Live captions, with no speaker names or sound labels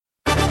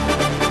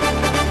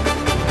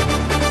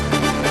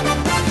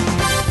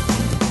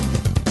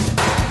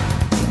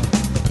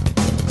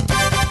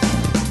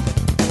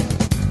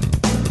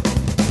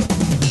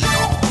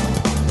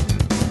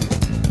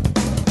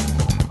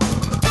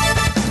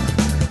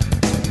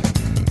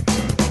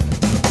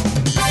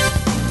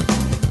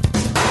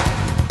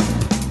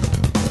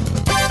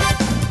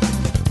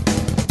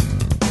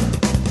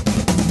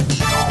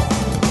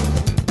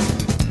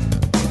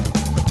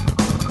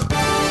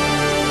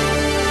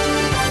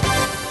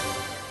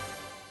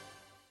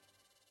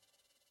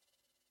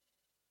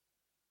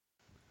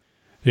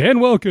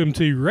And welcome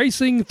to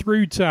Racing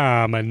Through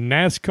Time, a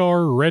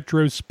NASCAR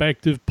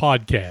retrospective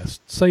podcast.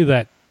 Say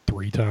that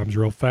 3 times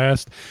real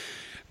fast.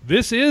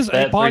 This is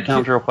a podcast. 3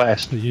 times real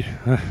fast.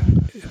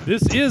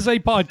 This is a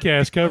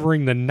podcast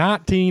covering the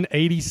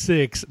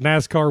 1986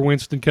 NASCAR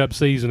Winston Cup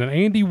season. And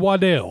Andy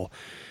Waddell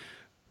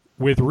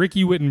with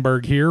Ricky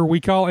Wittenberg here. We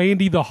call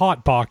Andy the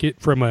Hot Pocket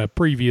from a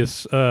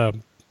previous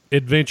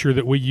adventure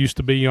that we used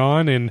to be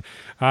on, and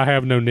I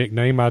have no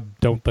nickname. I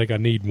don't think I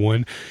need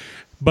one.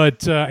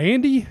 But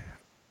Andy,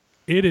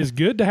 it is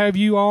good to have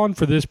you on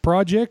for this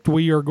project.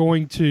 We are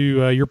going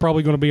to, you're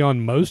probably going to be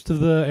on most of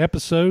the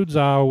episodes,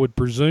 I would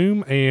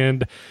presume.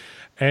 And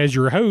as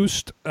your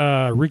host,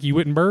 Ricky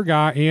Wittenberg,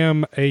 I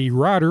am a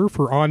writer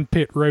for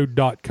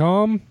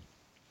onpitroad.com.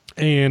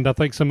 And I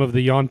think some of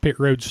the On Pit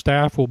Road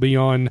staff will be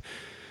on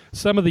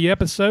some of the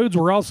episodes.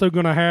 We're also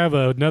going to have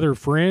another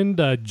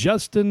friend,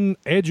 Justin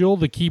Edgell,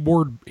 the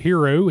keyboard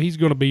hero. He's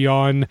going to be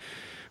on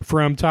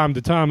from time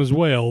to time as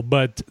well.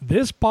 But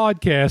this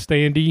podcast,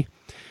 Andy,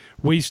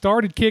 we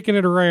started kicking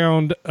it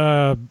around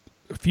a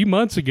few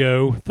months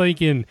ago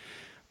thinking,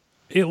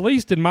 at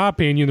least in my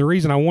opinion, the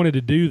reason I wanted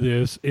to do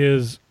this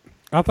is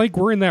I think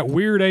we're in that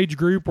weird age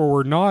group where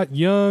we're not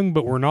young,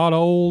 but we're not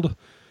old.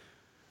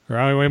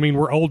 I mean,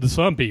 we're old to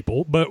some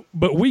people, but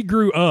we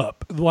grew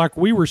up like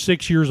we were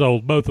 6 years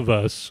old, both of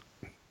us,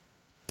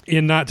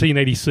 in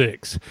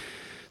 1986.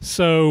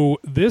 So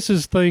this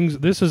is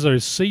a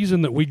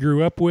season that we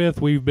grew up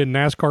with. We've been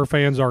NASCAR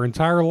fans our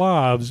entire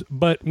lives,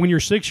 but when you're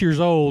 6 years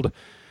old,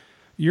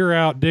 you're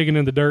out digging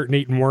in the dirt and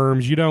eating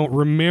worms. You don't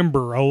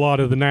remember a lot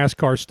of the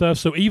NASCAR stuff.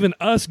 So even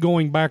us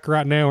going back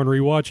right now and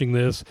rewatching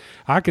this,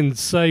 I can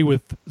say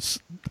with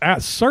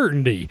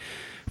certainty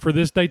for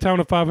this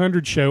Daytona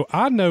 500 show,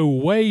 I know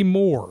way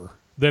more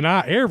than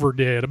I ever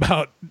did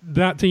about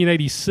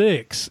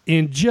 1986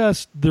 in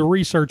just the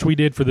research we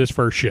did for this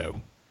first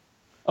show.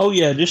 Oh,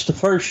 yeah, just the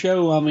first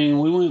show. I mean,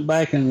 we went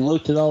back and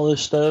looked at all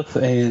this stuff,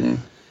 and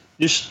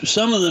just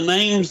some of the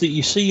names that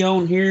you see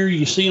on here,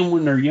 you see them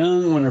when they're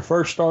young, when they're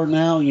first starting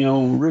out. You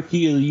know,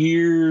 Rookie of the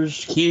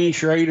Years, Kenny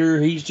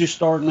Schrader, he's just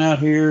starting out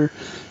here.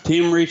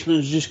 Tim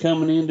Richmond's just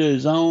coming into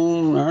his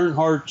own.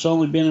 Earnhardt's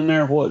only been in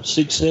there,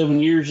 6, 7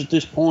 years at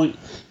this point.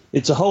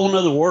 It's a whole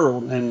nother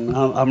world, and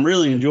I'm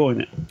really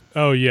enjoying it.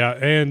 Oh, yeah.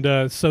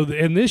 And so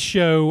in this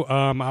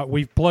show,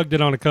 we've plugged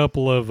it on a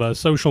couple of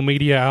social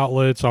media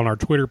outlets, on our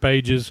Twitter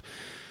pages.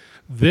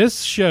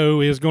 This show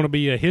is going to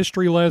be a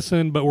history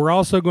lesson, but we're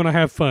also going to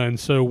have fun.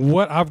 So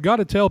what I've got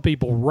to tell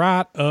people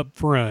right up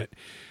front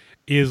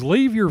is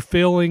leave your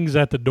feelings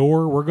at the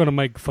door. We're going to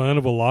make fun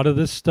of a lot of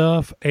this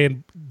stuff.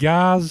 And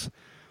guys,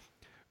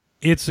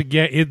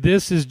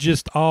 this is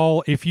just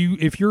all, if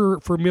you're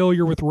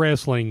familiar with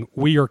wrestling,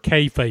 we are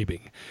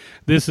kayfabing.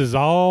 This is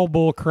all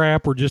bull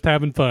crap. We're just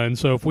having fun.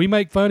 So if we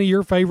make fun of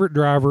your favorite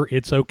driver,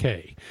 it's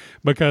okay,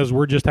 because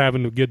we're just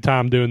having a good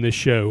time doing this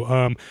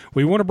show.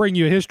 We want to bring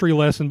you a history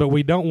lesson, but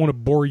we don't want to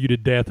bore you to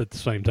death at the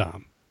same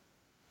time.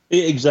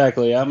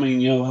 Exactly. I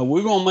mean,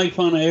 we're going to make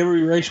fun of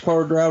every race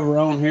car driver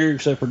on here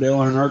except for Dale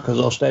Earnhardt, because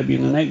I'll stab you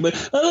in the neck.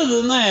 But other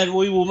than that,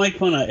 we will make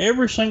fun of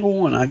every single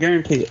one. I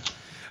guarantee it.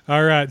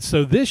 All right,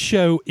 so this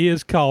show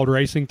is called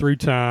Racing Through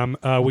Time.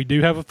 We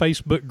do have a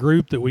Facebook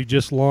group that we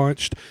just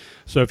launched.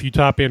 So if you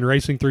type in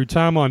Racing Through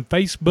Time on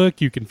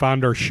Facebook, you can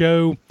find our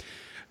show.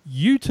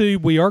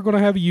 YouTube, we are going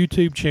to have a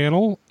YouTube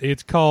channel.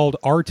 It's called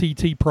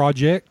RTT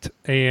Project,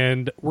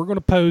 and we're going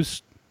to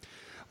post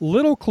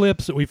little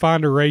clips that we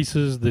find of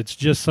races that's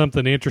just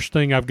something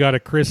interesting. I've got a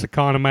Chris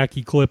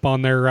Economaki clip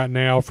on there right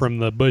now from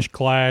the Busch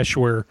Clash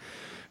where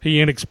he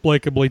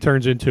inexplicably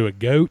turns into a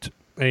goat.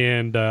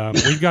 And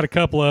we've got a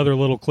couple of other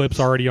little clips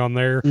already on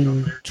there.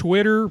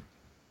 Twitter,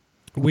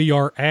 we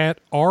are at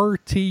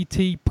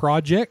RTT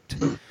Project.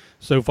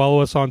 So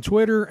follow us on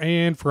Twitter.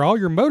 And for all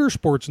your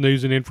motorsports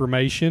news and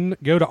information,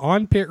 go to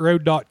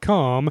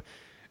onpitroad.com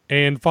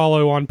and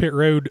follow On Pit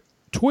Road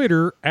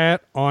Twitter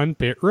at On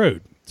Pit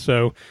Road.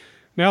 So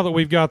now that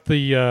we've got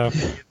the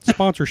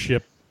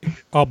sponsorship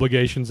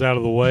obligations out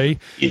of the way,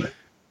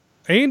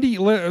 Andy,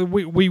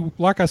 we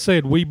like I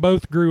said, we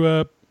both grew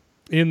up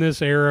in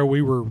this era.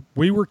 We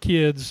were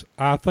kids.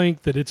 I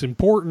think that it's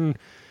important.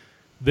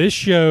 This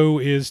show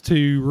is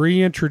to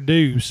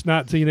reintroduce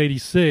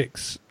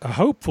 1986,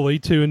 hopefully,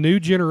 to a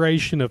new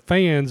generation of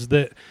fans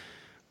that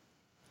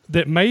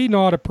may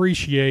not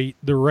appreciate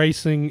the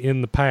racing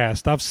in the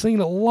past. I've seen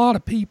a lot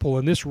of people,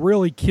 and this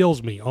really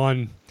kills me,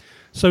 on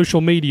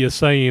social media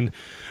saying,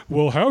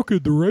 well, how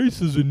could the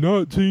races in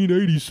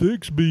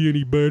 1986 be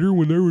any better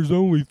when there was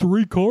only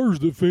 3 cars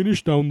that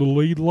finished on the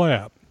lead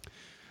lap?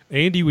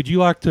 Andy, would you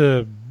like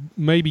to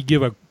maybe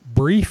give a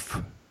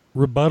brief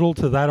rebuttal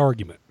to that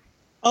argument?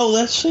 Oh,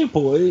 that's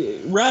simple.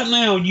 Right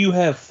now, you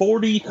have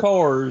 40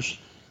 cars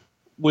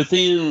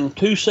within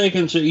 2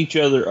 seconds of each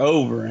other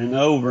over and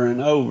over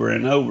and over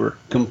and over,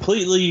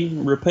 completely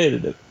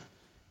repetitive.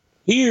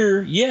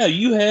 Here, yeah,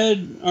 you had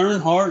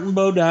Earnhardt and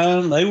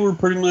Bodine. They were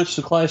pretty much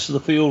the class of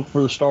the field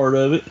for the start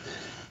of it.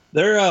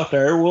 They're out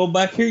there. Well,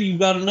 back here, you've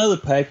got another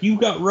pack.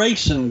 You've got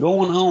racing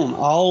going on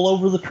all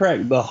over the track,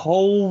 the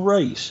whole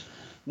race.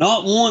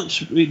 Not once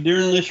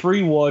during this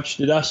rewatch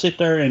did I sit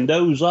there and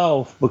doze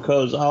off,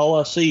 because all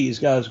I see is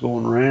guys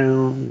going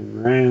round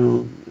and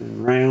round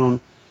and round.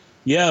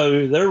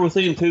 Yeah, they're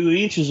within 2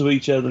 inches of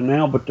each other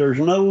now, but there's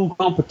no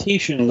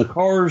competition. The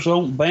cars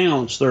don't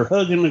bounce. They're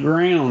hugging the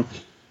ground.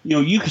 You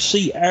know, you can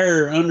see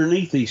air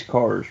underneath these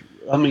cars.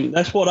 I mean,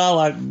 that's what I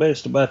like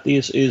best about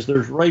this, is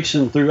there's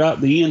racing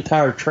throughout the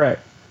entire track.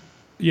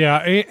 Yeah,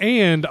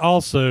 and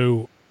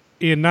also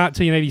in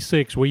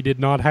 1986, we did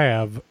not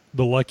have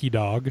the Lucky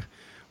Dog.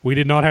 We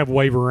did not have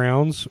wave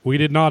arounds. We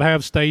did not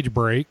have stage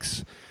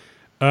breaks.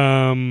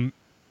 No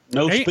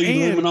speed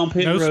limit on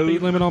pit road. No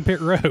speed limit on pit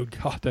road.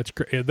 God,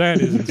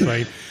 that is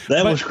insane.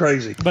 That was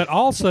crazy. But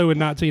also in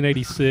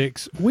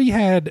 1986, we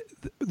had,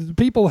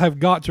 people have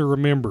got to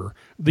remember,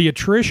 the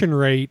attrition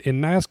rate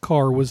in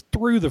NASCAR was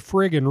through the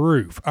friggin'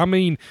 roof. I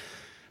mean,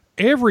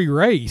 every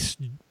race,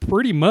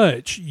 pretty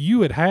much, you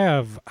would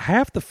have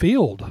half the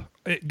field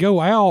go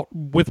out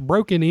with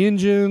broken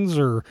engines,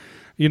 or,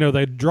 you know,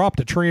 they dropped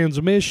a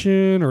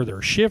transmission, or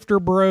their shifter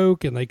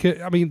broke, and they could,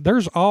 I mean,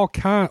 there's all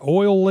kind of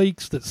oil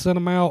leaks that sent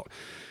them out.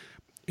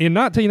 In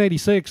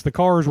 1986, the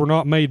cars were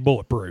not made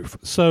bulletproof.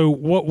 So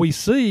what we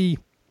see,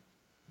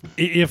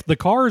 if the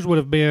cars would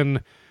have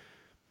been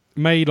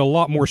made a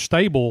lot more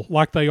stable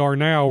like they are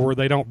now, where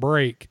they don't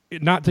break,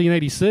 in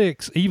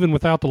 1986, even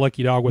without the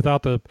Lucky Dog,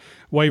 without the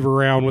wave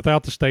around,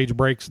 without the stage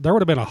breaks, there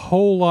would have been a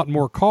whole lot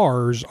more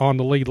cars on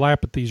the lead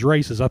lap at these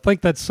races. I think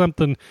that's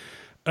something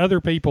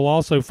other people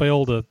also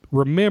fail to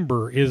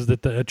remember, is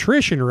that the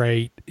attrition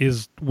rate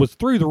was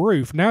through the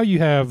roof. Now you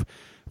have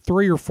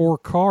 3 or 4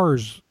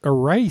 cars a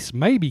race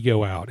maybe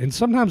go out, and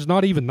sometimes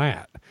not even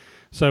that.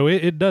 So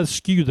it does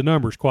skew the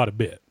numbers quite a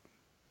bit.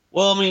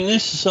 Well, I mean,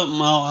 this is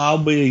something I'll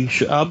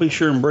be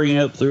sure and bring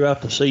up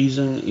throughout the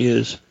season.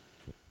 Is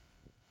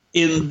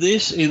in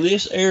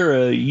this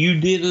era, you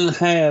didn't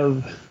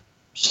have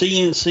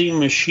CNC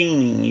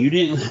machining, you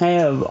didn't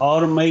have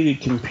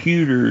automated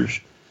computers.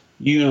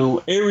 You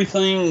know,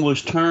 everything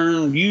was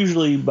turned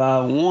usually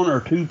by 1 or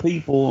 2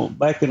 people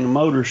back in the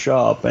motor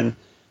shop, and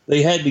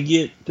they had to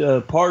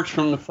get parts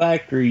from the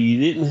factory. You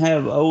didn't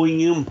have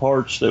OEM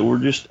parts that were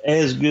just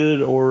as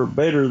good or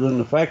better than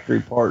the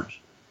factory parts.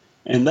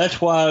 And that's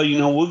why, you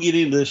know, we'll get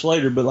into this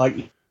later, but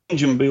like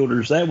engine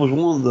builders, that was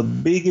one of the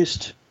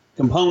biggest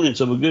components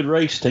of a good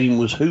race team,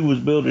 was who was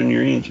building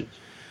your engines.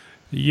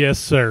 Yes,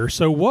 sir.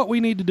 So what we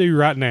need to do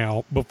right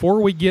now,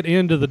 before we get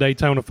into the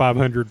Daytona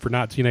 500 for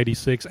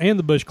 1986 and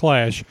the Busch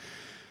Clash,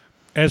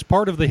 as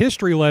part of the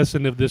history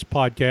lesson of this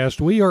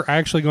podcast, we are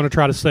actually going to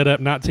try to set up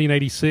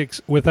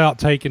 1986 without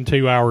taking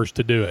 2 hours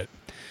to do it.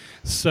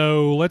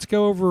 So let's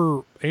go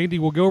over, Andy,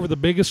 we'll go over the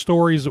biggest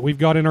stories that we've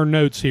got in our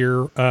notes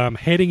here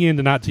heading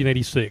into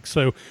 1986.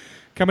 So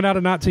coming out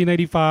of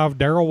 1985,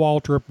 Darrell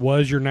Waltrip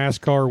was your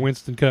NASCAR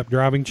Winston Cup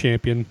driving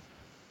champion,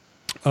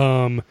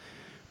 driving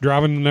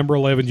the number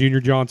 11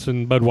 Junior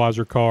Johnson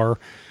Budweiser car.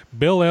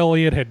 Bill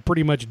Elliott had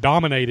pretty much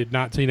dominated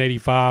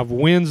 1985,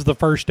 wins the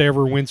first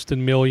ever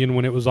Winston Million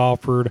when it was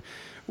offered,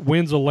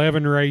 wins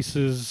 11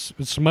 races,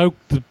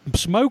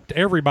 smoked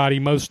everybody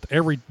most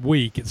every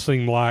week, it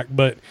seemed like,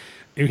 but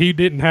he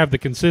didn't have the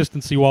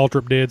consistency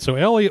Waltrip did. So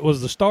Elliott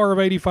was the star of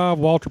 85,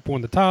 Waltrip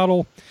won the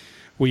title.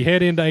 We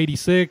head into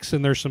 86,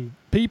 and there's some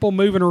people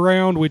moving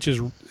around, which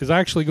is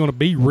actually going to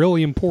be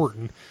really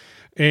important.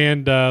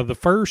 And the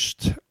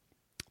first,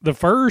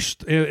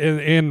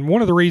 and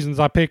one of the reasons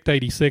I picked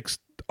 86,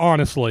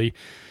 honestly,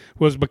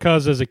 was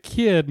because as a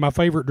kid, my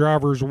favorite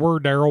drivers were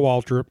Darrell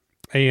Waltrip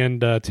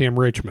and Tim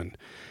Richmond.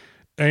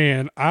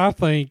 And I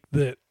think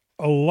that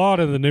a lot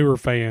of the newer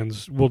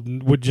fans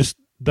would just,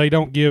 they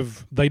don't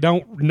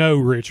know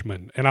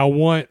Richmond. And I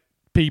want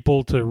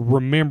people to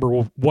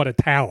remember what a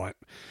talent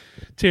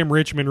Tim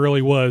Richmond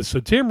really was. So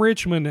Tim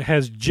Richmond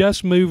has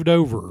just moved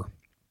over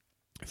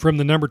from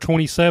the number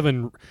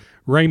 27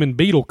 Raymond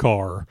Beetle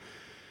car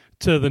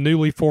to the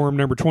newly formed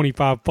number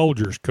 25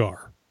 Folgers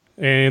car.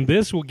 And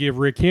this will give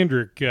Rick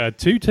Hendrick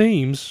 2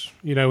 teams.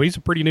 You know, he's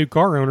a pretty new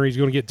car owner. He's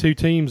going to get 2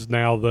 teams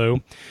now,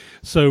 though.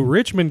 So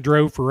Richmond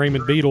drove for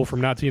Raymond Beetle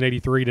from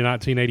 1983 to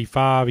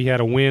 1985. He had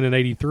a win in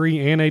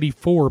 83 and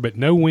 84, but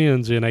no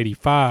wins in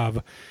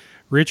 85.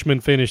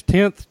 Richmond finished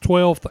 10th,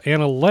 12th,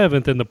 and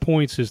 11th in the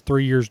points his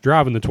 3 years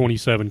driving the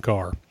 27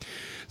 car.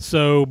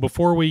 So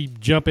before we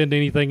jump into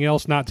anything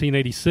else,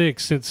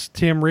 1986, since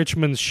Tim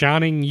Richmond's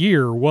shining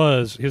year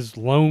was his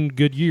lone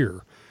good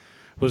year,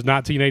 was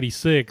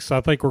 1986,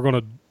 I think we're going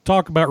to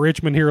talk about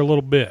Richmond here a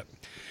little bit.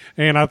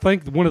 And I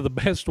think one of the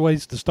best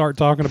ways to start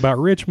talking about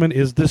Richmond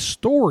is this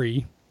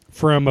story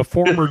from a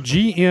former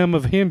GM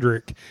of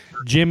Hendrick,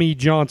 Jimmy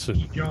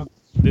Johnson.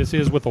 This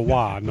is with a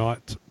Y,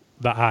 not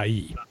the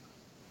IE.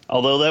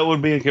 Although that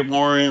would be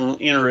more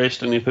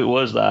interesting if it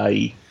was the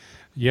IE.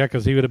 Yeah,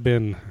 because he would have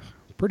been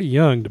pretty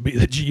young to be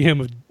the GM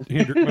of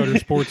Hendrick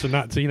Motorsports in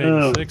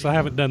 1986. I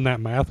haven't done that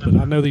math, but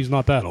I know he's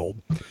not that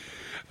old.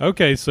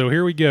 Okay, so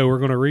here we go. We're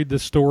going to read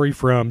this story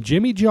from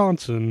Jimmy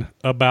Johnson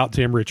about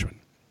Tim Richmond.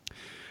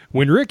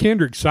 When Rick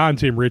Hendrick signed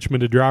Tim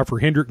Richmond to drive for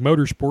Hendrick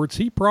Motorsports,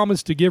 he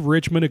promised to give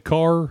Richmond a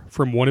car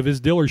from one of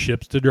his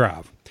dealerships to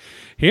drive.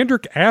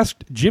 Hendrick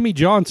asked Jimmy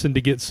Johnson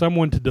to get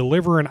someone to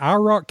deliver an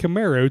IROC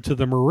Camaro to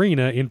the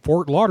marina in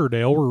Fort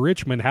Lauderdale where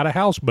Richmond had a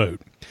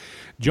houseboat.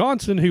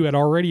 Johnson, who had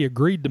already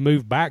agreed to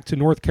move back to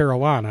North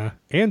Carolina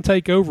and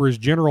take over as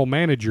general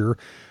manager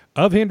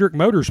of Hendrick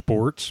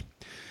Motorsports,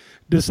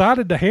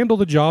 decided to handle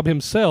the job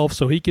himself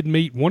so he could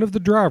meet one of the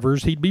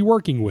drivers he'd be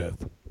working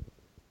with.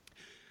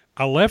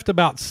 I left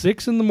about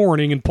 6 in the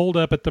morning and pulled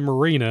up at the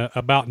marina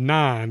about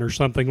 9 or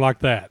something like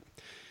that.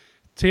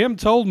 Tim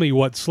told me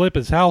what slip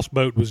his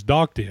houseboat was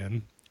docked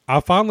in. I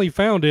finally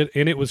found it,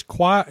 and it was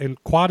quiet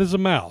as a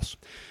mouse.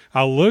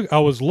 I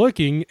was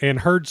looking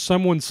and heard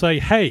someone say,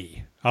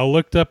 "Hey." I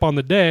looked up on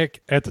the deck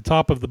at the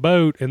top of the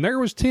boat, and there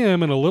was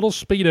Tim in a little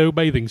Speedo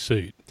bathing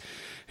suit.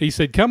 He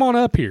said, "Come on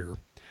up here."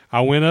 I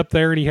went up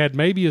there, and he had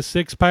maybe a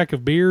 6-pack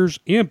of beers,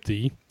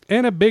 empty,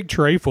 and a big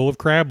tray full of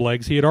crab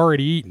legs he had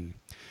already eaten.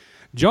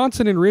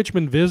 Johnson and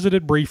Richmond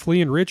visited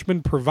briefly, and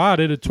Richmond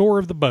provided a tour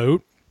of the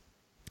boat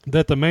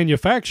that the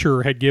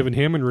manufacturer had given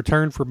him in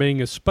return for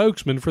being a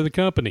spokesman for the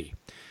company.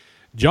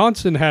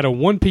 Johnson had a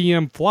 1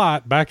 p.m.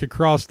 flight back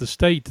across the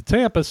state to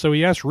Tampa, so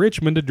he asked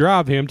Richmond to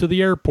drive him to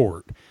the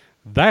airport.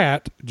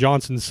 That,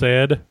 Johnson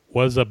said,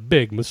 was a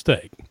big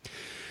mistake.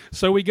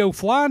 So we go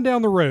flying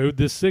down the road,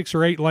 this 6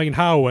 or 8 lane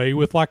highway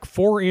with like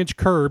 4-inch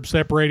curb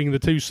separating the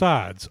two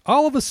sides.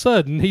 All of a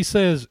sudden, he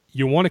says,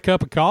 "You want a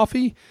cup of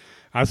coffee?"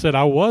 I said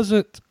I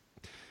wasn't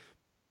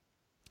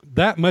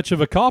that much of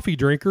a coffee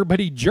drinker, but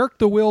he jerked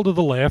the wheel to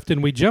the left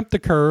and we jumped the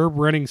curb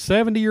running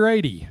 70 or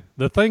 80.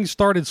 The thing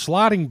started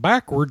sliding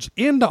backwards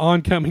into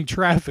oncoming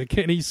traffic,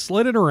 and he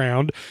slid it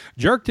around,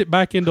 jerked it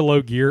back into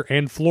low gear,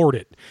 and floored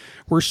it.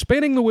 We're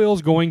spinning the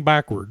wheels going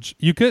backwards.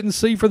 You couldn't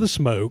see for the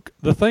smoke.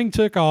 The thing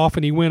took off,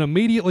 and he went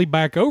immediately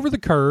back over the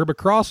curb,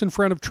 across in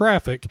front of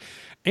traffic,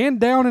 and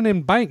down an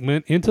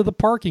embankment into the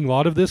parking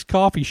lot of this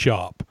coffee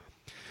shop.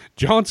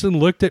 Johnson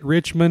looked at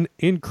Richmond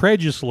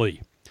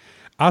incredulously.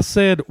 I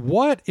said,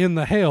 "What in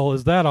the hell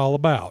is that all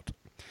about?"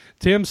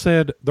 Tim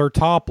said, "They're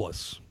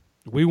topless."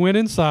 We went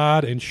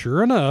inside, and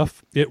sure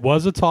enough, it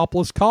was a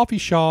topless coffee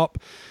shop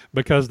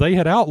because they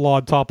had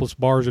outlawed topless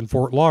bars in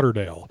Fort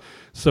Lauderdale.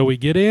 So we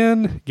get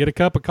in, get a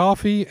cup of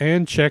coffee,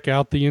 and check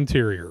out the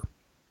interior.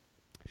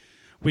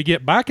 We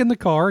get back in the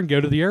car and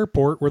go to the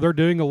airport where they're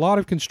doing a lot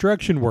of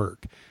construction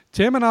work.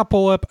 Tim and I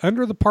pull up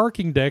under the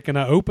parking deck, and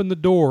I open the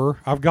door.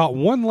 I've got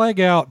one leg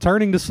out,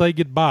 turning to say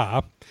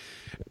goodbye.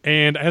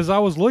 And as I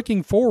was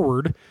looking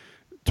forward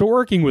to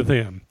working with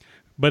him,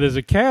 but as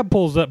a cab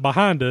pulls up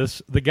behind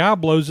us, the guy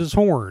blows his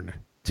horn.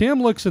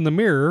 Tim looks in the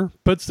mirror,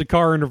 puts the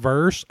car in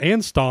reverse,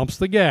 and stomps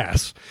the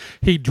gas.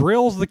 He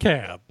drills the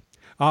cab.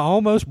 I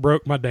almost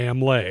broke my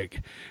damn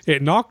leg.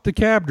 It knocked the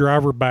cab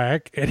driver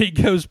back, and he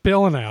goes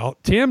peeling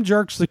out. Tim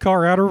jerks the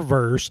car out of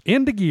reverse,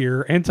 into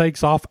gear, and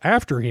takes off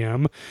after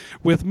him,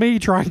 with me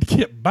trying to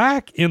get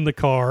back in the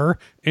car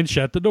and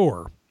shut the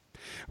door.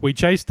 We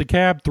chased the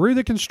cab through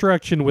the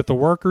construction with the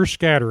workers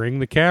scattering.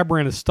 The cab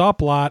ran a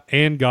stoplight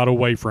and got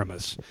away from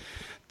us.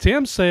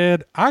 Tim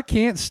said, "I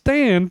can't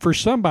stand for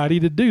somebody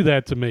to do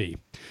that to me."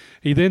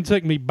 He then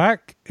took me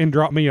back and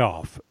dropped me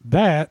off.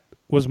 That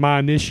was my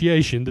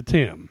initiation to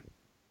Tim.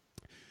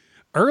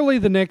 Early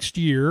the next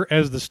year,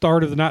 as the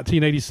start of the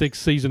 1986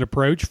 season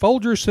approached,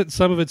 Folgers sent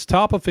some of its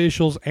top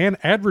officials and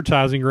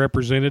advertising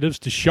representatives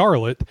to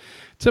Charlotte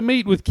to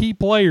meet with key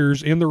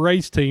players in the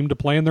race team to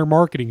plan their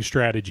marketing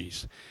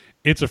strategies.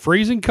 "It's a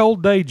freezing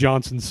cold day,"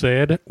 Johnson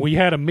said. "We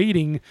had a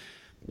meeting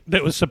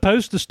that was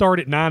supposed to start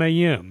at 9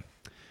 a.m.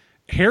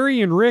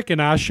 Harry and Rick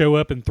and I show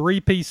up in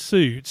 3-piece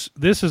suits.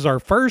 This is our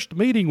first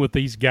meeting with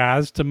these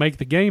guys to make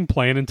the game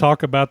plan and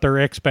talk about their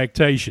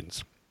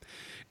expectations.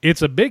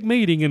 It's a big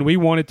meeting, and we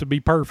want it to be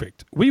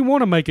perfect. We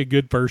want to make a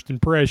good first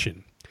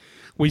impression."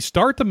 We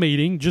start the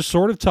meeting just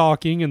sort of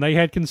talking, and they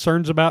had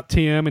concerns about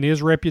Tim and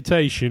his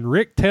reputation.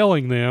 Rick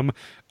telling them,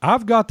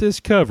 "I've got this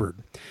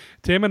covered.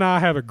 Tim and I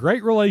have a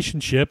great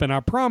relationship, and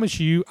I promise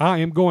you I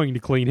am going to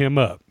clean him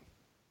up."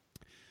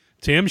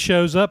 Tim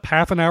shows up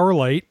half an hour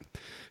late.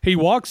 He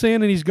walks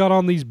in, and he's got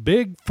on these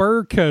big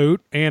fur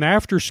coat and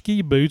after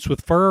ski boots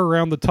with fur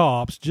around the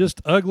tops,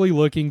 just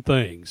ugly-looking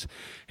things.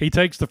 He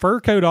takes the fur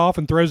coat off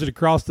and throws it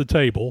across the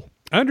table.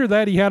 Under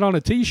that, he had on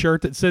a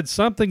T-shirt that said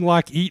something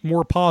like "Eat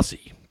More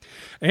Posse,"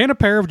 and a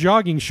pair of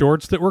jogging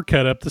shorts that were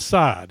cut up the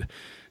side.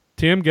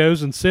 Tim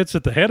goes and sits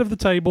at the head of the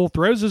table,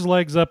 throws his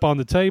legs up on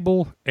the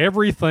table.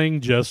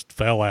 Everything just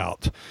fell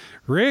out.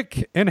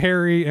 Rick and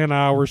Harry and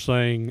I were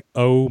saying,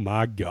 "Oh,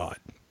 my God."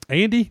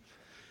 Andy,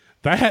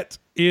 that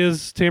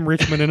is Tim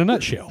Richmond in a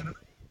nutshell.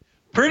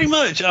 Pretty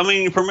much. I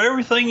mean, from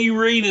everything you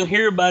read and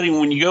hear about him,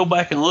 when you go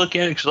back and look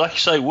at it, because like you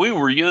say, we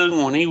were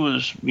young when he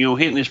was,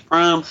 hitting his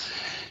prime.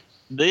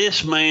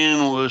 This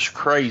man was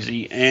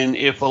crazy. And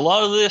if a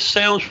lot of this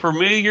sounds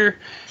familiar,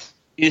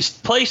 in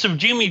place of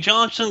Jimmy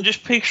Johnson,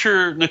 just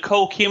picture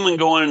Nicole Kidman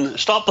going,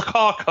 "Stop the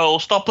car, Cole,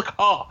 stop the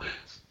car."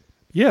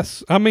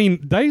 Yes. I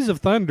mean, Days of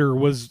Thunder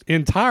was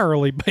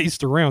entirely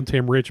based around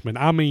Tim Richmond.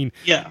 I mean,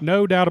 yeah,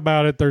 no doubt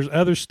about it. There's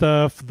other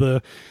stuff.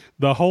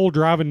 The whole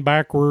driving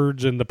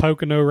backwards and the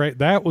Pocono race,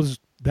 that was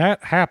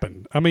that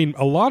happened. I mean,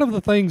 a lot of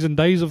the things in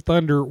Days of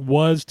Thunder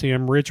was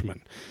Tim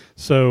Richmond.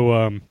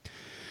 So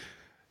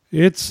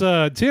it's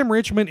Tim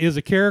Richmond is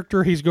a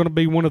character. He's going to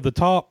be one of the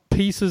top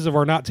pieces of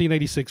our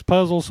 1986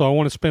 puzzle, so I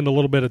want to spend a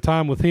little bit of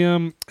time with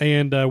him.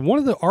 And one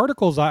of the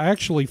articles I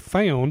actually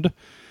found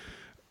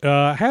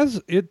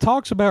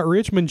talks about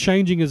Richmond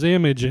changing his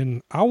image,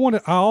 and I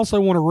also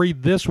want to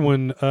read this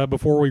one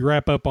before we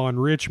wrap up on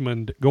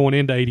Richmond going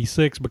into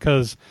 86,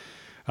 because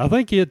I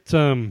think it's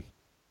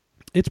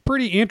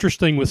pretty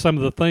interesting with some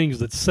of the things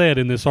that's said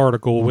in this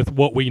article with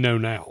what we know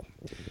now.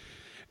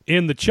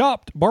 In the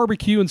chopped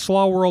barbecue and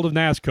slaw world of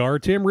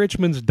NASCAR, Tim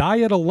Richmond's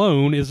diet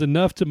alone is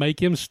enough to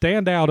make him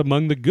stand out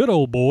among the good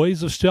old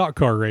boys of stock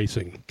car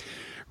racing.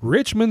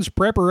 Richmond's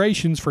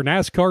preparations for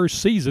NASCAR's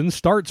season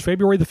starts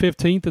February the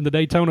 15th in the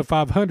Daytona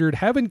 500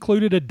 have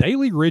included a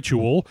daily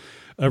ritual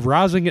of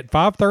rising at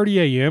 5:30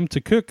 a.m. to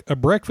cook a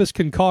breakfast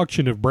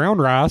concoction of brown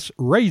rice,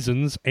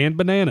 raisins, and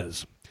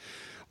bananas.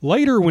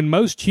 Later, when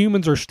most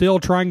humans are still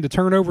trying to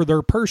turn over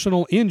their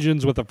personal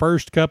engines with the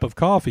first cup of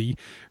coffee,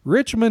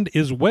 Richmond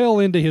is well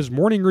into his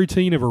morning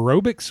routine of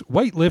aerobics,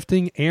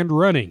 weightlifting, and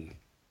running.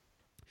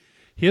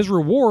 His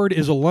reward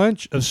is a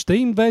lunch of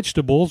steamed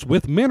vegetables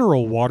with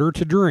mineral water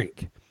to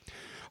drink.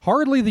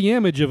 Hardly the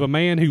image of a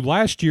man who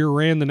last year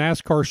ran the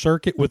NASCAR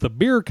circuit with a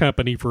beer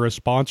company for a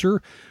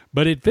sponsor,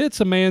 but it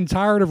fits a man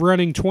tired of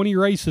running 20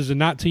 races in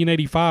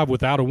 1985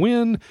 without a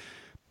win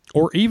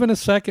or even a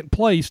second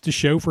place to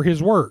show for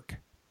his work.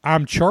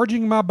 "I'm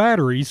charging my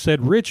batteries,"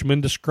 said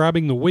Richmond,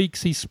 describing the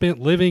weeks he spent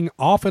living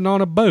off and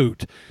on a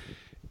boat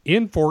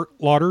in Fort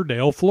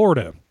Lauderdale,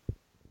 Florida.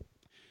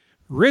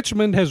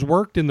 Richmond has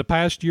worked in the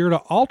past year to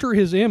alter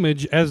his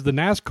image as the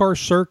NASCAR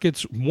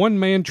circuit's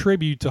one-man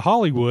tribute to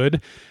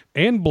Hollywood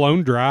and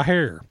blown dry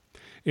hair.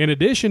 In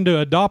addition to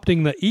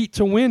adopting the Eat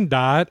to Win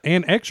diet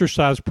and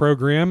exercise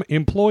program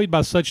employed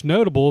by such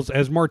notables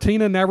as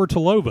Martina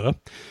Navratilova,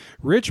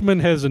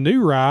 Richmond has a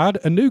new ride,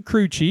 a new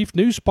crew chief,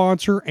 new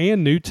sponsor,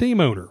 and new team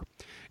owner.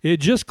 "It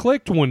just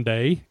clicked one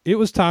day. It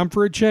was time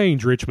for a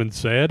change," Richmond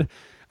said.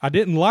 "I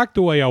didn't like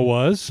the way I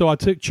was, so I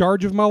took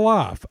charge of my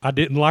life. I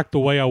didn't like the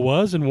way I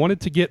was and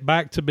wanted to get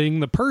back to being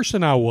the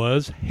person I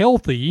was,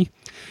 healthy,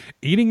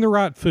 eating the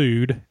right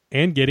food,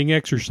 and getting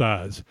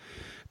exercise."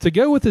 To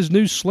go with his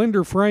new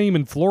slender frame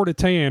and Florida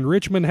tan,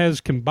 Richmond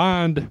has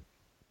combined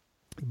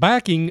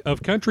backing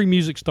of country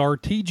music star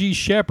T.G.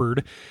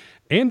 Shepherd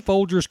and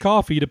Folgers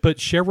Coffee to put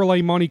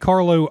Chevrolet Monte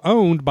Carlo,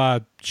 owned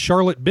by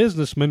Charlotte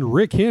businessman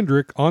Rick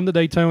Hendrick, on the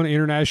Daytona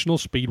International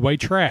Speedway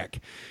track.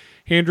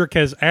 Hendrick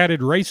has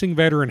added racing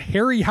veteran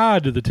Harry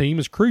Hyde to the team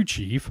as crew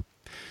chief.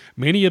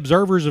 Many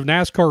observers of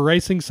NASCAR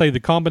racing say the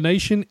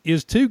combination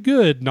is too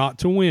good not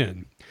to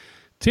win.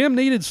 Tim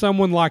needed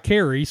someone like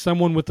Harry,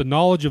 someone with the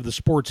knowledge of the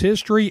sport's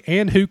history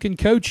and who can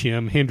coach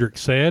him, Hendrick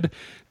said.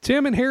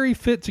 Tim and Harry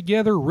fit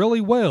together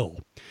really well.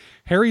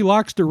 Harry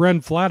likes to run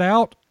flat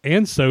out,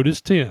 and so does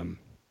Tim.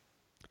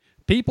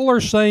 "People are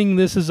saying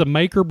this is a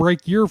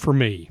make-or-break year for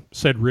me,"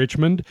 said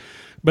Richmond,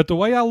 "but the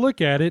way I look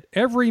at it,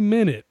 every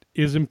minute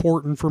is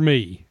important for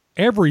me.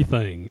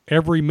 Everything,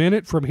 every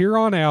minute from here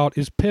on out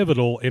is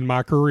pivotal in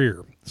my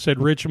career,"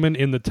 said Richmond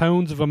in the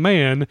tones of a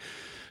man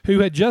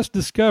who had just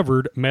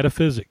discovered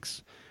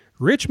metaphysics.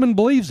 Richmond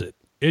believes it.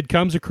 It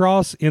comes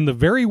across in the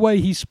very way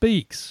he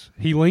speaks.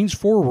 He leans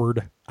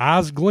forward,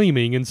 eyes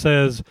gleaming, and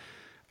says,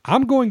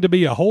 "I'm going to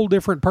be a whole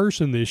different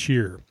person this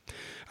year.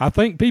 I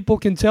think people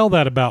can tell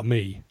that about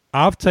me.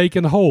 I've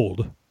taken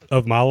hold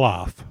of my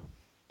life."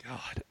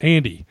 God,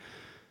 Andy,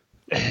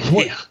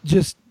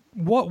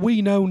 what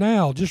we know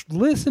now, just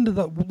listen to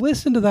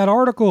that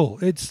article.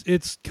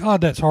 It's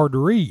God, that's hard to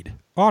read,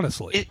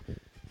 honestly.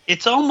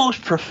 It's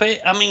almost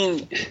prophetic. I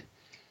mean,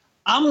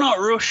 I'm not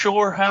real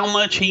sure how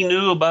much he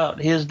knew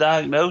about his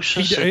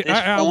diagnosis at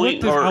this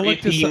point, or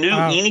if he knew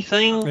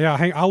anything.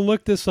 Yeah, I'll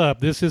look this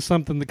up. This is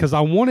something because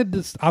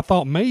I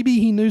thought maybe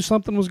he knew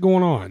something was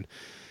going on.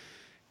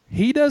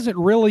 He doesn't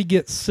really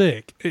get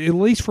sick, at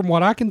least from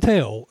what I can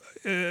tell,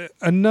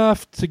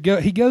 enough to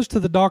go. He goes to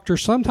the doctor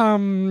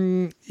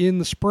sometime in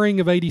the spring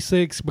of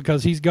 '86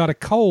 because he's got a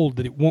cold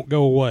that it won't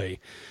go away.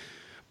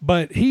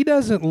 But he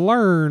doesn't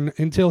learn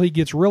until he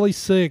gets really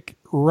sick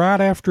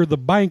right after the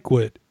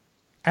banquet,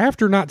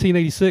 after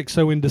 1986.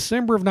 So in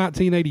December of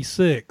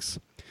 1986,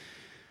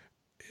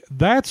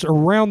 that's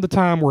around the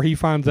time where he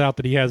finds out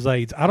that he has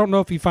AIDS. I don't know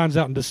if he finds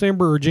out in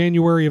December or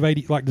January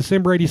of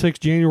December 86,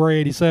 January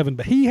 87,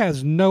 but he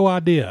has no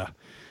idea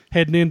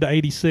heading into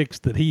 86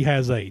 that he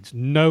has AIDS.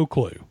 No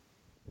clue.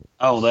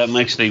 Oh, that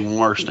makes it even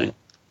worse then.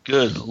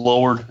 Good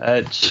Lord.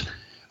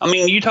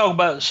 You talk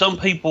about some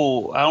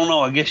people, I don't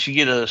know, I guess you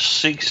get a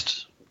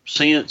sixth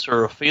sense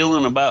or a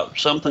feeling about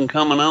something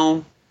coming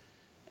on.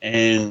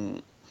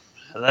 And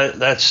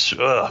that's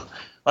like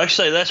I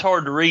say, that's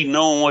hard to read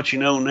knowing what you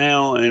know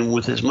now and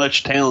with as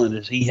much talent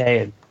as he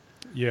had.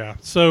 Yeah.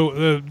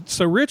 So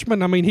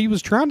Richmond, he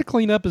was trying to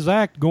clean up his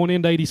act going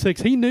into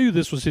 86. He knew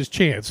this was his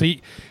chance.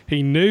 He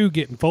knew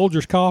getting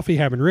Folgers Coffee,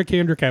 having Rick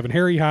Hendrick, having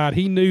Harry Hyde,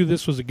 he knew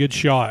this was a good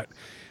shot.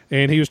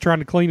 And he was trying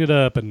to clean it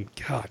up. And,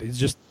 God, it's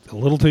just, A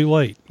little too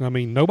late. I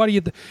mean,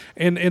 nobody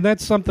and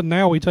that's something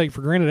now we take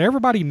for granted.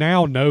 Everybody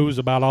now knows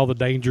about all the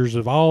dangers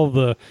of all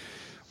the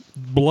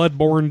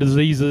bloodborne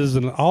diseases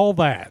and all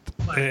that,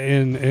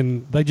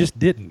 and they just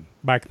didn't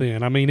back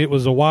then. I mean, it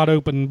was a wide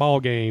open ball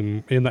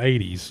game in the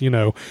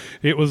 80s.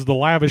 It was the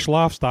lavish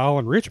lifestyle,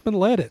 and Richmond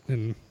led it,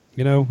 and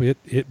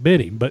it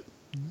bit him. But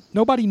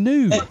nobody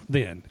knew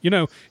then.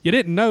 You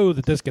didn't know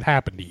that this could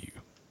happen to you.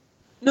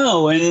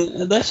 No,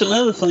 and that's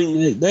another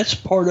thing. That's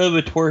part of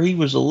it where he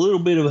was a little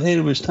bit ahead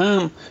of his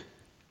time.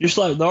 Just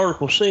like the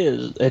article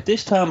says, at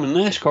this time in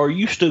NASCAR,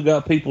 you still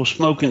got people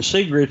smoking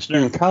cigarettes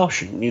during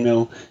caution.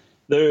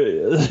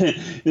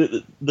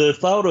 The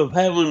thought of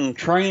having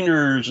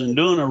trainers and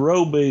doing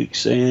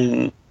aerobics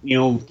and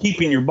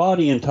keeping your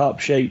body in top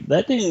shape,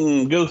 that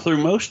didn't go through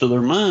most of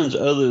their minds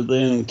other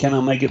than, can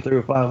I make it through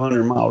a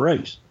 500-mile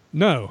race?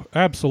 No,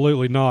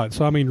 absolutely not.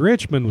 So, I mean,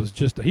 Richmond was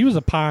he was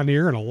a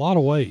pioneer in a lot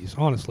of ways,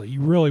 honestly. He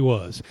really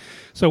was.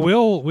 So,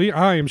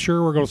 I am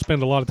sure we're going to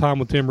spend a lot of time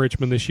with Tim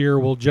Richmond this year.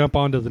 We'll jump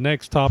on to the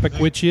next topic,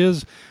 which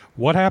is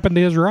what happened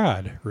to his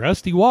ride.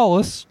 Rusty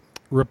Wallace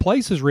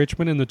replaces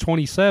Richmond in the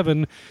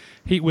 27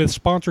 with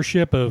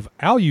sponsorship of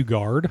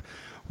Alugard.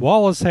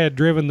 Wallace had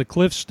driven the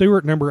Cliff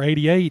Stewart number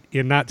 88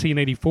 in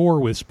 1984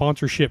 with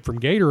sponsorship from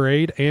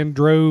Gatorade and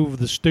drove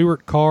the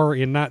Stewart car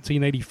in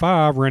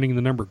 1985 running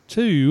the number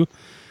 2.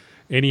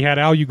 And he had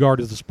Alugard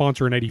as the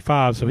sponsor in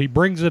 85. So he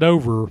brings it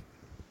over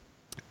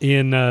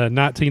in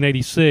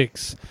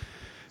 1986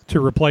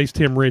 to replace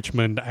Tim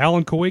Richmond.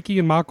 Alan Kawicki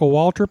and Michael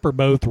Waltrip are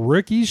both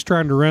rookies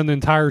trying to run the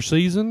entire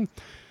season.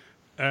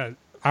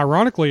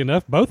 Ironically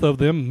enough, both of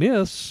them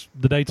miss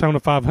the Daytona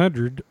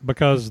 500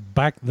 because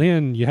back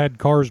then you had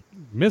cars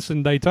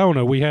missing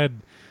Daytona. We had,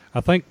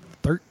 I think,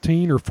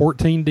 13 or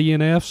 14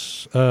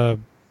 DNFs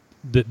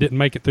that didn't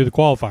make it through the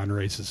qualifying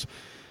races.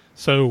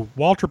 So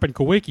Waltrip and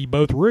Kawicki,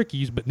 both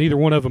rookies, but neither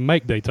one of them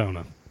make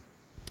Daytona.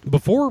 A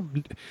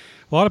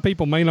lot of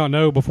people may not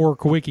know, before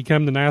Kawicki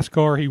came to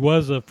NASCAR, he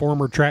was a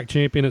former track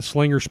champion at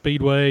Slinger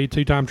Speedway,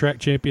 2-time track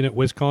champion at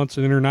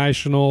Wisconsin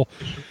International.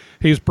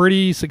 He was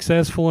pretty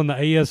successful in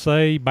the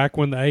ASA back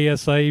when the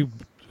ASA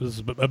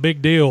was a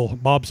big deal.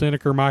 Bob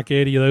Seneca, Mike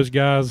Eddy, those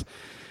guys.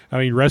 I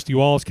mean, Rusty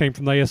Wallace came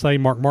from the ASA.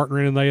 Mark Martin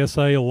ran in the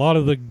ASA. A lot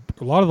of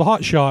the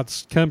hot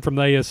shots come from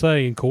the ASA,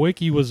 and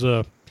Kawicki was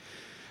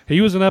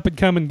an up and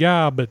coming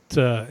guy. But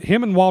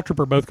him and Waltrip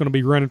are both going to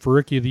be running for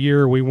Rookie of the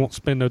Year. We won't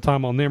spend no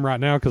time on them right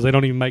now because they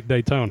don't even make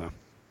Daytona.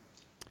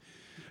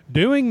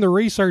 Doing the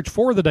research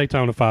for the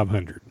Daytona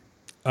 500.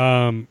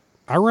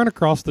 I ran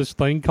across this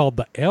thing called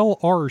the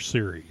LR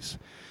Series,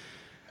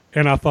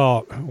 and I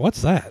thought,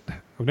 what's that?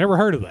 I've never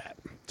heard of that.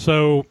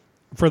 So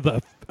for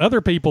the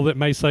other people that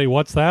may say,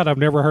 what's that? I've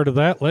never heard of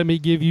that. Let me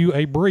give you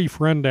a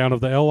brief rundown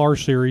of the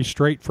LR Series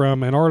straight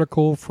from an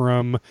article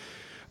from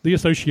the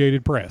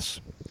Associated Press.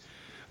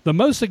 The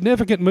most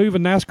significant move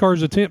in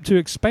NASCAR's attempt to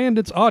expand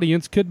its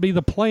audience could be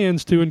the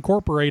plans to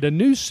incorporate a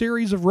new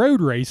series of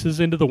road races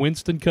into the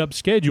Winston Cup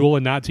schedule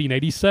in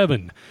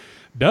 1987.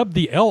 Dubbed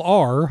the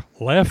LR,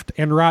 Left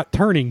and Right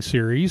Turning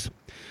Series,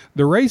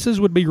 the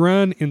races would be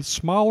run in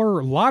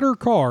smaller, lighter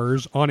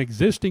cars on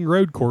existing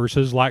road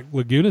courses like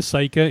Laguna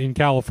Seca in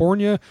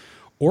California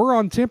or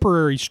on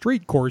temporary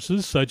street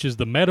courses such as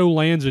the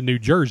Meadowlands in New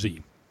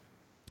Jersey.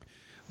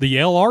 The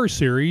LR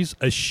Series,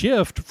 a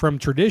shift from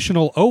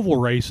traditional oval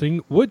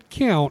racing, would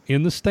count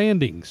in the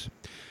standings.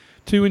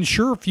 To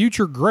ensure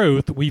future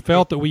growth, we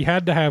felt that we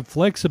had to have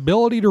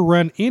flexibility to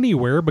run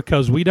anywhere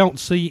because we don't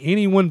see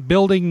anyone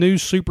building new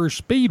super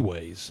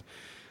speedways,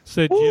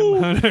 said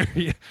Jim Hunter.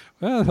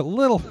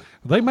 Well,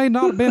 they may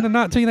not have been in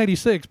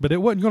 1986, but it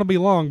wasn't going to be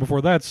long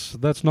before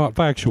that's not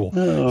factual,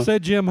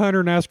 said Jim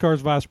Hunter,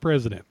 NASCAR's vice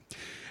president.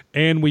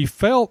 And we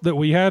felt that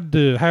we had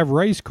to have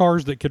race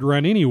cars that could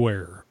run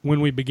anywhere. When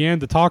we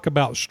began to talk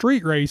about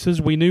street races,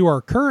 we knew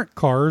our current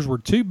cars were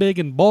too big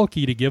and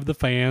bulky to give the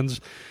fans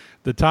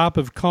the type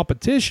of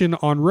competition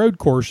on road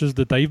courses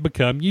that they've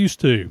become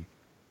used to.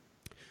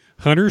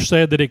 Hunter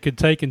said that it could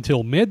take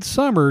until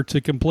midsummer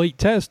to complete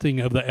testing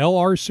of the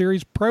LR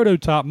Series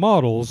prototype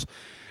models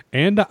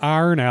and to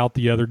iron out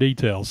the other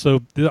details.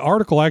 So the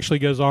article actually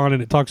goes on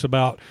and it talks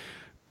about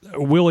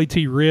Willie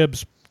T.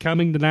 Ribbs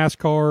coming to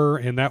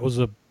NASCAR, and that was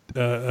a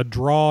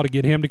draw to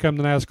get him to come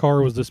to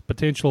NASCAR, was this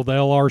potential of the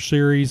LR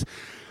Series.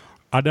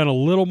 I've done a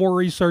little more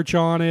research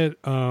on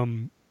it.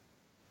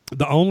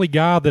 The only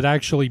guy that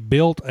actually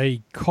built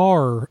a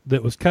car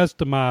that was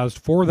customized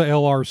for the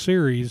LR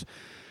Series,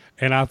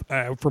 and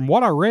from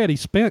what I read, he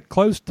spent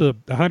close to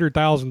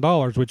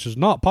 $100,000, which is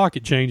not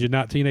pocket change in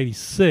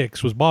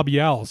 1986, was Bobby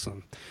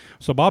Allison.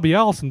 So Bobby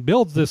Allison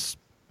builds this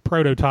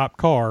prototype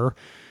car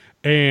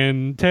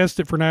and tests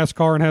it for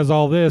NASCAR and has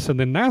all this, and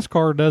then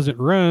NASCAR doesn't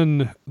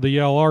run the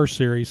LR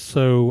Series.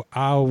 So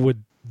I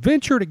would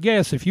venture to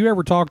guess if you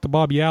ever talk to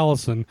Bobby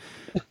Allison,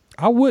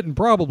 I wouldn't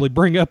probably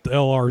bring up the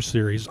LR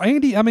Series.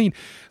 Andy, I mean,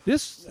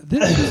 this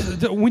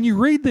is, when you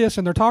read this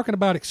and they're talking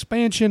about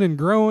expansion and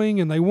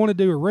growing and they want to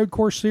do a road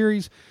course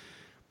series,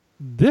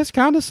 this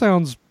kind of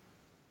sounds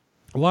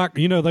like,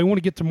 they want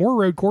to get to more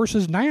road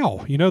courses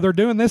now. They're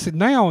doing this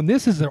now, and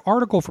this is an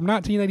article from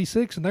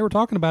 1986, and they were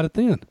talking about it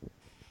then.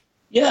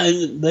 Yeah,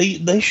 and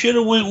they should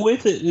have went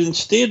with it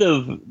instead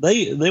of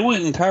they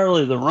went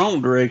entirely the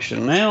wrong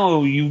direction.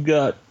 Now you've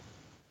got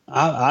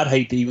I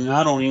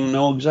don't even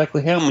know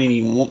exactly how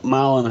many 1.5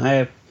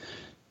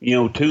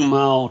 miles, 2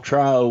 mile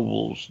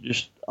tri-ovals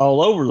just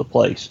all over the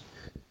place.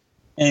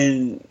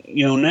 And,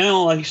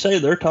 now, like you say,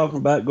 they're talking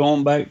about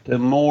going back to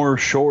more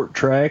short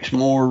tracks,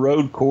 more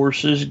road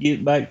courses,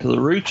 get back to the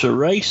roots of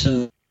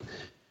racing.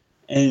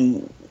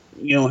 And,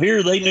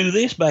 here they knew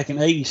this back in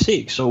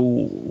 86. So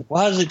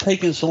why is it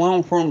taking so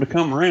long for them to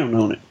come around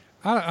on it?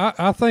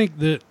 I think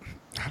that,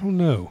 I don't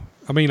know.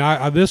 I mean,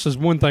 this is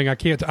one thing I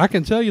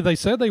can tell you they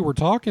said they were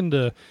talking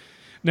to,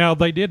 now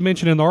they did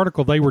mention in the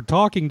article they were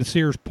talking to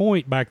Sears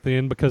Point back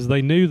then because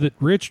they knew that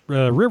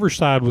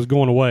Riverside was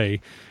going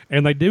away,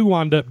 and they do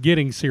wind up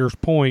getting Sears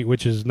Point,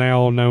 which is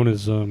now known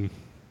as,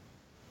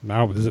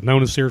 now is it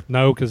known as Sears?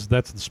 No, because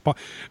that's the spot,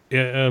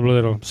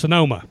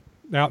 Sonoma,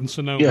 out in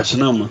Sonoma. Yeah,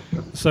 Sonoma.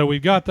 So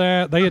we've got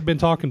that. They had been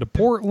talking to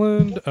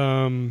Portland,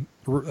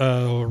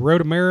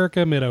 Road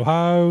America,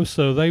 Mid-Ohio,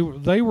 so they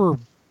were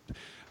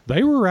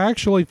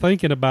actually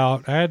thinking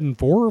about adding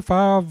 4 or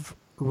 5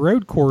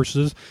 road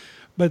courses,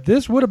 but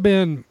this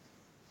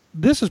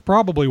is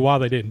probably why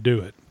they didn't do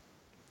it.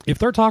 If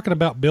they're talking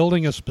about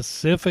building a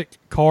specific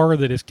car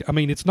that is,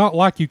 it's not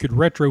like you could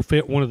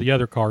retrofit one of the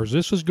other cars.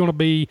 This is going to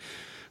be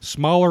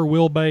smaller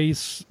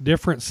wheelbase,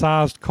 different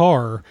sized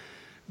car.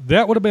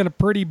 That would have been a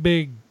pretty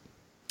big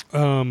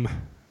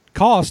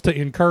cost to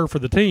incur for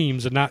the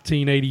teams in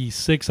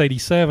 1986,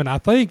 87. I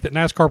think that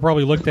NASCAR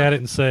probably looked at it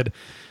and said,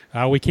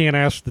 we can't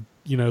ask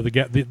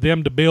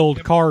them to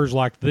build cars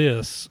like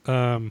this.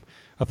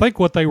 I think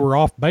what they were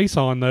off base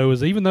on, though,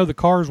 is even though the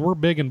cars were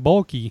big and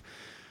bulky,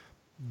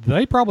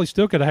 they probably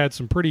still could have had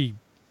some pretty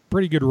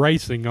good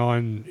racing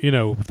on,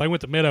 if they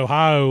went to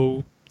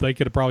Mid-Ohio, they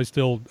could have probably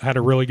still had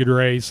a really good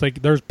race.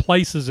 There's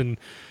places and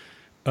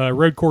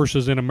road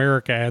courses in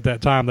America at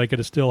that time they could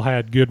have still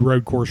had good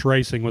road course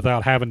racing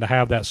without having to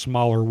have that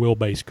smaller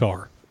wheelbase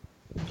car.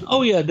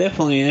 Oh, yeah,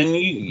 definitely. And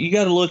you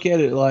got to look at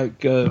it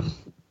like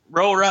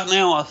Roll right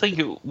now, I think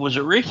it was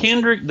Rick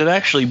Hendrick that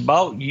actually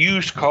bought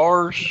used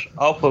cars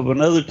off of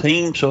another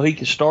team so he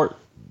could start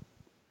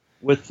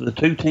with the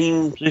 2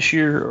 teams this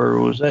year, or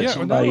was that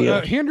somebody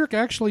else? Hendrick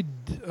actually,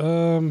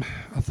 I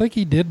think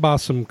he did buy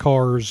some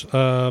cars,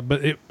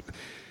 but it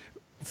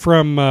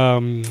from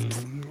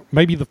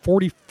maybe the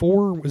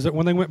 44. Was it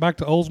when they went back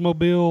to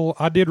Oldsmobile?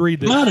 I did read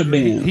that. Might have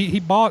been. He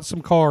bought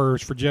some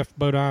cars for Jeff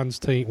Bodine's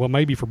team. Well,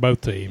 maybe for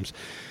both teams.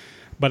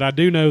 But I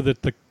do know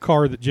that the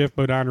car that Jeff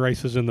Bodine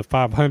races in the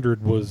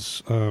 500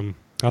 was,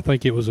 I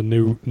think it was a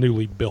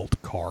newly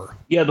built car.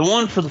 Yeah, the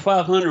one for the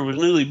 500 was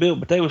newly built,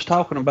 but they was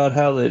talking about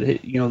how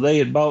that they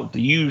had bought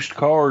the used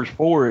cars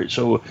for it.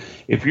 So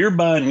if you're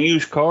buying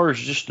used cars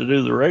just to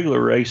do the regular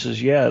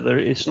races,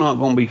 it's not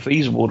going to be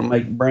feasible to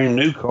make brand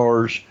new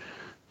cars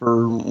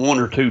for 1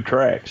 or 2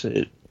 tracks.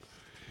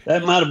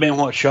 That might have been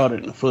what shot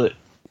it in the foot.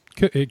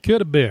 It could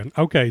have been.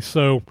 Okay,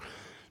 so.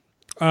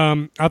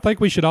 I think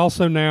we should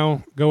also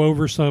now go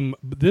over some.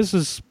 This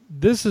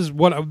is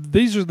what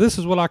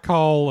I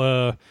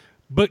call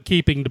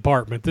bookkeeping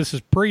department. This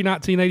is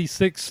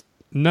pre-1986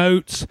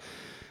 notes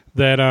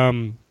that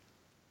I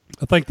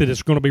think that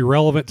it's going to be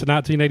relevant to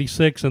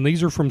 1986, and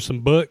these are from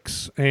some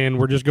books, and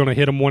we're just going to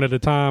hit them one at a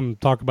time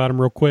and talk about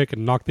them real quick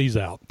and knock these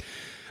out.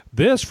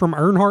 This from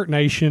Earnhardt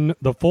Nation,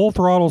 The Full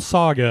Throttle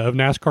Saga of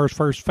NASCAR's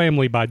First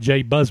Family by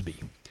Jay Busby.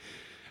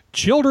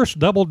 Childress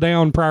doubled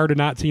down prior to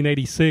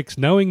 1986,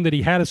 knowing that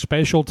he had a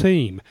special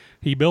team.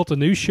 He built a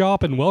new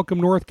shop in Welcome,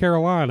 North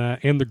Carolina,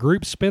 and the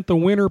group spent the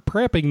winter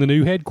prepping the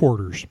new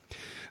headquarters.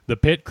 The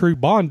pit crew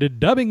bonded,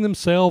 dubbing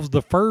themselves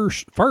the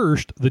first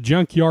the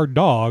Junkyard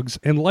Dogs,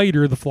 and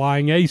later the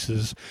Flying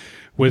Aces,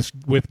 with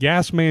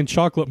Gasman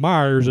Chocolate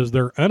Myers as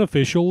their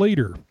unofficial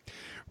leader.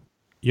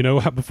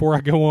 Before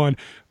I go on,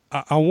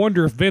 I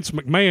wonder if Vince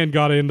McMahon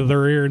got into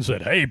their ear and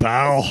said, "Hey,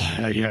 pal,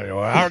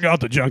 I got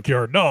the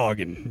Junkyard Dog,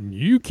 and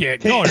you can't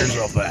call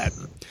yourself that,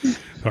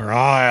 or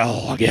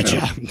I'll get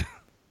you."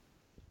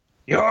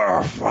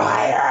 You're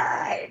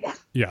fired.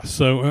 Yeah,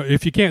 so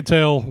if you can't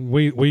tell,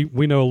 we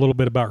know a little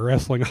bit about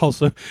wrestling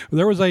also.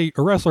 There was a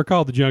wrestler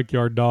called the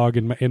Junkyard Dog,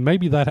 and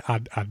maybe that,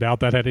 I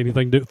doubt that had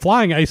anything to do.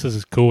 Flying Aces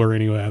is cooler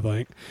anyway, I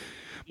think.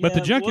 But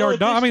the Junkyard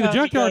Dog, the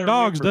Junkyard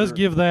Dogs does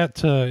give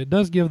that, it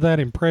does give that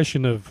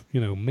impression of,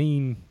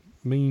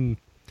 mean,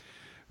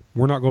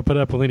 we're not going to put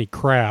up with any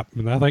crap.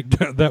 And I think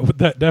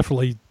that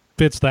definitely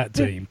fits that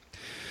team.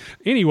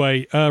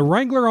 Anyway,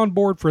 Wrangler on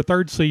board for a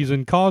 3rd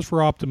season, cause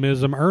for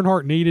optimism.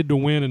 Earnhardt needed to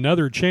win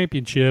another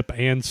championship,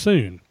 and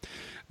soon.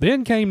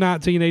 Then came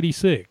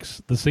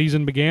 1986. The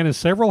season began as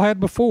several had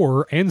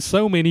before, and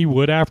so many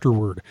would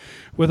afterward,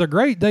 with a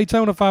great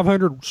Daytona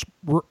 500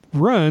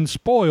 run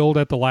spoiled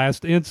at the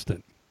last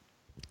instant.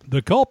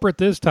 The culprit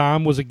this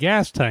time was a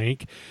gas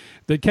tank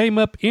that came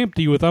up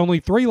empty with only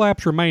 3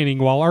 laps remaining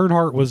while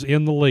Earnhardt was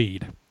in the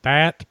lead.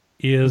 That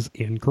is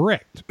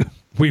incorrect.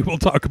 We will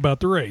talk about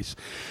the race.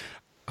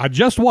 I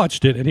just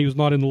watched it, and he was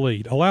not in the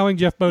lead, allowing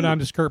Jeff Bodine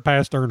to skirt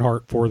past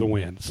Earnhardt for the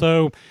win.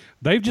 So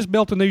they've just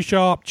built a new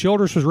shop.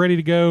 Childress was ready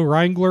to go.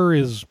 Wrangler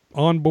is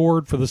on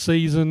board for the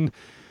season.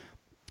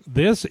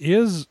 This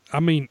is,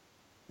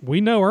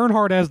 we know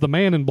Earnhardt as the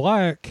man in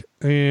black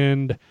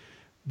and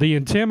the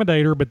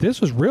intimidator, but this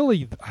was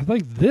really, I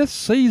think this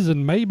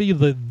season may be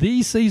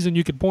the season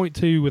you could point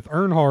to with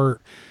Earnhardt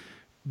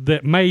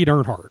that made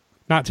Earnhardt.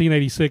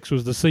 1986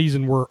 was the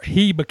season where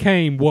he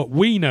became what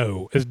we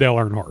know as Dale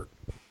Earnhardt.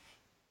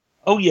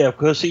 Oh, yeah,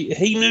 because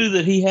he knew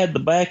that he had the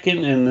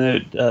backing and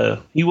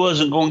that he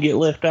wasn't going to get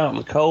left out in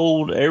the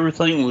cold.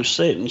 Everything was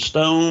set in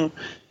stone,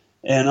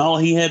 and all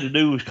he had to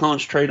do was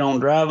concentrate on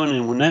driving,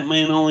 and when that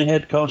man only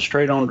had to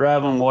concentrate on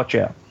driving, watch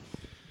out.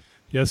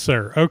 Yes,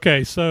 sir.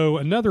 Okay, so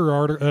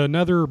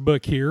another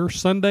book here,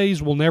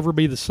 Sundays Will Never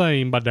Be the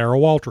Same by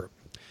Darrell Waltrip.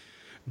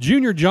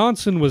 Junior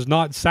Johnson was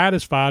not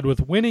satisfied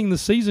with winning the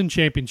season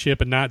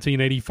championship in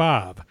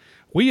 1985.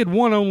 We had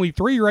won only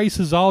 3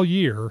 races all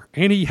year,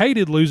 and he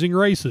hated losing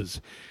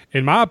races.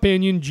 In my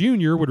opinion,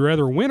 Junior would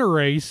rather win a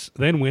race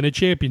than win a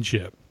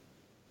championship.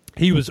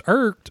 He was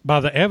irked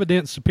by the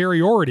evident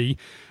superiority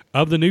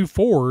of the new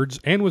Fords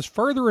and was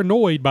further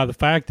annoyed by the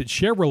fact that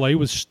Chevrolet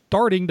was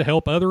starting to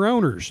help other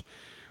owners.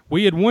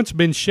 We had once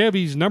been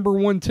Chevy's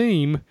 #1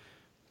 team,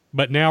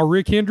 but now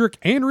Rick Hendrick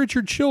and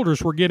Richard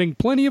Childress were getting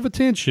plenty of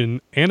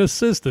attention and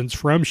assistance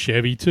from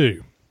Chevy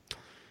too.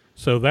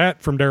 So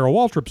that from Darrell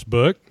Waltrip's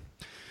book.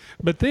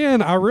 But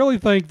then I really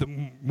think that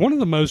one of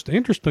the most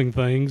interesting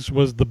things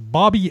was the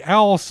Bobby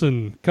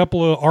Allison,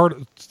 couple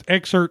of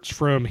excerpts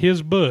from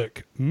his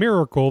book,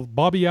 Miracle,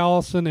 Bobby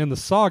Allison and the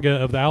Saga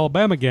of the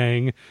Alabama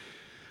Gang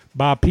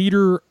by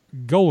Peter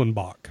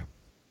Golenbach.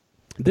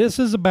 This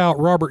is about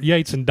Robert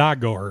Yates and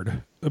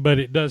Dygard, but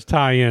it does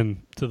tie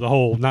in to the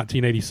whole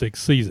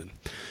 1986 season.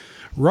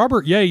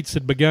 Robert Yates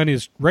had begun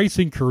his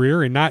racing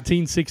career in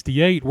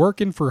 1968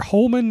 working for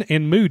Holman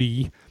and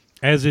Moody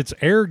as its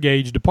air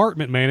gauge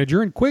department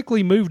manager and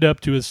quickly moved up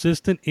to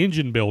assistant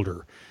engine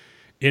builder.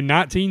 In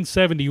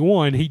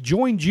 1971, he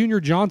joined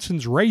Junior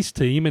Johnson's race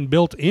team and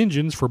built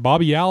engines for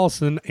Bobby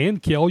Allison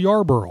and Kel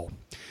Yarborough.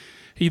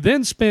 He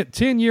then spent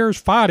 10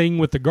 years fighting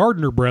with the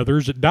Gardner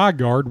brothers at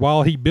Dygard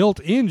while he built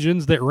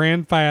engines that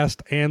ran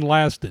fast and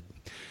lasted.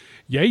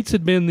 Yates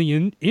had been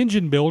the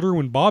engine builder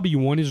when Bobby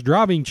won his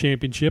driving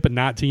championship in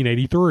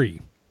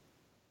 1983.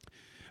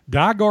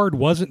 Dygard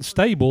wasn't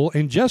stable,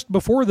 and just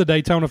before the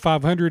Daytona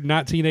 500 in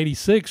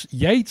 1986,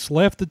 Yates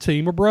left the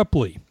team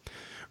abruptly.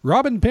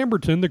 Robin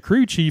Pemberton, the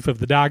crew chief of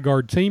the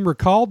Dygard team,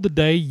 recalled the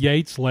day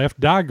Yates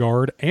left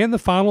Dygard and the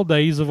final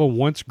days of a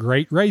once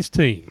great race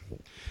team.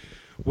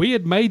 We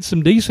had made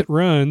some decent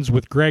runs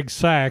with Greg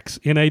Sachs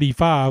in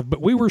 85,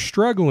 but we were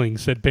struggling,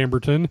 said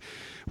Pemberton.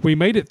 We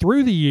made it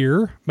through the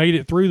year, made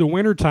it through the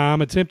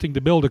wintertime attempting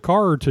to build a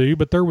car or two,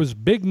 but there was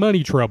big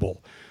money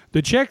trouble.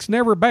 The checks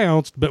never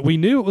bounced, but we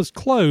knew it was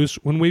close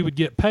when we would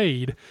get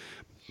paid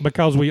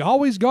because we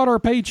always got our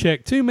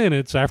paycheck 2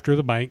 minutes after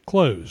the bank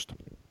closed.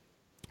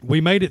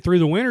 We made it through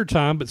the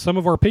wintertime, but some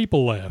of our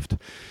people left.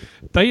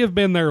 They have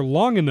been there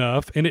long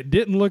enough, and it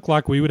didn't look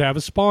like we would have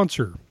a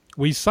sponsor.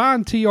 We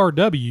signed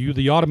TRW,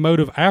 the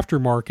automotive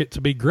aftermarket,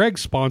 to be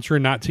Greg's sponsor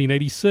in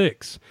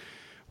 1986.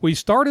 We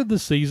started the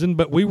season,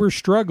 but we were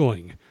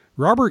struggling.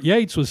 Robert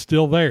Yates was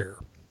still there.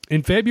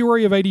 In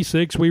February of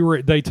 86, we were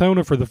at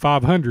Daytona for the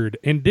 500,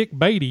 and Dick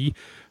Beatty,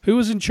 who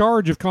was in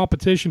charge of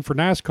competition for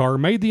NASCAR,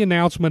 made the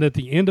announcement at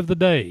the end of the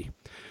day.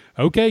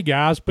 Okay,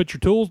 guys, put your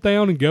tools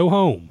down and go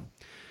home.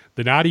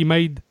 The night he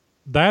made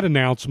that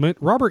announcement,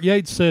 Robert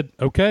Yates said,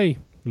 okay,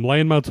 I'm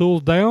laying my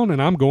tools down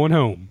and I'm going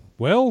home.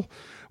 Well,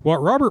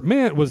 what Robert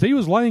meant was he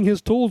was laying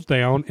his tools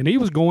down and he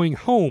was going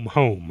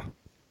home.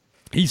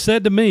 He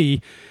said to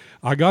me,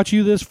 I got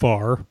you this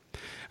far.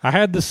 I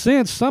had the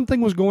sense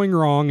something was going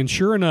wrong, and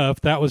sure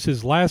enough, that was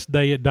his last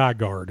day at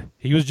Dygard.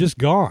 He was just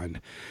gone.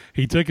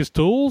 He took his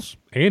tools,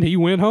 and he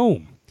went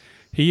home.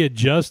 He had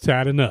just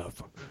had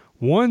enough.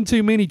 One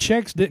too many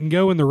checks didn't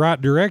go in the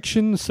right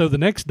direction, so the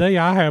next day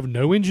I have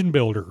no engine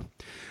builder.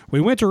 We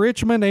went to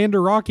Richmond and to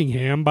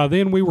Rockingham. By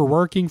then we were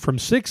working from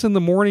 6 in the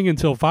morning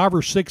until 5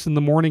 or 6 in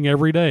the morning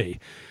every day.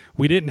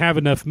 We didn't have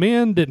enough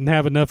men, didn't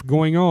have enough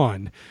going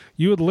on.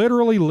 You would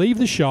literally leave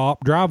the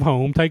shop, drive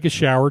home, take a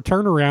shower,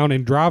 turn around,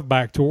 and drive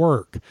back to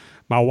work.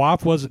 My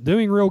wife wasn't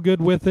doing real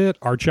good with it.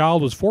 Our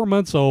child was 4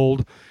 months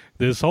old.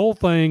 This whole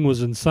thing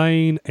was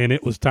insane, and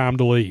it was time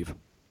to leave.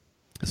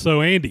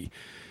 So, Andy,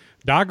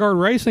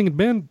 Dygard Racing had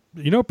been,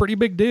 pretty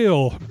big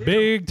deal.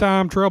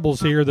 Big-time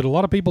troubles here that a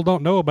lot of people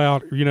don't know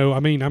about.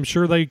 I'm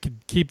sure they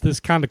could keep this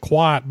kind of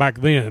quiet back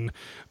then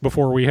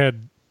before we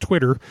had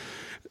Twitter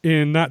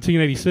in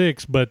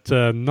 1986, but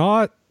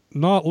not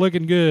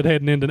looking good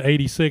heading into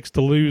 86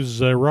 to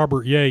lose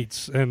Robert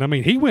Yates. And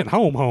he went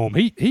home.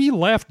 He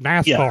left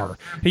NASCAR.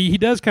 Yeah. He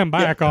does come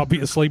back,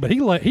 obviously, but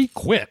he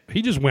quit.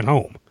 He just went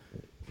home.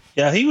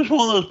 Yeah, he was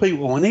one of those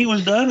people. When he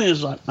was done,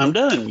 is like, I'm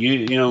done.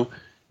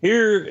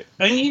 Here,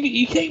 and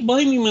you can't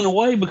blame him in a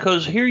way,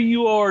 because here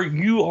you are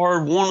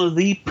one of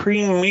the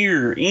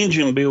premier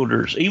engine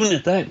builders, even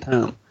at that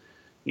time.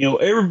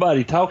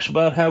 everybody talks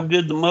about how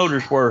good the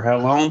motors were, how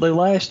long they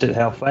lasted,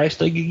 how fast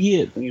they could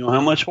get,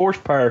 how much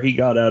horsepower he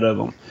got out of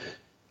them.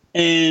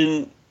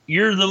 And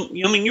you're one of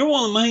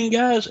the main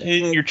guys,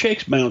 and your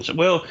check's bouncing.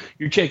 Well,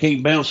 your check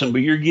ain't bouncing,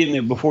 but you're getting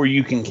it before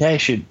you can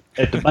cash it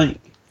at the bank.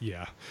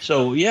 Yeah.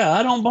 So, yeah,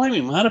 I don't blame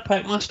him. I'd have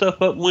packed my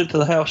stuff up and went to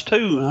the house,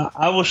 too.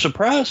 I was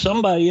surprised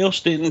somebody else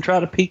didn't try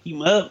to pick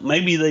him up.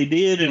 Maybe they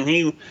did, and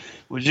he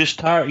was just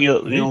tired.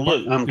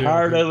 Look, I'm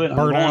tired of it. I'm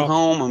going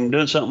home. I'm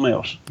doing something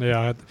else.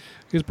 Yeah,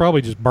 he's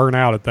probably just burnt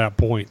out at that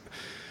point.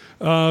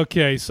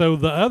 Okay, so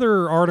the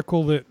other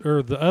article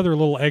the other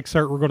little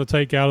excerpt we're going to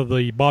take out of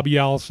the Bobby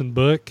Allison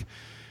book.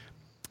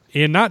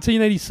 In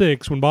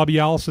 1986, when Bobby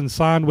Allison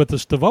signed with the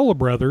Stavola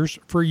brothers,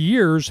 for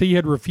years he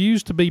had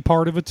refused to be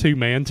part of a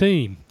two-man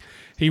team.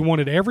 He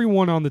wanted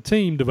everyone on the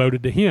team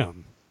devoted to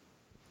him.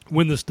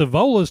 When the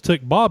Stavolas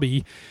took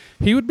Bobby,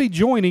 he would be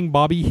joining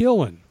Bobby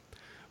Hillin.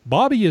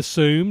 Bobby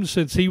assumed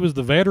since he was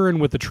the veteran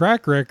with a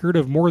track record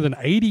of more than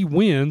 80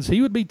 wins,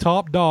 he would be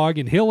top dog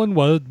and Hillin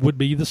would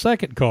be the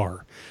second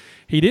car.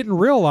 He didn't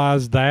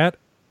realize that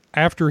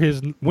after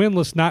his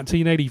winless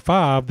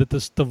 1985 that the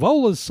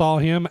Stavolas saw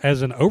him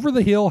as an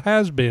over-the-hill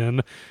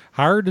has-been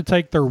hired to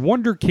take their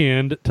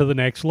wonderkind to the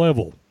next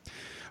level.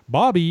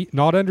 Bobby,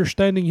 not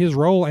understanding his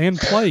role and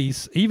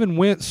place, even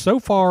went so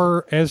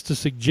far as to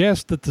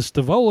suggest that the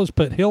Stavolas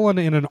put Hillin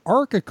in an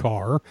ARCA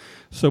car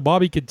so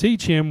Bobby could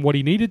teach him what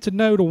he needed to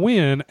know to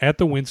win at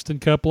the Winston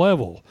Cup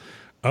level.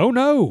 Oh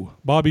no,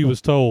 Bobby was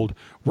told.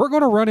 We're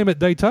going to run him at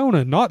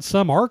Daytona, not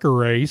some ARCA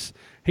race.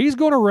 He's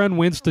going to run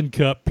Winston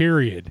Cup,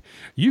 period.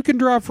 You can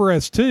drive for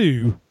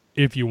S2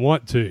 if you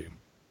want to.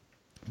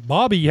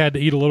 Bobby had to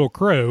eat a little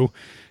crow.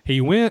 He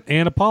went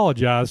and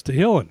apologized to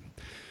Hillin.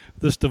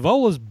 The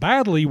Stavolas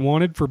badly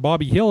wanted for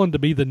Bobby Hillin to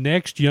be the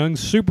next young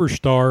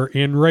superstar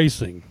in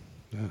racing.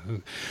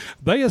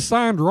 They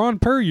assigned Ron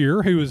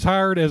Puryear, who was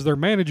hired as their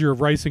manager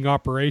of racing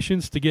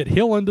operations, to get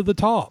Hillin to the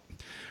top.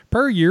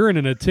 Puryear, in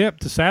an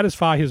attempt to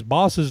satisfy his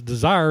boss's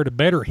desire to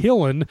better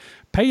Hillin,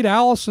 paid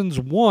Allison's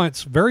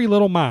wants very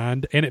little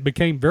mind, and it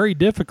became very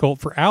difficult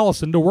for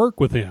Allison to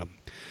work with him.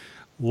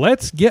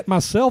 Let's get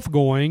myself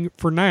going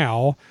for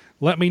now.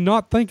 Let me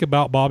not think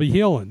about Bobby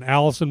Hillin,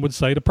 Allison would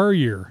say to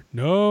Puryear.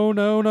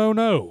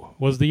 No,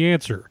 was the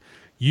answer.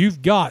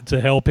 You've got to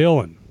help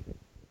Hillin.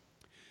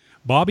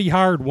 Bobby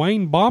hired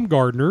Wayne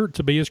Baumgardner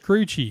to be his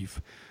crew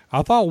chief.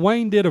 I thought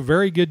Wayne did a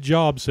very good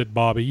job, said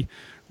Bobby.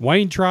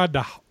 Wayne tried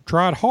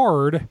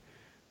hard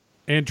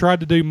and tried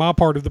to do my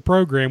part of the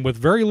program with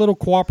very little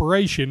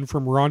cooperation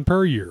from Ron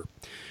Puryear.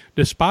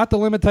 Despite the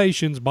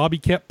limitations, Bobby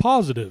kept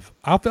positive.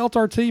 I felt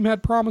our team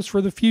had promise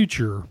for the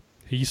future,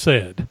 he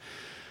said.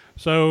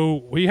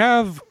 So we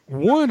have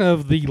one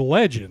of the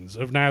legends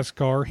of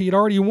NASCAR. He had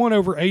already won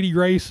over 80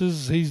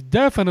 races. He's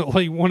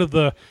definitely one of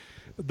the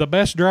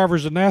best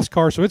drivers in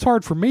NASCAR, so it's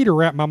hard for me to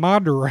wrap my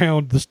mind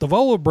around the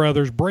Stavola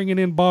brothers bringing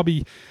in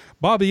Bobby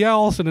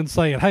Allison and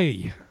saying,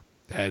 hey,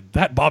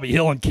 that Bobby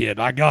Hillin kid,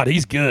 my God,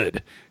 he's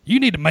good. You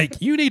need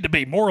to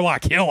be more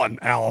like Hillin,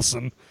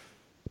 Allison.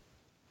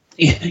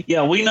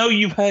 Yeah, we know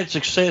you've had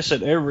success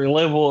at every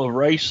level of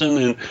racing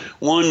and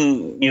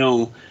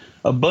won,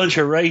 a bunch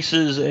of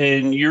races,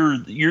 and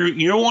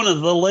you're one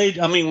of the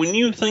legends. I mean, when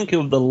you think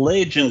of the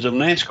legends of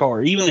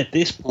NASCAR, even at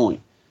this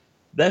point,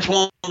 that's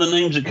one of the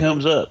names that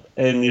comes up,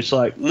 and it's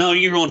like, no,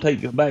 you're going to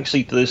take the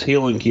backseat to this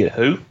Hillin kid.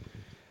 Who?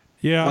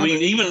 Yeah. I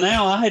mean, even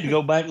now, I had to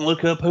go back and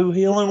look up who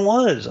Hillin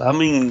was. I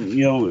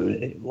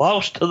mean,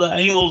 lost to the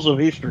annals of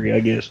history, I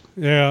guess.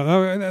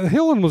 Yeah,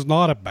 Hillin was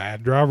not a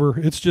bad driver.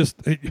 It's just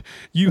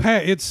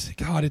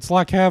it's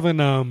like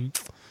having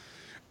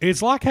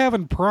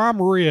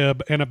prime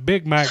rib and a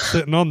Big Mac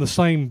sitting on the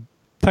same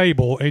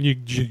table, and you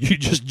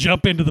just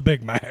jump into the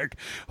Big Mac.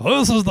 Well,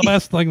 this is the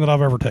best thing that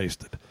I've ever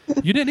tasted.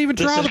 You didn't even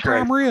try the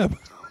prime rib.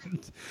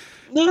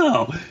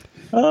 No.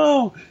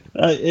 Oh.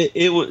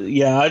 It was,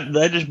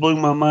 that just blew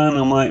my mind.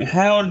 I'm like,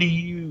 how do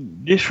you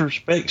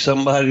disrespect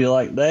somebody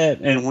like that?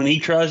 And when he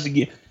tries to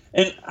get,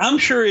 and I'm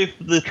sure if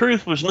the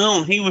truth was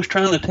known, he was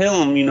trying to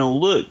tell him,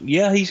 look,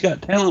 yeah, he's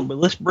got talent, but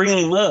let's bring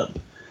him up,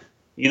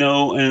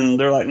 and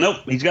they're like, nope,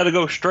 he's got to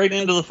go straight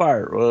into the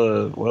fire.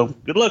 Well,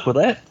 good luck with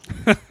that.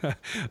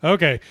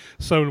 Okay.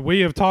 So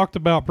we have talked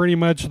about pretty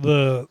much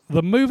the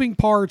moving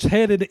parts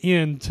headed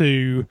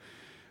into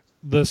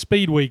the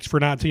Speedweeks for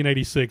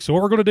 1986. So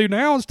what we're going to do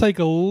now is take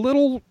a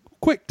little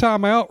quick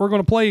time out. We're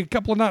going to play a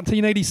couple of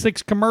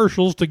 1986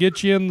 commercials to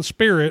get you in the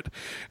spirit,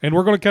 and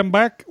we're going to come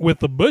back with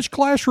the Busch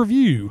Clash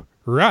review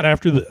right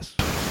after this.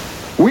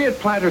 We at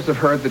Planters have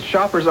heard that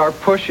shoppers are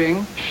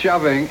pushing,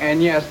 shoving,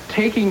 and yes,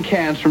 taking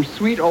cans from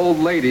sweet old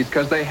ladies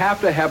because they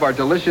have to have our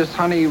delicious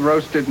honey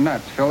roasted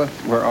nuts. Phyllis,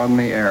 we're on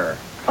the air.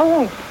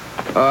 Oh.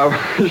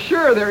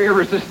 Sure, they're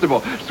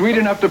irresistible. Sweet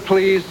enough to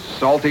please,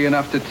 salty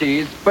enough to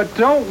tease. But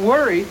don't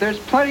worry, there's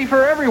plenty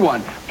for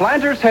everyone.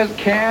 Planters has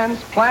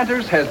cans,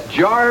 Planters has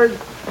jars.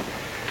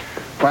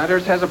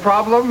 Planters has a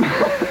problem.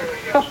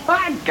 Come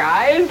on,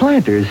 guys.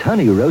 Planters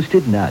honey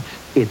roasted nuts.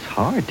 It's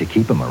hard to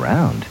keep them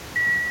around.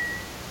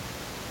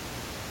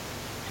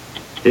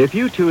 If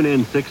you tune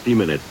in 60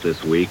 Minutes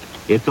this week,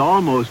 It's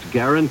almost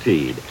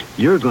guaranteed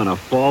you're going to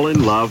fall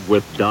in love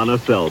with Donna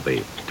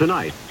Selby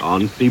tonight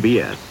on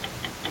CBS.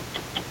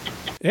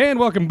 And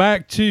welcome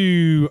back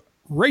to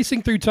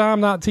Racing Through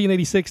Time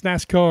 1986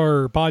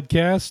 NASCAR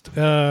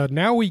podcast.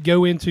 Now we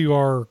go into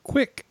our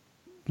quick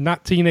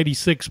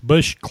 1986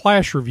 Busch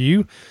Clash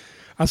review.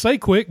 I say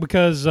quick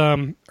because,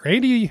 Andy,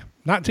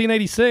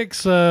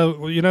 1986,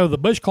 the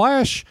Busch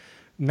Clash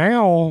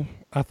now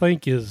I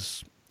think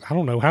is, I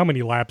don't know how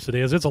many laps it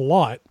is. It's a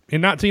lot.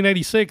 In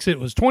 1986, it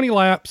was 20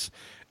 laps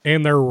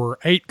and there were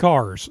 8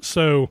 cars.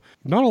 So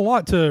not a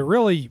lot to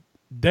really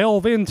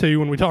delve into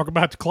when we talk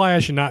about the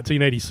Clash in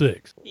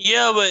 1986.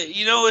 Yeah, but,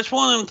 it's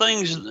one of them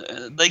things,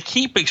 they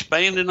keep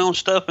expanding on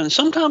stuff, and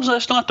sometimes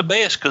that's not the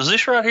best, because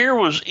this right here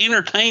was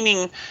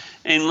entertaining,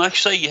 and like I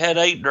say, you had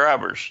 8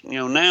 drivers.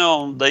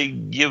 Now they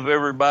give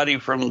everybody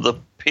from the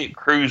pit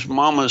crew's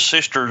mama's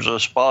sisters a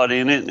spot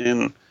in it,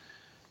 and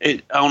I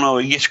don't know,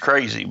 it gets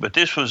crazy. But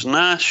this was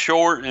nice,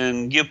 short,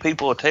 and give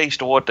people a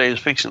taste of what they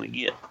was fixing to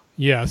get.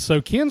 Yeah,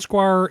 so Ken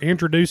Squire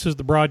introduces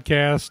the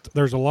broadcast.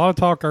 There's a lot of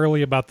talk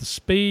early about the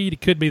speed.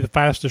 It could be the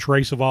fastest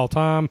race of all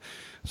time.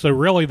 So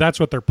really, that's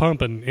what they're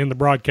pumping in the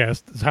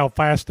broadcast, is how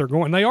fast they're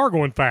going. They are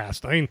going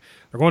fast. I mean,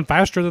 they're going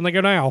faster than they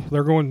go now.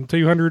 They're going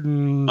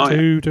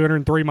 202,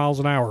 203 miles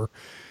an hour.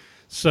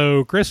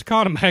 So Chris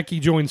Economaki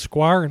joins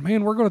Squire, and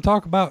man, we're going to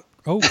talk about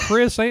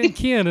Chris and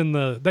Ken in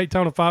the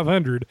Daytona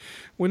 500.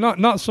 Well,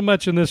 not so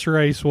much in this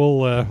race.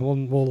 We'll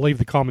leave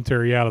the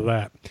commentary out of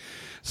that.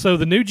 So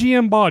the new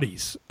GM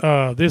bodies,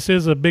 this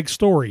is a big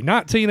story.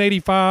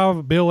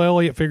 1985, Bill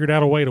Elliott figured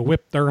out a way to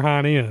whip their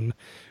hind end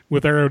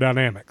with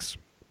aerodynamics.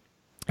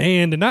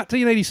 And in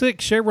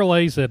 1986,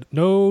 Chevrolet said,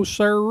 no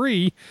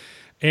sirree,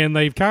 and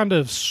they've kind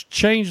of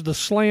changed the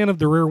slant of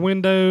the rear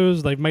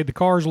windows. They've made the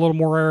cars a little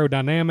more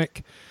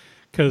aerodynamic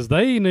because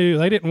they knew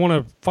they didn't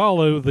want to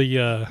follow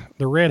the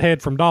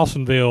redhead from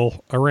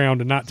Dawsonville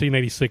around in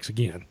 1986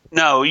 again.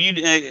 No,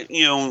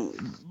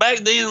 back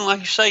then, like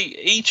you say,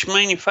 each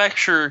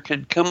manufacturer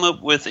could come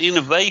up with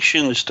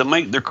innovations to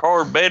make their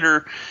car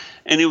better,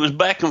 and it was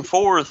back and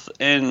forth.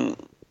 And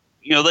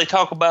they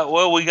talk about,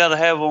 well, we got to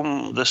have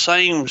them the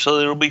same so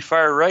that it'll be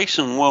fair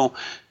racing. Well,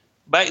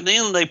 back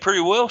then they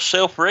pretty well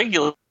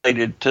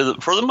self-regulated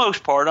for the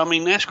most part. I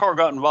mean, NASCAR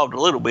got involved a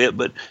little bit,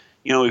 but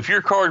if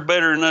your car's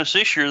better than us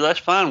this year, that's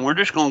fine. We're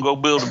just going to go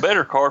build a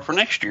better car for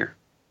next year.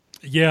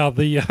 Yeah,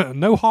 the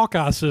no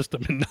Hawkeye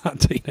system in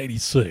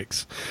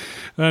 1986.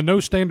 No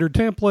standard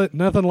template,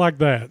 nothing like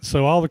that.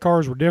 So all the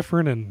cars were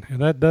different,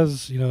 and that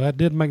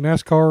did make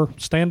NASCAR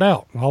stand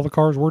out. All the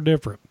cars were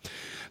different.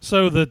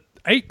 So the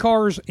 8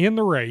 cars in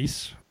the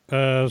race,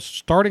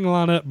 starting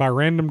lineup by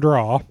random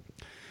draw.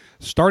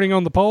 Starting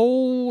on the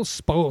pole,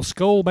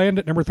 Skull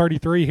Bandit, number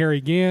 33,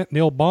 Harry Gant,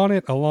 Neil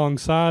Bonnet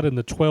alongside in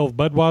the 12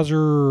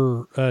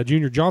 Budweiser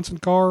Junior Johnson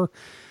car.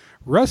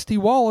 Rusty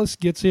Wallace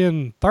gets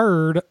in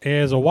third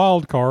as a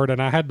wild card,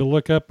 and I had to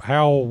look up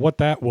what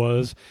that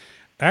was.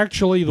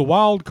 Actually, the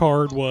wild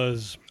card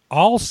was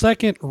all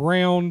second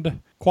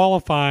round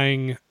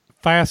qualifying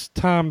fast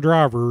time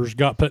drivers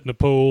got put in the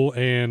pool,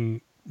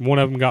 and one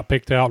of them got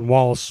picked out, and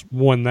Wallace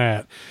won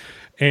that.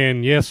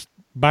 And yes,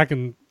 back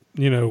in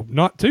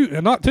not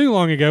too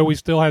long ago, we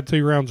still had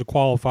 2 rounds of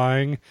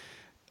qualifying,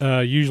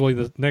 usually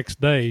the next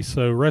day.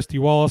 So Rusty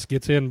Wallace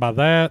gets in by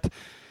that.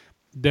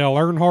 Dale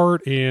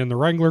Earnhardt in the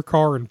Wrangler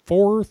car in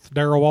 4th.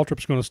 Darrell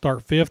Waltrip's going to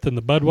start 5th in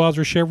the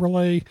Budweiser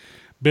Chevrolet.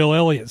 Bill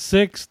Elliott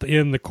 6th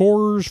in the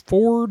Coors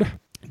Ford.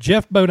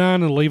 Jeff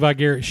Bodine and Levi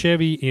Garrett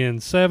Chevy in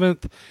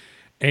 7th.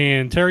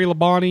 And Terry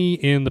Labonte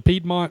in the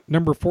Piedmont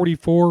number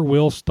 44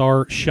 will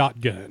start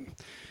shotgun.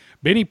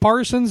 Benny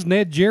Parsons,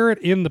 Ned Jarrett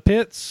in the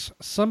pits.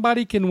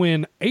 Somebody can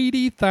win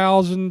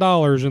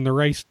 $80,000 in the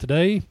race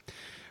today.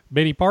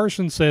 Benny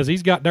Parsons says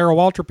he's got Darrell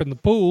Waltrip in the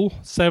pool.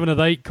 7 of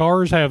the 8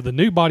 cars have the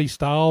new body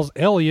styles.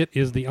 Elliott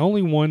is the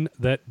only one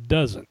that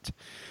doesn't.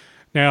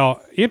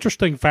 Now,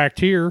 interesting fact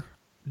here,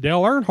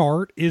 Dale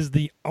Earnhardt is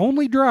the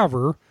only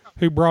driver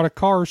who brought a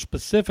car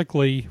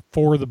specifically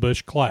for the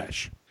Busch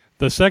Clash.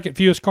 The second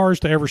fewest cars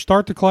to ever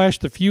start the Clash,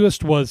 the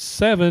fewest was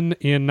 7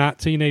 in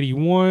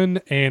 1981.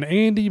 And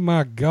Andy,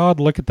 my God,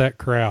 look at that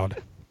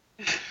crowd.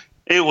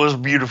 It was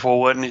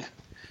beautiful, wasn't it?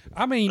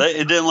 I mean,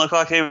 it didn't look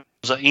like it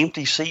was an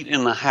empty seat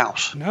in the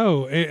house.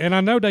 No, and I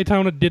know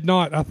Daytona did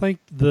not. I think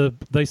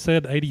they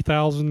said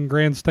 80,000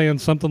 grandstand,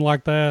 something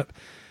like that.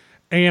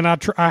 And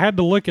I had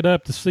to look it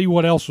up to see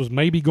what else was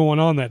maybe going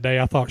on that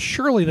day. I thought,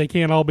 surely they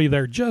can't all be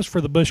there just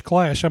for the Busch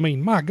Clash. I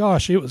mean, my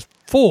gosh, it was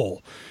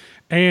full.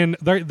 And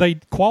they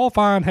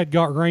qualifying had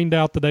got rained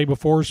out the day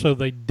before, so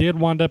they did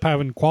wind up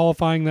having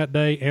qualifying that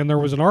day, and there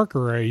was an ARCA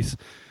race.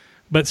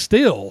 But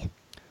still,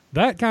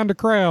 that kind of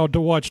crowd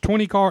to watch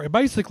 20 cars,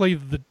 basically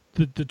the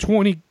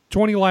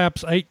 20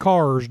 laps, 8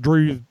 cars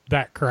drew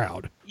that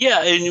crowd.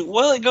 Yeah, and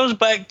well, it goes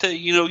back to,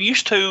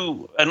 used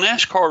to a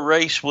NASCAR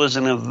race was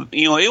it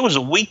was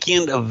a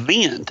weekend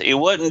event. It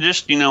wasn't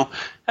just,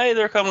 hey,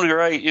 they're coming to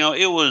race.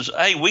 It was,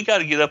 hey, we got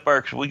to get up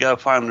there because we got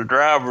to find the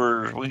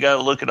drivers. We got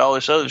to look at all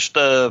this other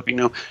stuff.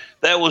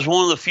 That was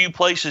one of the few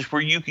places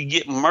where you could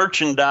get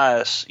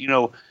merchandise,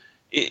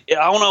 I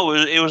don't know.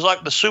 It was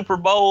like the Super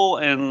Bowl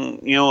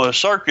and a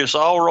circus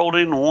all rolled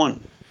into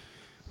one.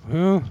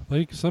 Well,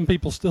 some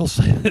people still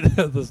say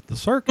that the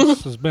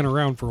circus has been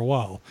around for a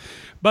while,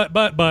 but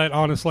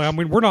honestly, I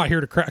mean, we're not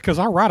here to crack because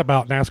I write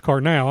about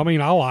NASCAR now. I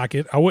mean, I like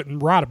it. I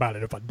wouldn't write about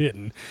it if I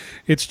didn't.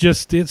 It's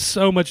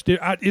so much.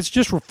 It's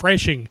just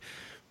refreshing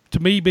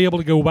to me be able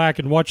to go back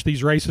and watch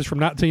these races from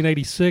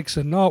 1986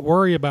 and not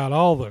worry about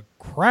all the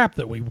crap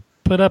that we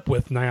put up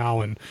with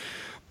now. And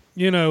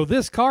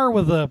this car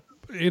with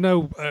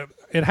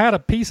it had a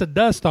piece of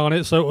dust on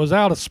it, so it was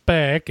out of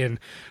spec, and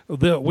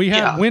we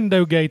had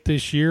window gate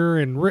this year,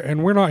 and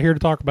we're not here to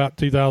talk about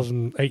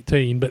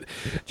 2018, but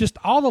just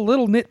all the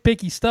little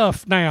nitpicky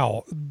stuff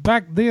now.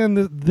 Back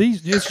then,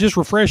 it's just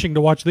refreshing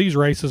to watch these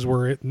races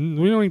where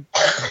and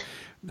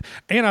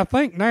I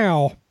think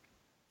now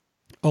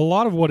a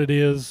lot of what it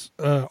is,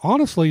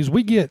 honestly, is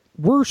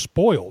we're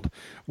spoiled.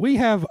 We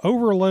have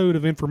overload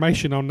of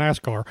information on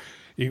NASCAR.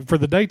 For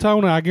the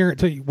Daytona, I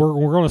guarantee you, we're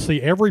going to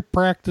see every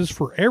practice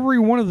for every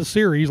one of the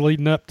series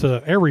leading up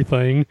to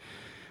everything,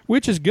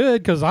 which is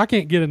good because I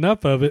can't get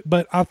enough of it.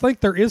 But I think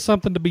there is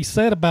something to be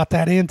said about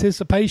that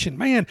anticipation.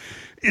 Man,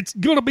 it's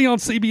going to be on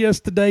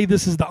CBS today.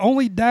 This is the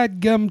only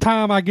dadgum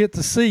time I get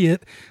to see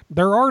it.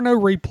 There are no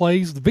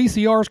replays. The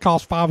VCRs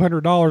cost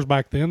 $500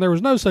 back then. There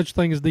was no such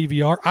thing as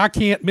DVR. I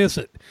can't miss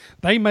it.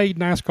 They made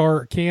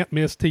NASCAR can't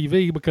miss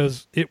TV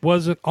because it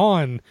wasn't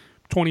on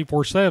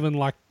 24/7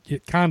 like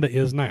it kind of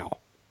is now.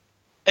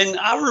 And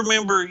I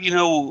remember,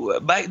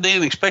 back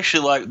then, especially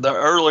like the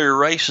earlier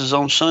races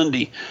on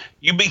Sunday,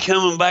 you'd be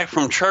coming back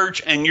from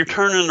church and you're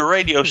turning the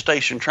radio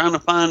station trying to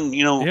find,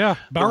 the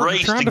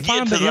race to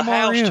get to the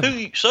house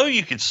so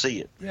you could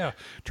see it. Yeah,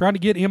 trying to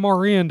get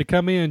MRN to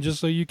come in just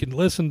so you can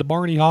listen to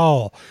Barney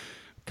Hall,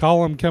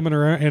 call him coming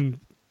around. And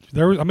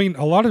there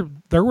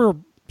were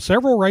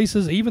several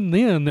races even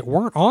then that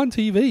weren't on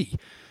TV.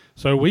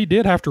 So we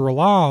did have to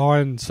rely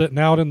on sitting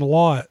out in the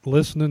lot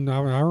listening.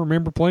 I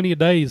remember plenty of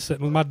days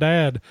sitting with my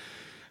dad.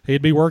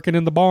 He'd be working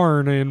in the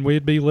barn, and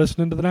we'd be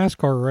listening to the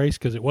NASCAR race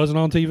because it wasn't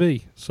on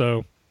TV.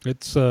 So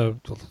it's a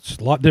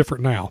lot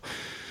different now.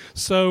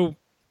 So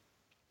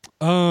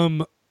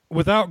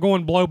without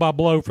going blow by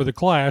blow for the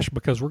Clash,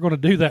 because we're going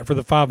to do that for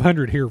the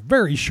 500 here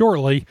very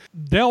shortly,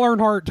 Dale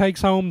Earnhardt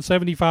takes home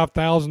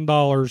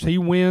 $75,000. He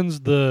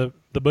wins the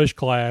Busch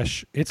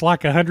Clash. It's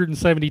like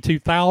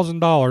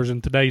 $172,000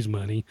 in today's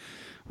money.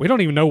 We don't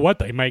even know what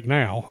they make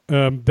now.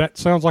 That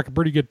sounds like a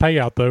pretty good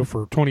payout, though,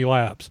 for 20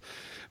 laps.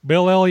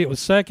 Bill Elliott was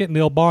second,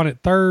 Neil Bonnet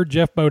third,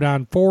 Jeff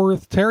Bodine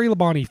fourth, Terry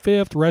Labonte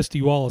fifth,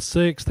 Rusty Wallace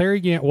sixth, Harry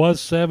Gant was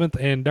seventh,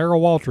 and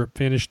Darrell Waltrip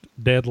finished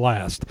dead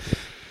last.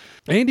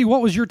 Andy,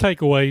 what was your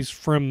takeaways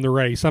from the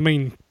race? I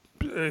mean,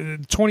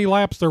 20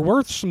 laps, there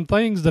were some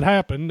things that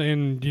happened,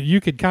 and you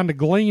could kind of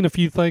glean a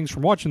few things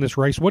from watching this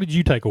race. What did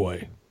you take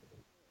away?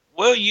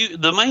 Well,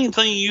 the main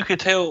thing you could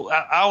tell,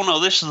 I don't know,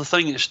 this is the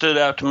thing that stood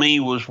out to me,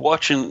 was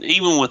watching,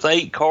 even with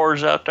 8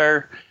 cars out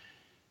there,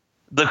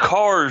 the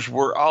cars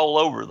were all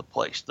over the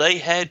place. They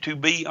had to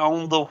be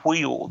on the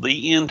wheel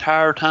the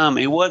entire time.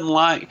 It wasn't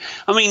like,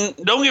 I mean,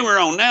 don't get me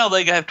wrong, now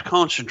they have to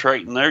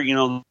concentrate, and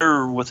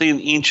they're within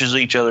inches of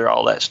each other,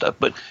 all that stuff.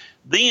 But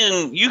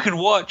then you could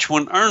watch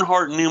when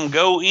Earnhardt and them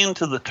go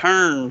into the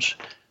turns,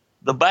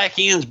 the back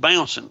end's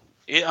bouncing.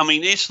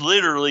 It's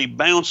literally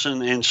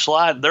bouncing and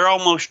sliding. They're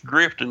almost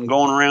drifting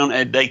going around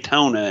at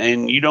Daytona,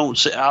 and you don't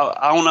see.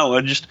 I don't know.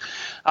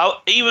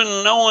 Even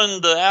knowing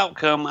the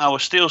outcome, I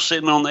was still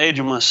sitting on the edge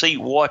of my seat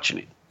watching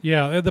it.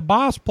 Yeah, the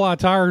Boss Ply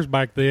tires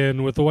back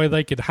then, with the way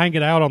they could hang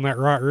it out on that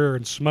right rear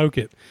and smoke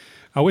it.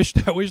 I wish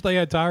they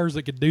had tires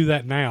that could do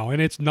that now.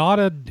 And it's not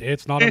a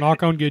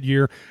knock on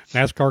Goodyear.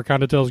 NASCAR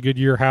kind of tells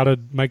Goodyear how to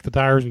make the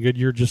tires, and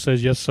Goodyear just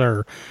says yes,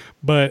 sir.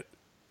 But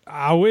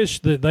I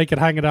wish that they could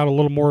hang it out a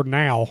little more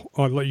now,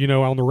 on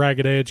the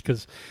ragged edge,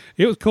 because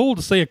it was cool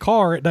to see a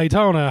car at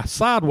Daytona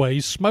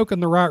sideways smoking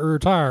the right rear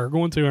tire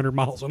going 200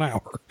 miles an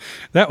hour.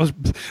 That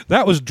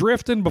was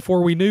drifting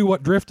before we knew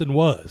what drifting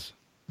was.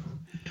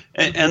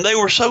 And they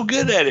were so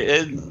good at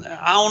it. And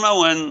I don't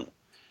know, and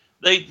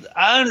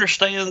I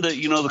understand that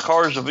the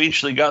cars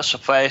eventually got so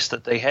fast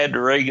that they had to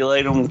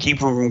regulate them and keep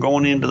them from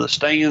going into the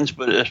stands.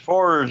 But as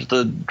far as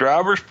the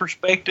driver's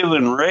perspective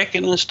and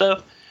wrecking and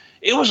stuff,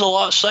 it was a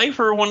lot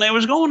safer when they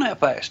was going that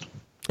fast.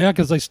 Yeah,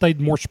 because they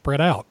stayed more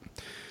spread out.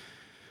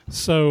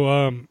 So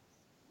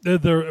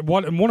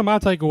one of my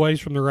takeaways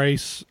from the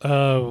race,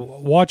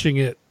 watching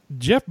it,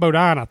 Jeff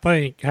Bodine, I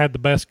think, had the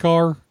best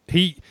car.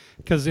 He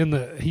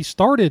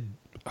started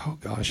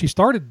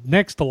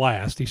next to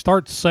last. He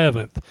starts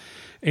 7th,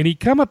 and he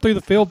come up through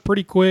the field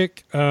pretty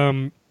quick.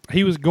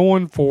 He was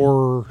going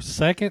for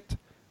second,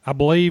 I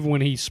believe,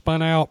 when he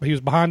spun out. He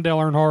was behind Dale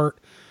Earnhardt.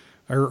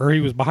 Or he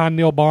was behind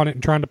Neil Bonnet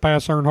and trying to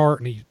pass Earnhardt,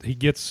 and he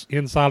gets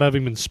inside of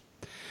him and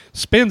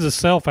spins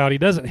himself out. He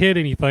doesn't hit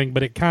anything,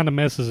 but it kind of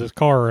messes his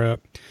car up.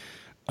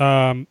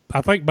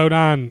 I think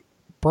Bodine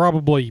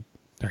probably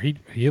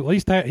he at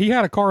least had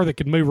a car that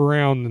could move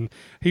around, and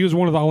he was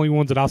one of the only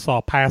ones that I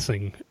saw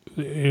passing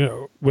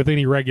with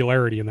any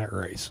regularity in that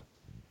race.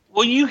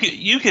 Well,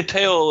 you could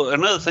tell,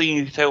 another thing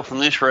you could tell from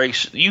this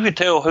race, you could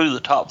tell who the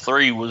top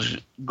three was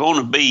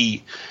going to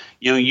be.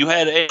 You know, you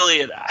had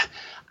Elliott.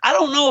 I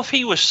don't know if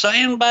he was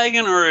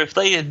sandbagging or if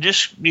they had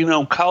just,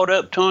 caught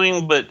up to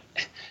him, but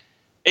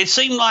it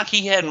seemed like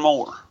he had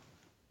more,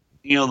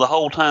 the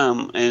whole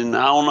time. And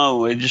I don't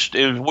know, it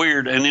was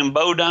weird. And then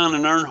Bodine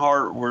and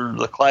Earnhardt were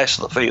the class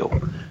of the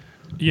field.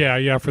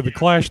 Yeah, for the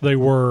Clash they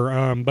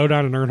were.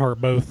 Bodine and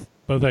Earnhardt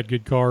both had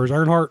good cars.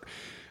 Earnhardt,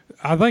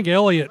 I think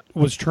Elliott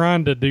was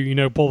trying to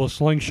do, pull a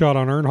slingshot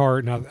on Earnhardt,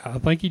 and I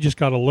think he just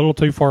got a little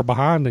too far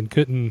behind and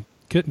couldn't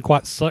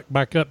quite suck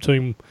back up to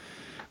him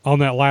on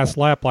that last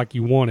lap like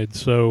you wanted.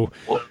 So,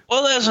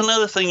 well, that's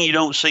another thing you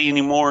don't see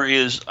anymore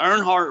is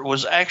Earnhardt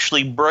was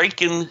actually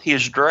breaking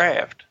his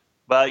draft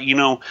by,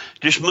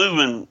 just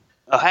moving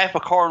a half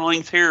a car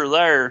length here or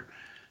there,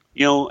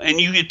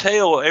 and you could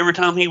tell every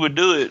time he would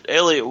do it,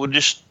 Elliott would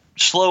just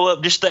slow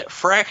up just that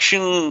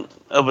fraction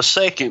of a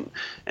second,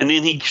 and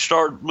then he'd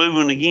start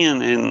moving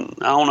again. And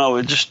I don't know,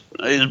 it was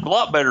a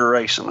lot better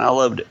racing. I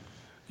loved it.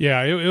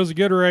 Yeah, it was a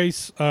good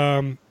race.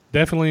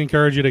 Definitely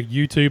encourage you to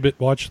YouTube it,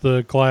 watch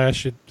the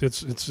Clash.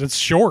 It's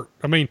short.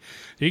 I mean,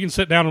 you can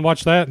sit down and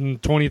watch that in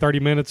 20, 30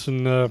 minutes,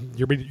 and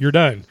you're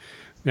done.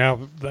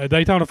 Now, the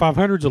Daytona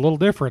 500 is a little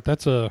different.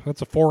 That's a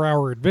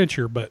 4-hour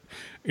adventure, but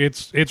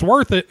it's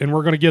worth it, and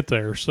we're going to get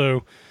there.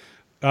 So,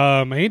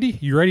 Andy,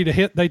 you ready to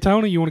hit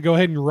Daytona? You want to go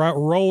ahead and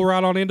roll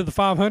right on into the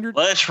 500?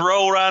 Let's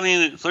roll right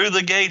in through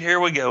the gate. Here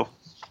we go.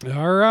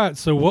 All right,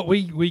 so what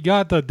we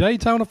got the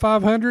Daytona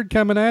 500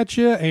 coming at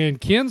you, and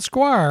Ken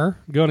Squire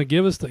going to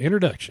give us the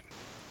introduction.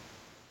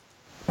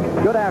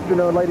 Good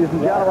afternoon, ladies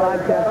and gentlemen.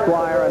 I'm Ken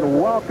Squire,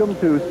 and welcome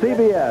to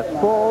CBS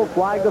full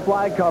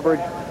flag-to-flag coverage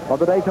of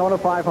the Daytona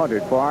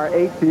 500 for our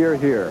 8th year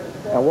here.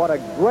 And what a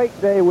great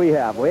day we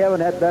have. We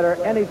haven't had better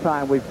any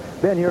time we've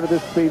been here to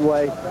this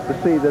speedway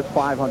to see this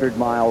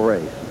 500-mile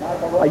race.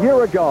 A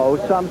year ago,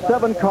 some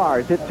 7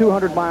 cars hit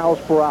 200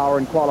 miles per hour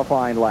in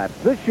qualifying laps.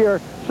 This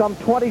year, some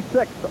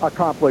 26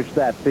 accomplished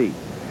that feat.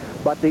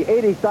 But the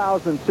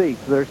 80,000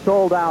 seats that are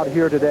sold out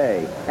here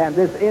today and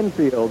this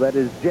infield that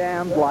is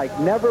jammed like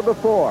never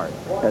before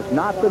has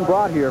not been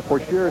brought here for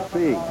sheer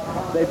speed.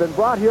 They've been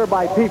brought here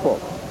by people.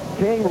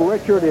 King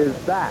Richard is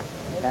back,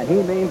 and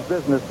he means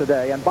business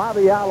today. And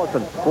Bobby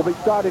Allison will be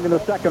starting in the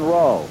second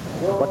row.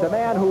 But the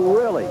man who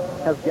really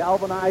has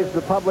galvanized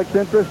the public's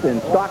interest in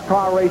stock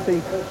car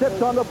racing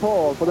sits on the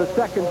pole for the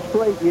second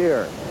straight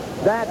year.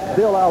 That's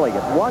Bill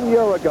Elliott. 1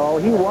 year ago,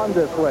 he won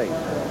this race,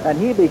 and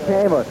he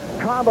became a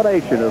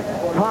combination of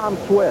Tom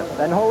Swift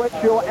and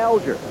Horatio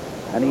Alger,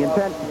 and he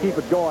intends to keep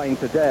it going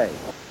today.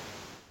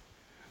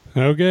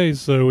 Okay,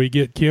 so we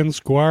get Ken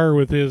Squire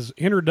with his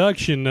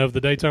introduction of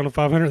the Daytona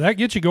 500. That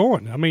gets you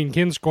going. I mean,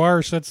 Ken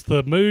Squire sets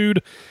the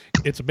mood.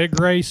 It's a big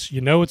race.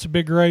 You know it's a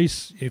big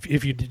race.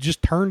 If you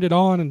just turned it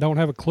on and don't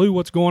have a clue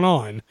what's going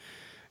on,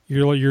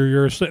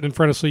 you're sitting in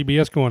front of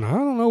CBS going, I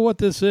don't know what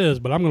this is,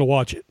 but I'm going to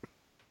watch it.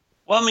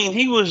 Well, I mean,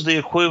 he was the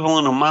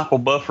equivalent of Michael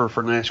Buffer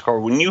for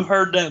NASCAR. When you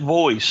heard that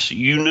voice,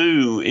 you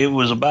knew it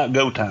was about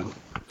go time.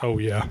 Oh,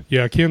 yeah.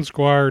 Yeah, Ken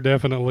Squire,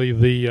 definitely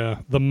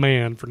the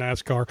man for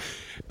NASCAR.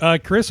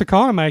 Chris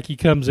Economaki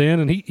comes in,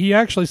 and he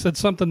actually said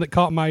something that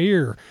caught my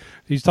ear.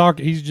 He's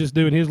just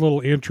doing his little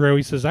intro.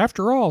 He says,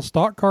 after all,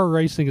 stock car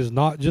racing is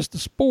not just a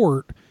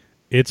sport,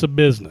 it's a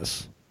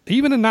business.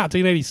 Even in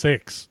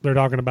 1986, they're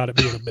talking about it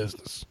being a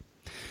business.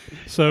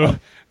 So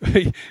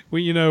we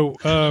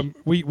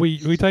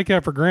take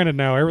that for granted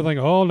now. Everything,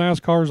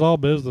 NASCAR is all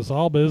business,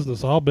 all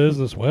business, all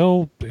business.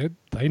 Well,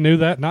 they knew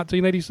that in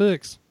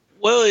 1986.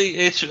 Well,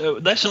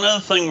 that's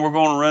another thing we're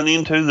going to run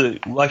into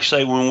that, like I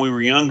say, when we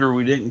were younger,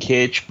 we didn't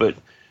catch. But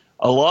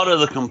a lot of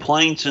the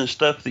complaints and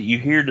stuff that you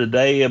hear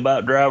today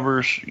about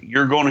drivers,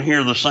 you're going to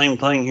hear the same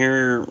thing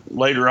here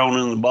later on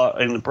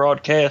in the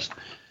broadcast.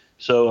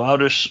 So I'll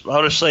just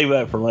save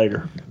that for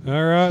later.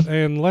 All right,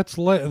 and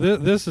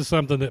this is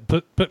something that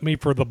put me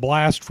for the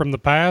blast from the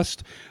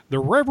past. The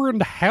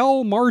Reverend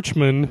Hal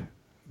Marchman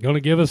going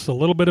to give us a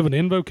little bit of an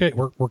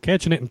invocation. We're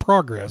catching it in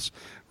progress.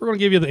 We're going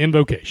to give you the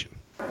invocation.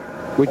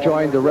 We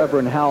joined the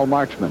Reverend Hal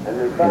Marchman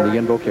in the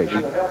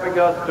invocation. Helping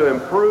us to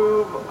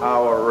improve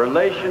our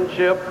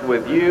relationship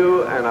with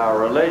you and our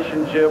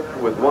relationship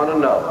with one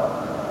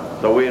another.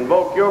 So we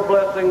invoke your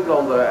blessings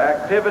on the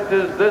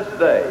activities this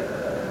day.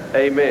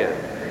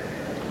 Amen.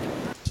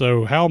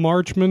 So Hal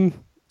Marchman,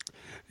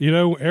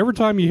 every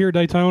time you hear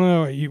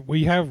Daytona,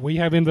 we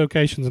have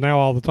invocations now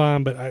all the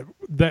time, but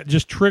that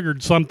just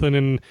triggered something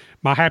in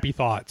my happy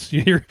thoughts.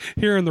 You're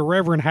hearing the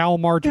Reverend Hal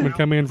Marchman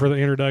come in for the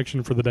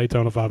introduction for the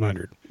Daytona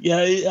 500. Yeah,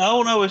 I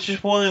don't know. It's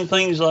just one of the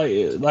things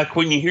like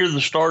when you hear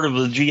the start of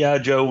the G.I.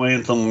 Joe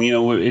anthem,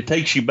 it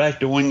takes you back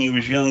to when you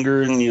was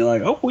younger, and you're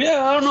like, oh,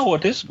 yeah, I don't know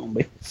what this is going to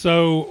be.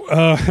 So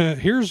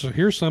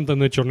here's something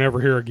that you'll never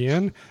hear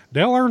again.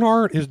 Dale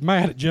Earnhardt is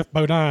mad at Jeff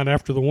Bodine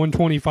after the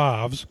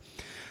 125s.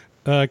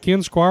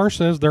 Ken Squire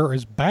says there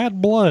is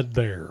bad blood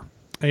there.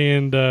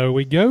 And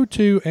we go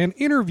to an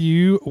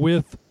interview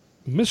with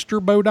Mr.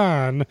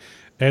 Bodine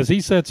as he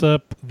sets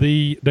up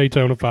the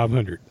Daytona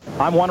 500.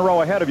 I'm one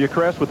row ahead of you,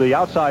 Chris, with the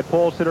outside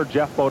pole sitter,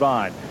 Jeff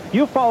Bodine.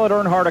 You followed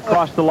Earnhardt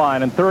across the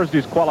line in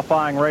Thursday's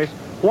qualifying race.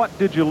 What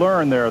did you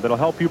learn there that'll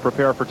help you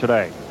prepare for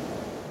today?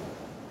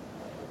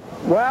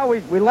 Well, we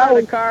learned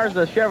the cars,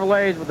 the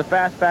Chevrolets with the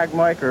fastback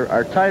mic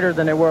are tighter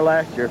than they were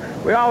last year.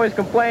 We always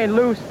complained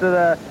loose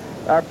to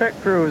our pit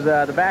crews.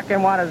 The back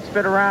end wanted to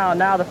spit around.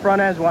 Now the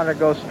front ends wanted to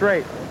go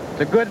straight.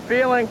 It's a good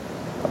feeling.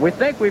 We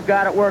think we've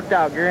got it worked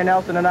out. Gary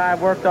Nelson and I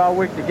have worked all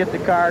week to get the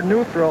car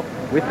neutral.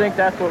 We think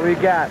that's what we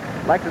got.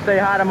 I'd like to say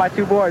hi to my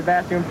two boys,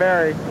 Matthew and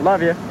Barry.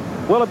 Love you.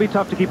 Will it be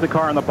tough to keep the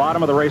car on the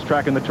bottom of the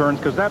racetrack in the turns?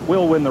 Because that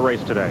will win the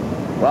race today.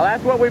 Well,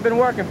 that's what we've been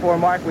working for,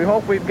 Mark. We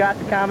hope we've got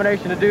the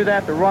combination to do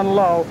that, to run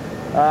low.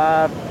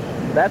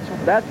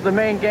 That's the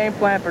main game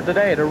plan for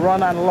today, to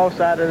run on the low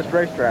side of this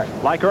racetrack.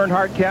 Like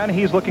Earnhardt can,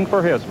 he's looking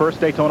for his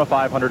first Daytona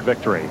 500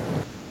 victory.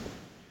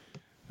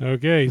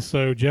 Okay,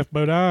 so Jeff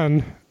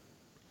Bodine,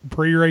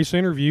 pre-race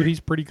interview, he's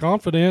pretty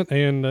confident,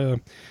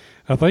 and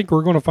I think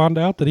we're going to find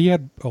out that he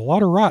had a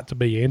lot of right to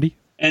be, Andy.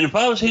 And if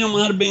I was him,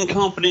 I'd have been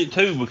confident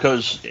too,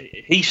 because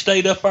he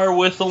stayed up there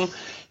with them.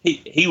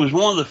 He was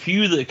one of the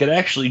few that could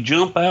actually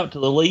jump out to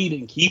the lead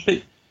and keep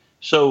it.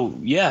 So,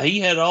 yeah, he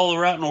had all the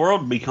right in the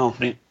world to be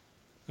confident.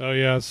 Oh,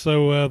 yeah.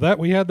 So that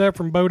we had that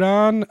from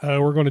Bodine.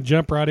 We're going to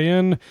jump right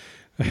in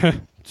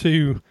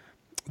to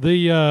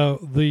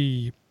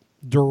the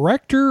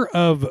director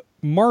of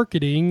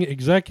marketing,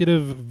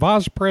 executive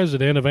vice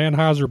president of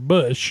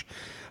Anheuser-Busch,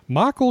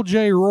 Michael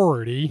J.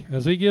 Rorty,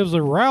 as he gives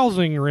a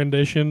rousing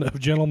rendition of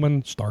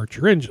Gentlemen, Start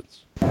Your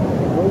Engines.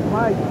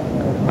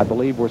 I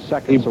believe we're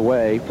seconds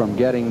away from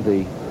getting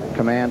the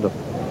command to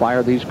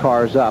fire these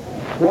cars up.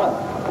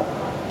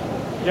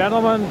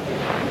 Gentlemen,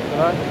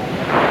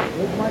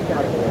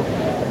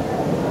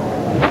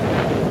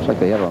 Looks like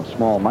they have a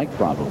small mic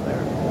problem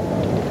there.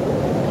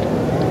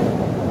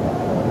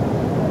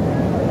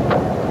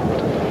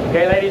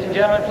 Okay, ladies and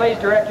gentlemen, please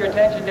direct your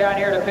attention down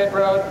here to pit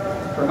road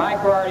for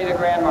Mike Rorty, the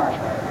Grand Marshal.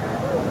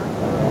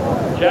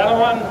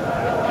 Gentlemen,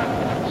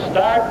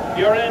 start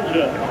your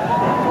engine.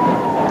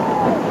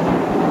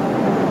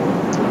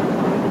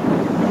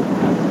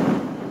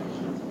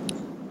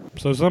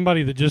 So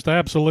somebody that just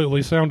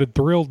absolutely sounded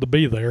thrilled to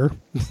be there.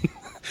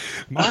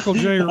 Michael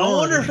J. Rorty. I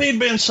wonder if he'd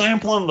been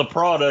sampling the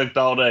product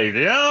all day.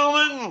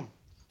 Gentlemen,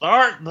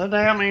 start the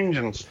damn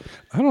engines.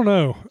 I don't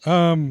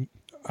know.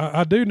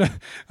 I do know.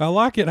 I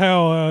like it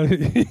how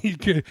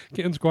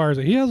Ken Squires,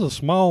 he has a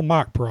small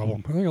mic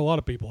problem. I think a lot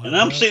of people have. And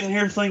I'm sitting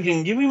here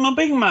thinking, give him a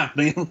big mic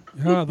then.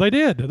 They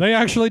did. They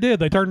actually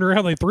did. They turned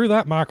around, they threw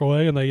that mic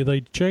away, and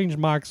they changed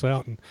mics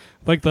out, and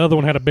I think the other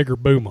one had a bigger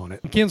boom on it.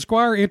 Ken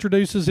Squire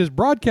introduces his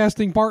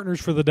broadcasting partners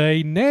for the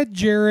day, Ned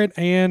Jarrett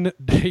and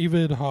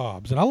David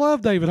Hobbs. And I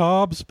love David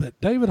Hobbs, but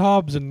David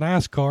Hobbs and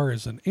NASCAR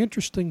is an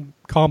interesting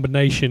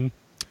combination,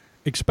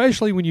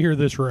 especially when you hear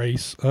this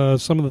race,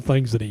 some of the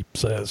things that he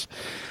says.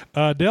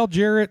 Dale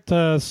Jarrett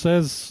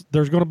says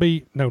there's going to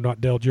be, no,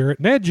 not Dale Jarrett.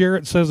 Ned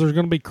Jarrett says there's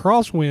going to be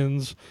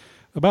crosswinds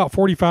about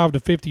 45 to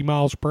 50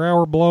 miles per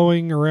hour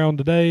blowing around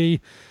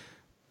today.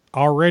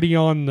 Already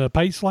on the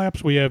pace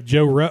laps, we have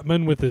Joe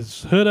Ruttman with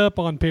his hood up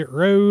on pit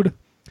road.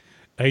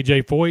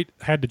 AJ Foyt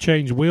had to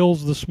change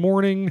wheels this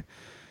morning.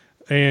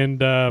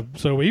 And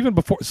so even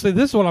before, see,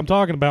 this is what I'm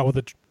talking about with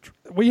it.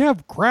 We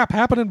have crap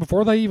happening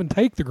before they even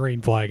take the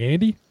green flag,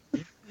 Andy.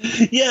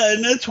 Yeah,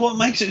 and that's what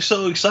makes it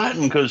so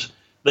exciting, because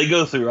they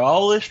go through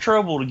all this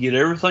trouble to get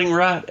everything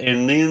right,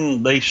 and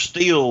then they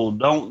still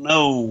don't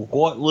know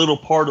what little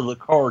part of the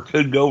car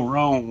could go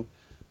wrong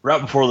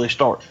right before they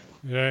start.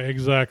 Yeah,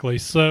 exactly.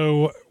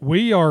 So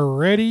we are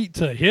ready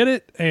to hit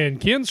it, and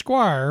Ken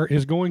Squire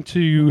is going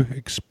to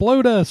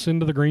explode us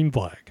into the green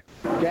flag.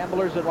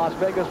 Gamblers in Las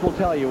Vegas will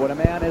tell you when a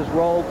man has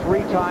rolled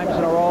 3 times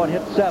in a row and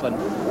hit 7,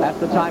 that's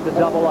the time to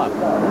double up.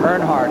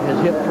 Earnhardt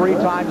has hit 3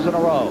 times in a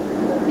row.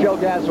 Joe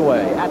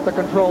Gasaway at the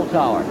control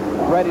tower,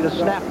 ready to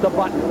snap the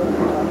button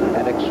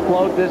and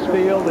explode this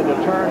field into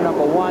turn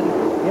number 1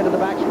 into the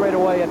back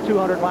straightaway at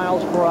 200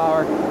 miles per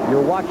hour.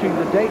 You're watching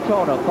the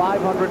Daytona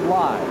 500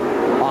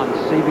 live on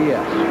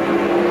CBS.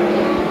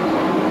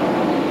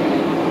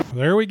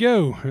 There we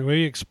go.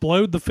 We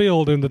explode the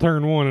field into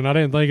turn 1, and I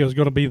didn't think it was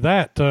going to be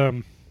that,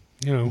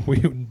 we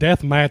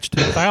death match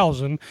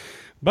 2000,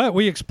 but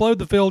we explode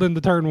the field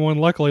into turn 1.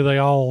 Luckily, they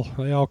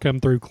all come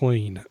through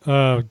clean.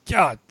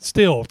 God,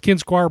 still, Ken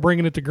Squire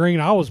bringing it to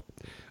green. I was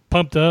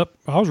pumped up.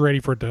 I was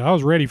ready for it. I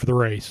was ready for the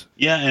race.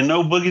 Yeah, and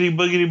no boogity,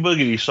 boogity,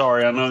 boogity.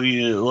 Sorry, I know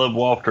you love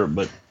Walter,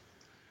 but...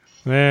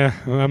 Yeah,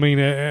 I mean,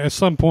 at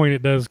some point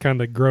it does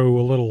kind of grow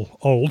a little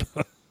old.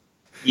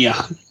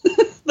 Yeah,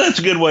 that's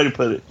a good way to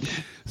put it.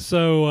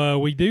 So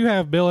we do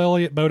have Bill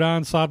Elliott,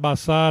 Bodine side by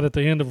side at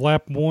the end of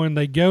lap 1.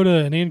 They go to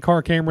an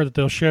in-car camera that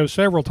they'll show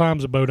several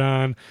times of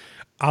Bodine.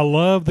 I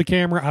love the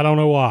camera. I don't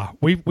know why.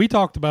 We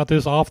talked about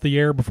this off the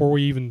air before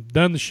we even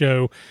done the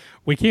show.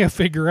 We can't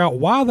figure out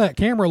why that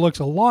camera looks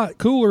a lot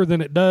cooler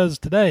than it does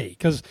today.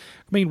 Because,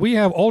 I mean, we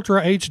have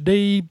Ultra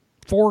HD,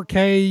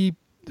 4K,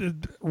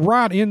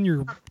 right in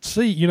your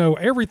seat,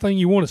 everything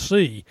you want to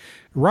see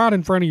right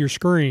in front of your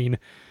screen.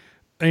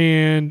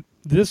 And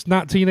this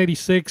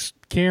 1986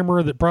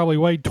 camera that probably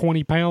weighed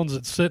 20 pounds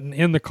that's sitting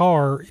in the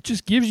car, it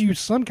just gives you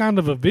some kind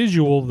of a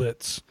visual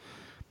that's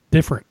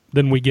different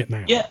than we get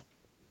now. Yeah.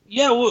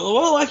 Yeah,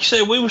 well, like you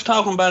said, we was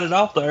talking about it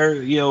off there.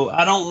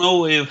 I don't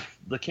know if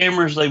the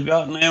cameras they've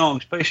got now,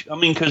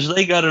 especially, because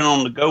they got it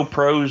on the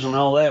GoPros and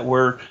all that,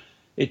 where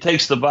it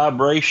takes the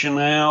vibration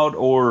out,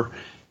 or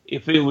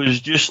if it was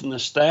just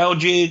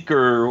nostalgic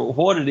or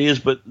what it is.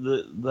 But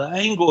the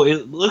angle,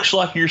 it looks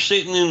like you're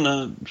sitting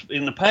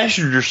in the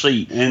passenger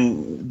seat,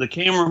 and the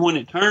camera, when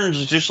it turns,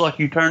 is just like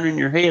you turning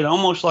your head,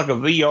 almost like a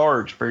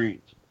VR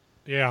experience.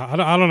 Yeah,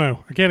 I don't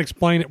know. I can't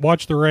explain it.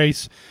 Watch the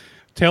race.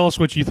 Tell us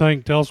what you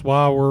think. Tell us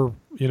why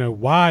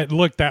why it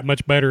looked that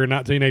much better in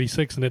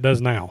 1986 than it does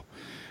now.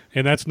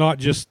 And that's not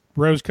just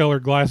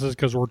rose-colored glasses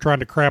because we're trying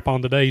to crap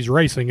on today's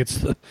racing.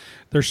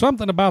 There's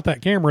something about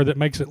that camera that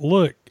makes it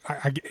look.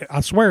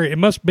 I swear it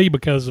must be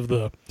because of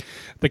the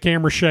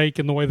camera shake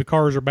and the way the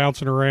cars are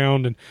bouncing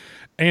around.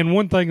 And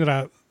one thing that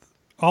I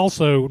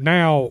also,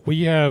 now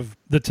we have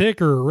the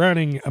ticker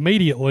running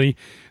immediately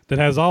that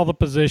has all the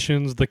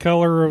positions, the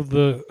color of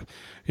the.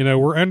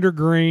 We're under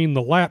green,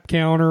 the lap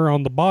counter.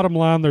 On the bottom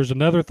line, there's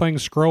another thing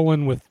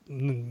scrolling with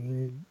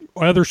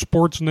other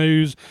sports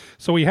news.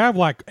 So we have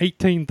like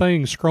 18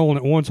 things scrolling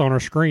at once on our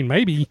screen.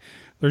 Maybe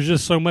there's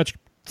just so much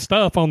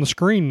stuff on the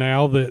screen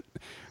now that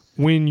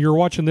when you're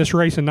watching this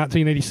race in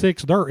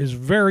 1986, there is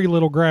very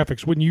little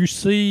graphics. When you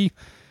see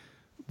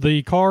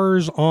the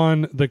cars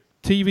on the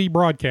TV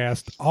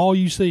broadcast, all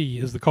you see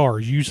is the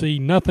cars. You see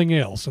nothing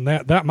else, and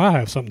that might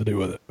have something to do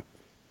with it.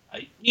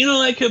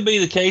 That could be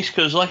the case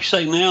because, like I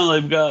say, now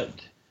they've got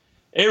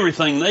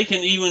everything. They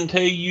can even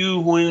tell you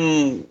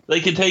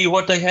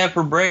what they have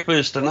for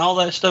breakfast and all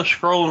that stuff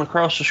scrolling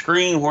across the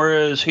screen.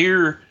 Whereas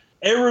here,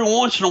 every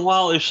once in a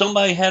while, if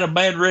somebody had a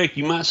bad wreck,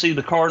 you might see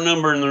the car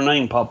number and their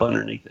name pop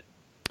underneath it.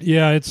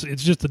 Yeah, it's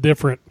just a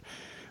different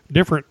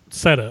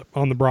setup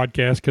on the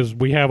broadcast because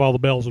we have all the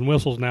bells and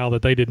whistles now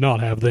that they did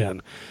not have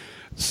then.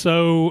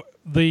 So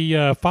the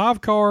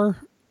 5-car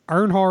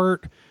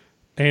Earnhardt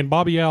and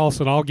Bobby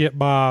Allison all get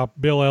by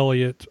Bill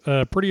Elliott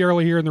pretty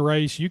early here in the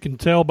race. You can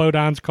tell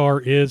Bodine's car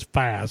is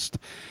fast.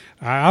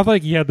 I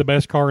think he had the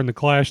best car in the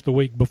Clash the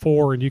week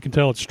before, and you can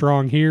tell it's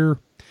strong here.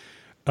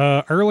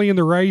 Early in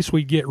the race,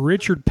 we get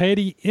Richard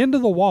Petty into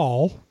the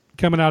wall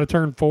coming out of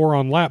turn 4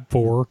 on lap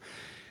 4.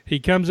 He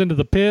comes into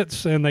the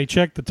pits, and they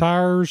check the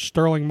tires.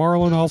 Sterling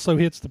Marlin also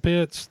hits the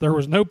pits. There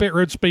was no pit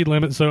road speed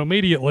limit, so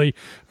immediately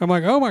I'm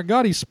like, oh, my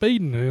God, he's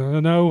speeding.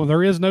 No,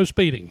 there is no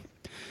speeding.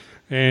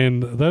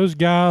 And those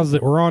guys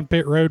that were on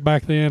pit road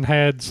back then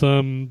had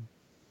some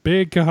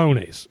big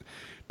cojones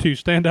to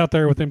stand out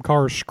there with them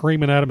cars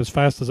screaming at them as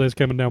fast as they was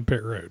coming down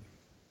pit road.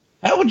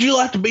 How would you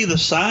like to be the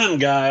sign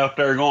guy out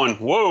there going,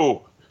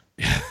 whoa?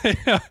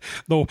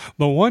 the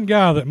one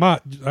guy that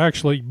might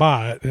actually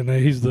buy it, and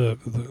he's the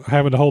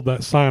having to hold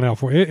that sign out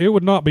for it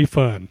would not be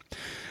fun.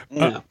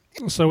 No.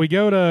 So we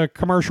go to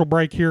commercial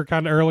break here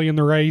kind of early in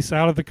the race.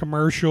 Out of the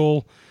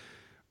commercial,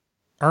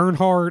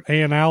 Earnhardt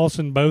and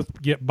Allison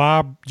both get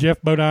by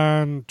Jeff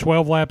Bodine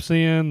 12 laps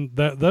in.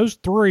 Those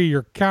three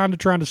are kind of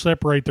trying to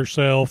separate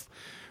themselves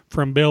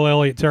from Bill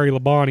Elliott, Terry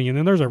Labonte, and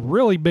then there's a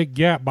really big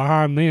gap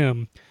behind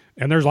them,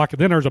 and there's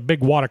a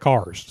big wad of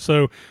cars.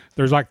 So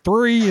there's like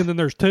 3, and then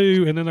there's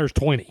 2, and then there's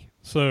 20.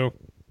 So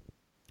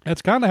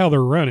that's kind of how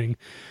they're running.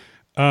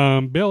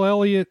 Bill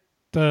Elliott,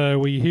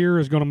 we hear,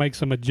 is going to make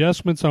some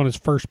adjustments on his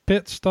first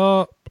pit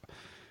stop.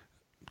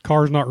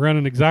 Car's not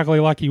running exactly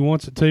like he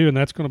wants it to, and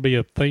that's going to be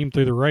a theme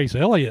through the race.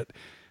 Elliott,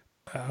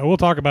 we'll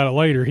talk about it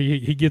later.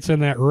 He gets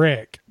in that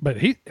wreck, but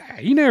he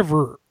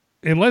never,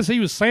 unless he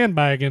was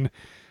sandbagging,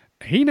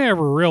 he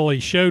never really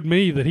showed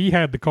me that he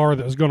had the car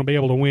that was going to be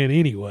able to win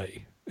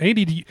anyway.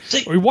 Andy,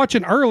 are you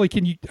watching early?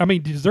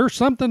 Is there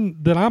something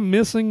that I'm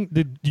missing?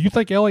 Do you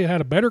think Elliott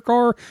had a better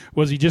car?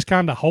 Was he just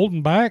kind of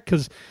holding back?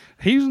 Because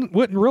he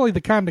wasn't really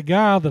the kind of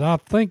guy that I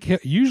think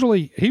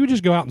usually he would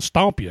just go out and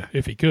stomp you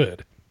if he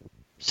could.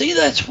 See,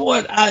 that's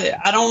what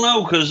I don't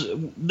know, because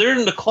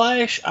during the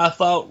Clash, I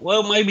thought,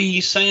 well, maybe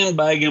he's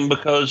sandbagging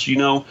because, you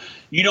don't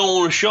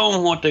want to show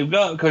them what they've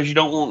got because you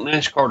don't want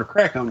NASCAR to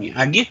crack on you.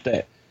 I get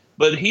that.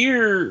 But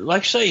here,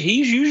 like I say,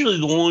 he's usually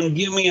the one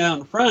get me out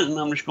in front, and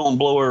I'm just going to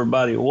blow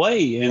everybody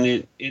away, and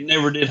it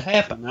never did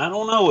happen. I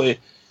don't know.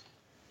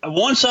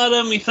 One side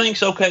of me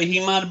thinks, okay, he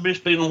might have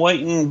just been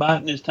waiting,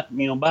 biding his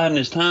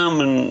time,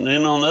 and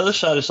then on the other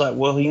side, it's like,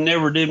 well, he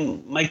never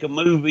did make a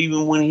move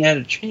even when he had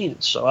a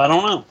chance. So I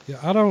don't know.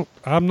 Yeah,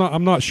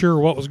 I'm not sure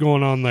what was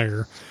going on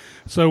there.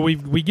 So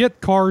we get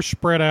cars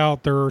spread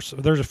out. There's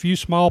a few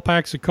small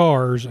packs of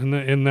cars, and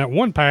in that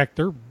one pack,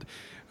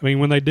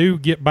 when they do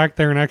get back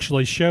there and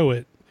actually show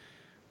it,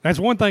 that's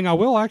one thing I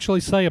will actually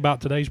say about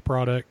today's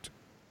product.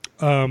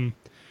 The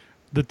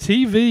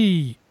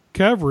TV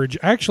coverage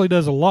actually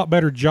does a lot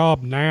better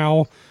job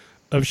now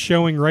of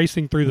showing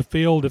racing through the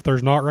field if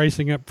there's not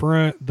racing up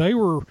front.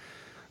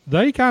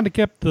 They kind of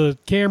kept the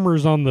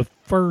cameras on the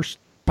first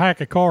pack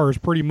of cars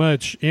pretty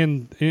much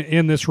in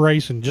this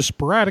race and just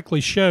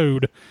sporadically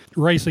showed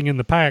racing in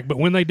the pack. But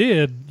when they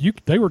did,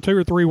 they were 2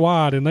 or 3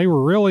 wide, and they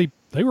were really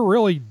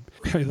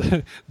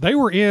they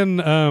were in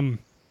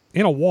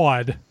a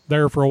wad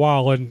there for a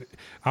while, and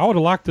I would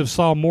have liked to have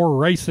saw more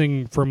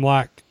racing from,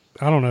 like,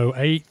 I don't know,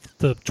 8th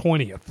to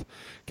 20th,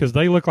 because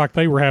they looked like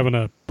they were having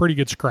a pretty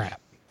good scrap.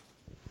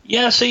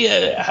 Yeah, see,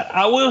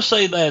 I will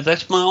say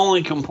that's my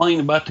only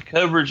complaint about the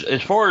coverage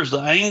as far as the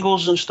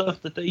angles and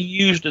stuff that they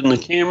used in the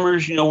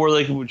cameras, where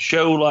they would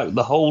show like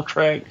the whole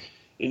track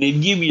and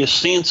it'd give you a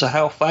sense of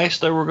how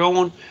fast they were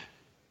going.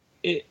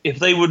 If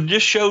they would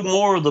just showed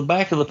more of the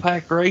back of the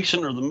pack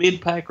racing or the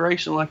mid pack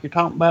racing like you're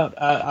talking about,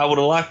 I would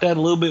have liked that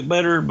a little bit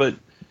better. But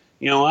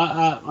I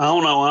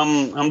don't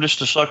know. I'm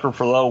just a sucker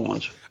for the old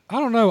ones. I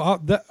don't know.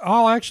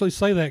 I'll actually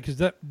say that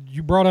because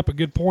you brought up a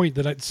good point,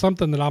 that it's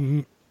something that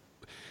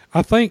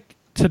I think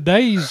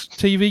today's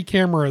TV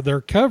camera,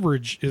 their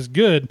coverage is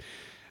good,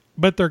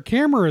 but their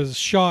camera's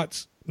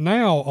shots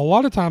now, a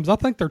lot of times I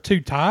think they're too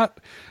tight.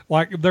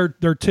 Like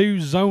they're too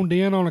zoned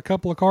in on a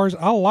couple of cars.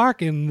 I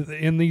like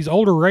in these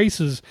older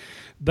races,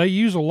 they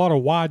use a lot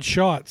of wide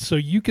shots, so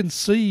you can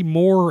see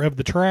more of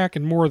the track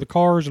and more of the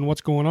cars and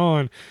what's going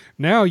on.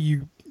 Now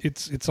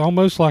it's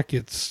almost like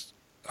it's,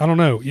 I don't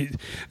know,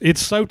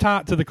 it's so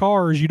tight to the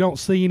cars you don't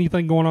see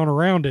anything going on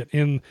around it.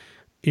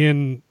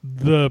 In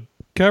the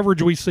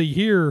coverage we see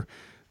here,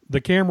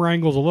 the camera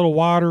angle's a little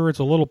wider, it's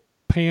a little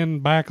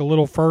panned back a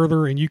little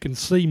further, and you can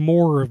see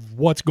more of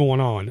what's going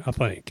on, I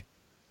think.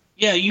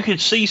 Yeah, you could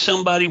see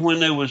somebody when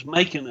they was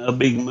making a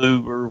big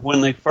move or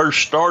when they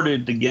first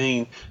started the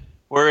game.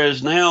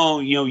 Whereas now,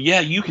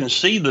 you can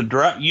see the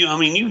drive. You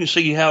can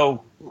see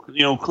how,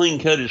 clean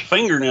cut his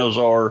fingernails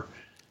are,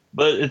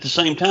 but at the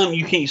same time,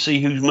 you can't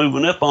see who's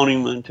moving up on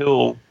him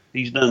until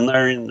he's done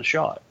there in the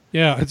shot.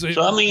 Yeah.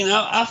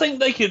 I think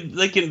they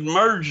could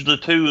merge the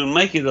two and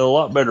make it a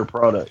lot better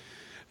product.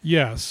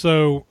 Yeah.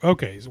 So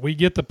we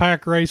get the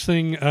pack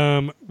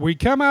racing. We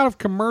come out of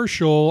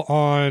commercial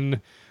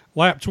on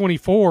lap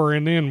 24,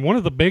 and then one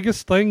of the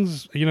biggest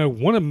things,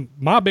 one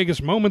of my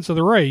biggest moments of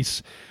the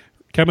race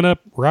coming up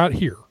right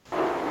here.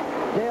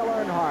 Dale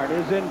Earnhardt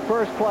is in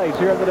first place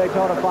here in the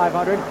Daytona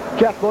 500.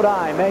 Jeff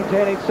Bodine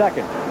maintaining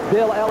second.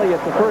 Bill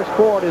Elliott, the first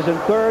Ford, is in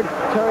third.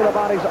 Terry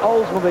Labonte's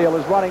Oldsmobile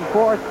is running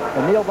fourth.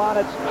 And Neil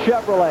Bonnett's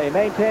Chevrolet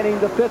maintaining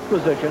the fifth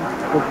position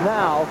with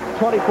now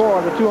 24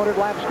 of the 200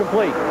 laps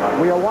complete.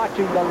 We are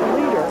watching the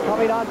leader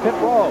coming on pit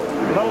road.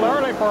 A little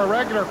early for a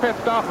regular pit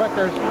stop, but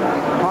there's...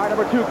 Car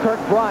number 2, Kirk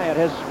Bryant,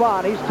 has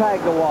spun. He's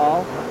tagged the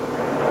wall.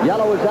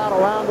 Yellow is out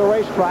around the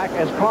racetrack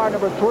as car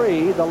number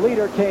 3, the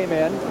leader, came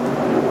in.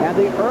 And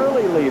the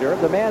early leader,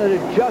 the man that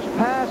had just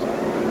passed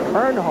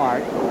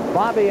Earnhardt,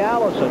 Bobby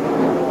Allison,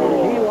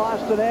 he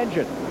lost an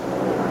engine.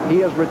 He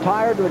has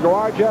retired to the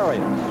garage area.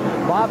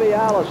 Bobby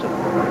Allison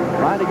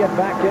trying to get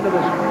back into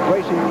this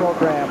racing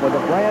program with a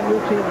brand new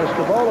team, the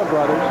Stavola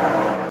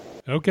brothers.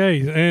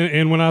 Okay,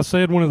 and when I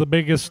said one of the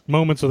biggest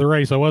moments of the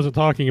race, I wasn't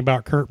talking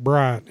about Kurt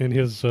Bryant and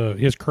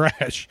his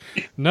crash.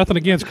 Nothing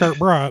against Kurt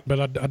Bryant, but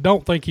I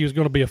don't think he was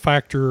going to be a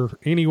factor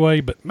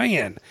anyway. But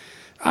man,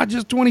 I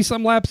just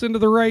 20-some laps into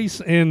the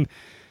race, and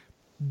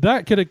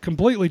that could have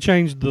completely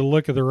changed the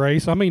look of the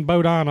race. I mean,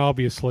 Bodine,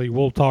 obviously,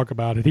 we'll talk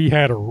about it. He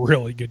had a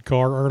really good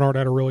car. Earnhardt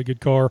had a really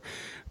good car.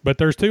 But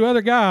there's two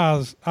other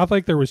guys. I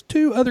think there was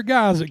two other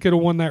guys that could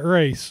have won that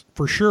race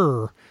for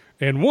sure,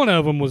 and one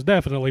of them was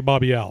definitely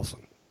Bobby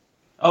Allison.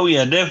 Oh,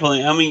 yeah,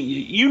 definitely. I mean,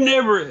 you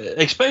never,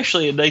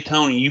 especially at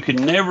Daytona, you can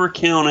never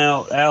count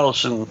out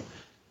Allison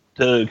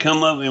to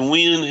come up and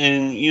win.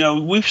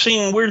 And, we've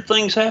seen weird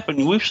things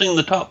happen. We've seen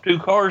the top two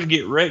cars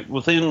get wrecked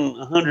within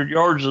 100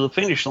 yards of the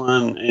finish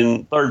line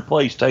and third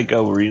place take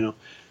over,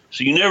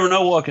 So you never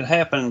know what could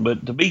happen.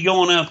 But to be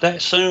going out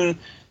that soon,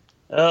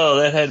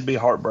 that had to be a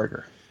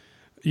heartbreaker.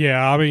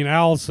 Yeah, I mean,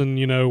 Allison,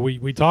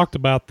 we talked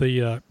about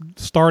the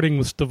starting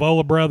with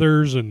Stavola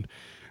brothers and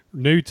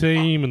new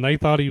team, and they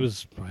thought he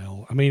was,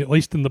 at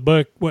least in the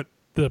book, what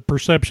the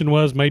perception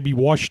was, maybe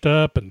washed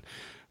up, and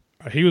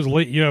he was,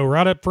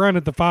 right up front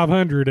at the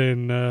 500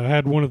 and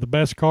had one of the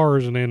best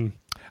cars. And then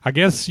I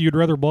guess you'd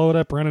rather blow it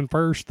up running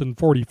first than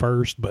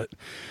 41st, but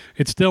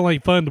it still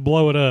ain't fun to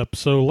blow it up.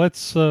 So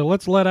let's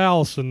let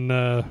Allison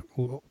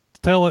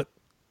tell it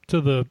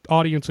to the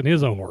audience in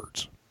his own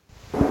words.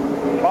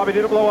 Bobby,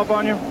 did it blow up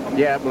on you?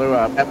 Yeah, it blew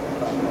up.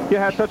 You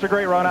had such a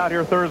great run out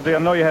here Thursday. I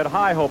know you had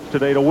high hopes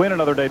today to win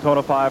another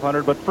Daytona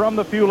 500, but from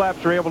the few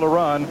laps you're able to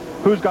run,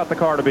 who's got the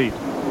car to beat?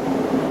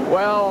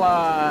 Well,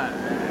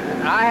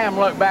 I haven't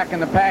looked back in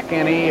the pack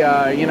any,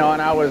 and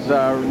I was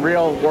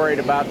real worried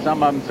about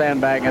some of them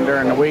sandbagging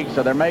during the week,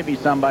 so there may be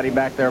somebody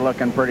back there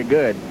looking pretty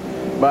good.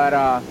 But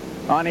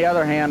on the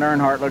other hand,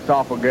 Earnhardt looks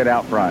awful good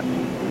out front.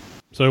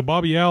 So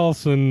Bobby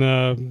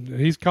Allison,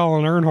 he's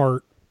calling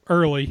Earnhardt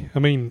early. I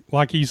mean,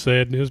 like he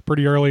said, it was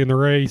pretty early in the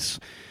race.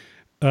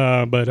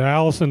 But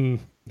Allison,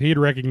 he had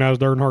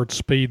recognized Earnhardt's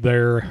speed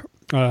there.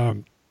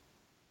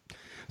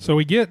 So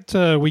we get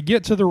to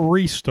the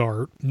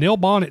restart. Neil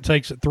Bonnet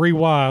takes it 3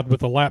 wide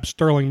with a lap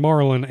Sterling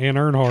Marlin and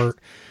Earnhardt.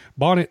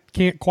 Bonnet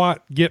can't quite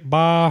get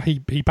by.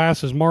 He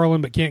passes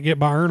Marlin but can't get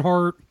by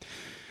Earnhardt.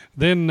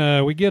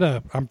 Then we get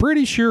I'm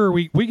pretty sure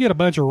we get a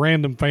bunch of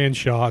random fan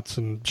shots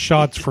and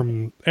shots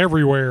from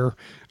everywhere.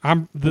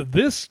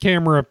 This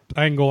camera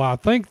angle, I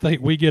think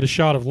that we get a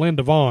shot of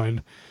Linda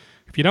Vaughn.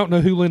 If you don't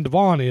know who Linda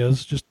Vaughn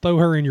is, just throw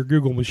her in your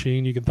Google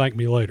machine. You can thank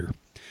me later.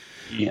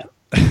 Yeah.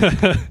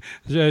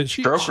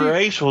 Stroker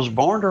Ace was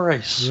born to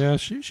race. Yeah,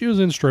 she was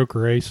in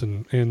Stroker Ace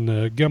and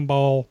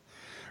Gumball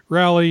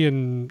Rally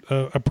and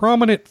a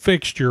prominent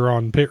fixture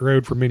on pit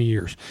road for many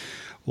years.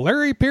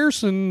 Larry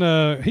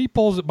Pearson, he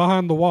pulls it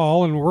behind the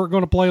wall, and we're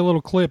going to play a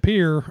little clip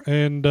here,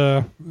 and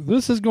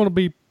this is going to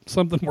be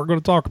something we're going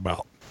to talk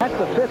about. That's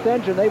the fifth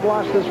engine they've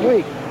lost this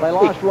week. They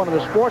lost one of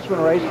the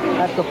Sportsman race.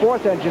 That's the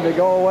fourth engine to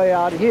go away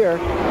out here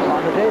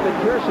on the David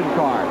Pearson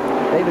car.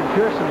 David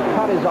Pearson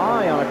cut his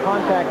eye on a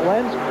contact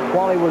lens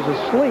while he was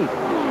asleep.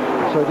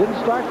 So he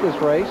didn't start this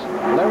race.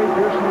 Larry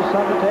Pearson is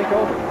son to take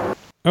over.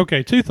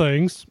 Okay, two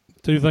things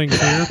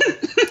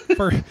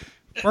here.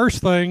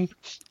 First thing,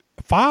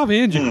 5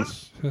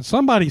 engines.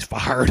 Somebody's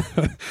fired.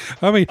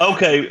 I mean,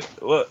 okay,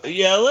 well,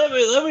 yeah.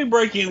 Let me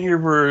break in here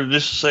for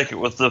just a second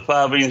with the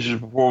 5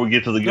 engines before we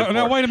get to the good part.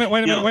 No, wait a minute.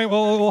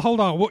 Well, hold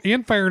on. Well,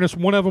 in fairness,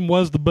 one of them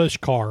was the Busch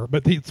car,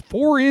 but it's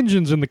 4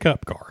 engines in the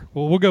Cup car.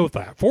 Well, we'll go with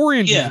that. 4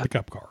 engines in the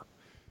Cup car.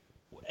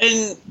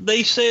 And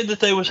they said that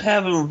they was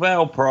having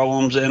valve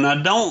problems, and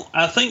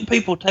I think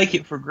people take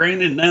it for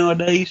granted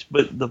nowadays,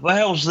 but the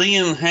valves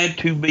then had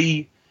to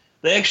be.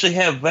 They actually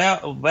have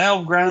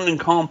valve grinding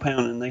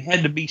compound, and they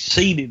had to be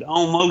seated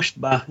almost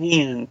by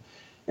hand.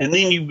 And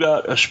then you've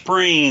got a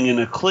spring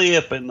and a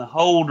clip and the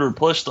holder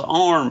plus the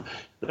arm.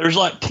 There's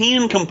like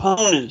 10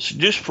 components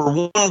just for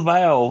one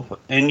valve,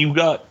 and you've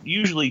got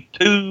usually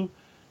 2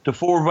 to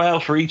 4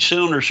 valves for each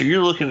cylinder. So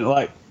you're looking at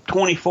like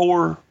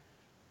 24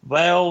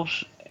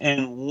 valves,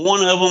 and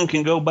one of them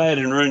can go bad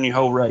and ruin your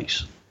whole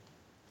race.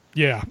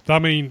 Yeah, I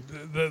mean,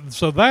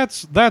 so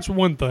that's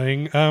one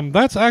thing.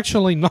 That's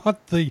actually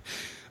not the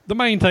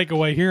main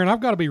takeaway here, and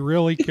I've got to be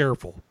really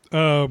careful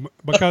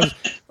because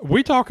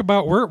we talk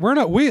about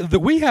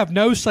we have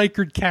no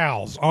sacred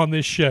cows on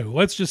this show.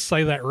 Let's just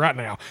say that right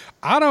now.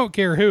 I don't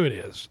care who it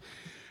is,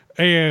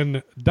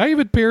 and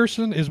David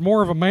Pearson is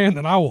more of a man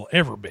than I will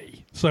ever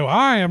be, so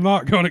I am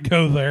not going to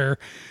go there.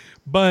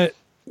 But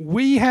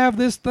we have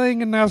this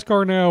thing in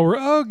NASCAR now where,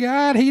 oh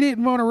God, he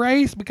didn't want to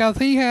race because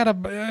he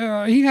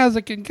has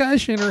a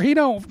concussion, or he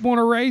don't want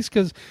to race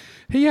because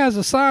he has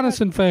a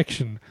sinus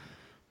infection.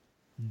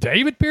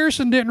 David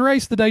Pearson didn't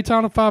race the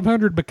Daytona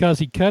 500 because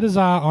he cut his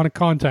eye on a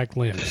contact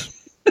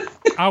lens.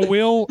 I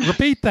will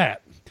repeat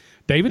that.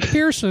 David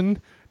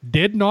Pearson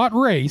did not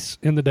race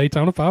in the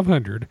Daytona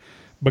 500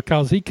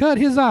 because he cut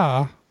his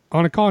eye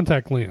on a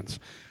contact lens.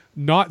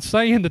 Not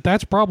saying that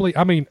that's probably,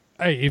 I mean,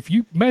 hey, if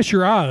you mess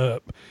your eye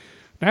up,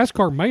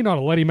 NASCAR may not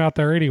have let him out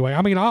there anyway.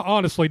 I mean, I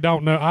honestly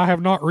don't know. I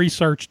have not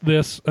researched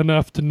this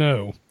enough to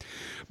know.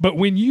 But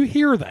when you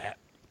hear that,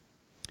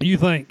 you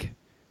think,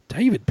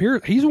 David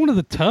Pearson, he's one of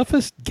the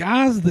toughest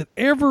guys that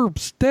ever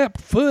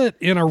stepped foot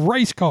in a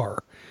race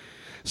car.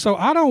 So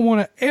I don't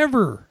want to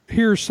ever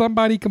hear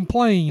somebody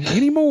complain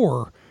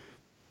anymore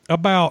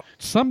about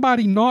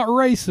somebody not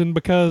racing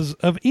because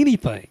of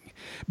anything.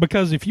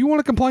 Because if you want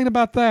to complain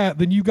about that,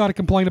 then you got to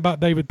complain about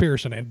David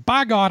Pearson. And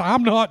by God,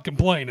 I'm not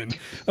complaining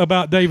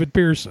about David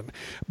Pearson,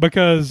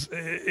 because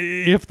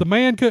if the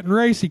man couldn't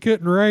race, he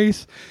couldn't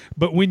race.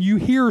 But when you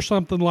hear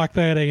something like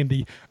that,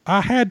 Andy,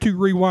 I had to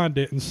rewind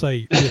it and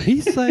say, did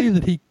he say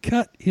that he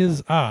cut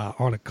his eye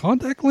on a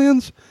contact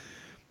lens?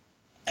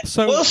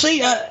 So, well,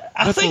 see,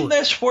 I think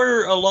that's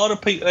where a lot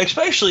of people,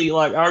 especially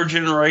like our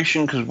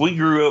generation, because we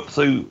grew up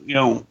through,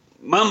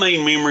 my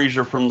main memories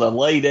are from the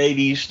late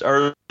 80s,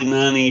 early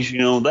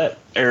 90s, that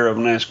era of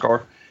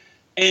NASCAR.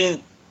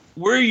 And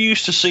we're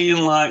used to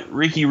seeing like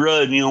Ricky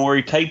Rudd, where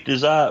he taped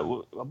his eye.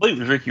 I believe it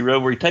was Ricky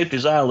Rudd, where he taped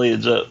his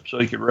eyelids up so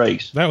he could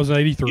race. That was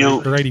 83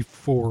 or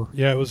 84.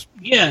 Yeah, it was.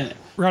 Yeah.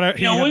 Right out,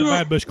 he had the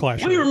bad Busch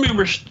Clash. We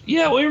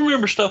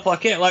remember stuff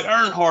like that, like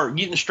Earnhardt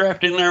getting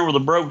strapped in there with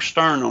a broke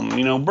sternum,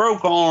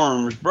 broke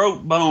arms,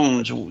 broke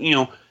bones,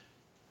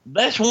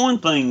 that's one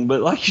thing.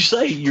 But like you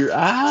say, your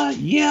eye,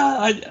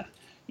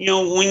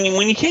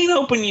 when you can't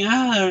open your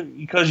eye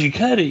because you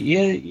cut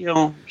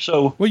it,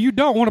 so. Well, you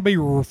don't want to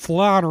be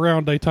flying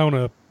around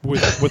Daytona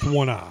with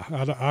one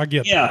eye. I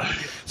get that.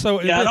 So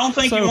I don't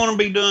think you want to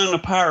be doing a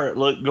pirate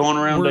look going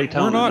around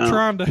Daytona.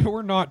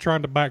 We're not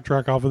trying to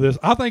backtrack off of this.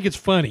 I think it's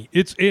funny.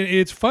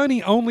 It's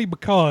funny only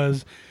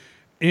because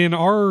in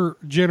our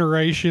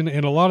generation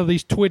and a lot of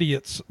these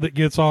twidiots that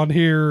gets on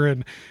here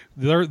and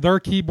they're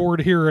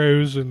keyboard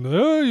heroes and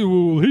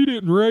he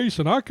didn't race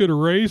and I could have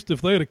raced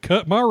if they'd have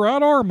cut my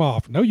right arm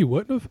off. No, you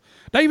wouldn't have.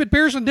 David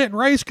Pearson didn't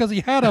race because he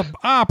had an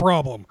eye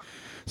problem.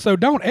 So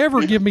don't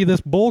ever give me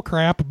this bull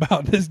crap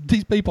about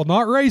these people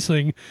not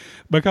racing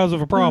because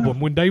of a problem.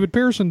 When David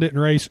Pearson didn't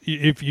race,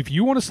 if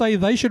you want to say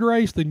they should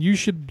race, then you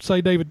should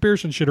say David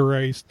Pearson should have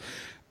raced.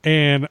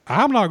 And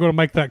I'm not going to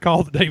make that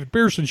call that David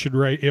Pearson should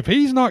race. If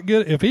he's not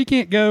good, if he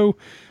can't go,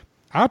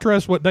 I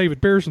trust what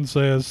David Pearson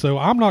says. So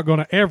I'm not going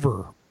to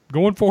ever,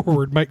 going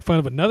forward, make fun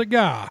of another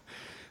guy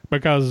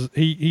because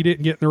he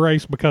didn't get in the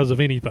race because of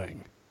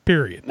anything.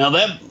 period. Now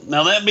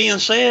that being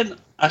said,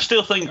 I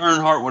still think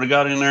Earnhardt would have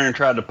got in there and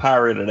tried to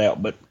pirate it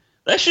out, but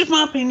that's just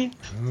my opinion.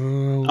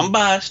 I'm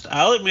biased.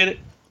 I'll admit it.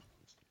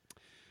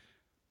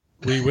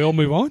 We will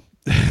move on.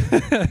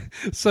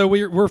 So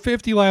we're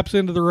 50 laps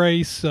into the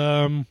race.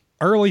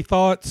 Early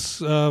thoughts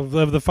of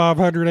the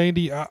 500,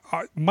 Andy. I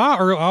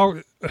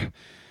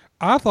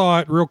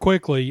thought real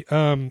quickly,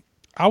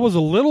 I was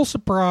a little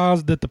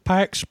surprised that the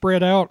pack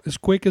spread out as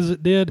quick as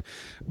it did,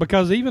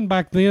 because even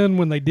back then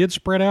when they did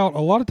spread out,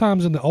 a lot of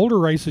times in the older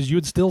races you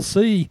would still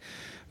see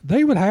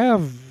they would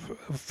have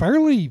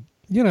fairly,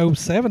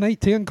 7,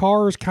 8, 10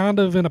 cars kind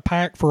of in a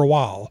pack for a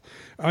while.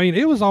 I mean,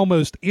 it was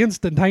almost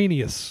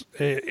instantaneous,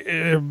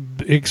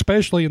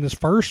 especially in this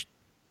first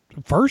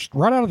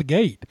right out of the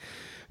gate.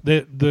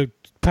 The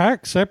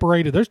pack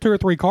separated. There's 2 or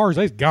 3 cars.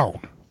 They're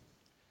gone.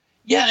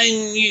 Yeah,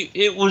 and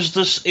it was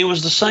the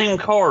same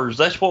cars.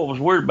 That's what was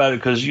weird about it,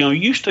 because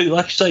used to,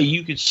 like I say,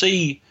 you could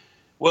see,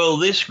 well,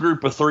 this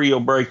group of 3 will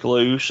break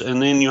loose,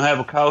 and then you'll have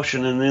a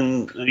caution, and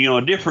then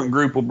a different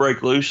group will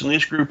break loose, and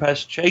this group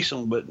has to chase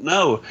them. But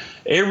no,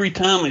 every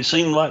time it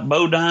seemed like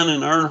Bodine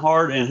and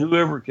Earnhardt and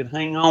whoever could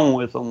hang on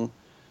with them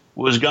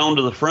was gone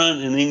to the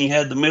front, and then you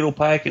had the middle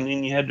pack, and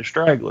then you had the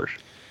stragglers.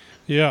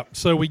 Yeah,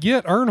 so we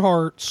get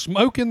Earnhardt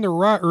smoking the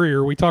right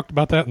rear. We talked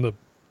about that in the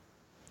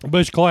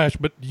Busch Clash,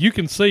 but you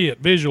can see it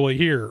visually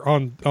here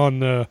on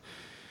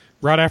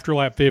right after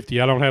lap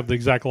 50. I don't have the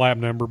exact lap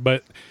number,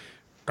 but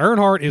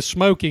Earnhardt is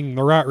smoking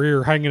the right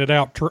rear, hanging it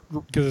out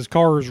because his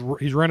car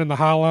he's running the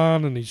high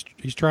line, and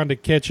he's trying to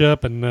catch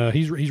up, and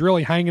he's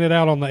really hanging it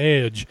out on the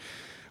edge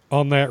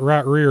on that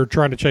right rear,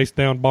 trying to chase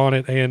down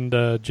Bonnet and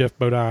Jeff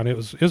Bodine. It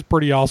was a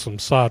pretty awesome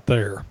sight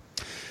there.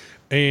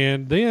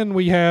 And then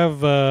we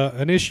have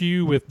an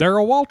issue with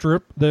Darrell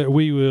Waltrip that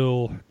we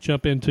will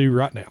jump into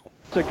right now.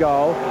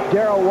 Ago,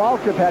 Darrell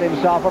Waltrip had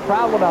himself a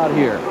problem out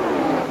here.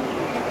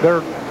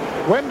 Their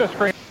window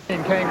screen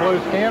came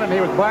loose again, and he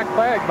was black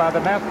flagged by the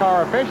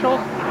NASCAR officials.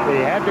 He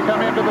had to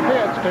come into the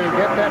pits to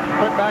get that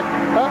put back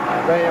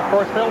up. They, of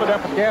course, filled it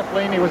up with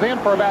gasoline. He was in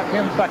for about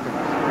 10 seconds.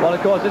 Well,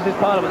 of course, this is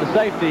part of it. The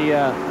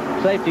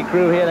safety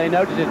crew here, they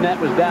noticed his net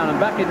was down. And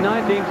back in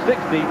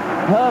 1960,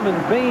 Herman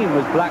Bean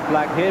was black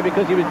flagged here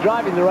because he was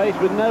driving the race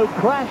with no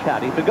crash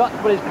hat. He forgot to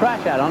put his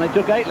crash hat on. It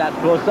took 8 laps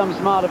before some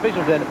smart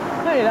official said,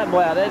 hey, that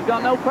boy out there's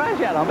got no crash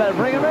hat on. Better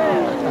bring him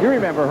in. You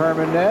remember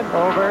Herman, Ned?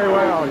 Oh, very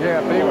well.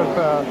 Yes, he was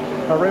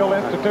a real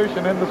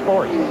institution in the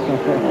sport.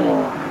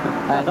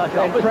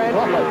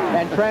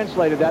 and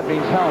translated, that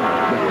means helmet.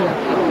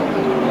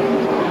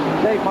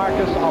 Dave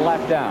Marcus, a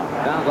lap down.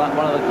 Sounds like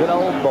one of the good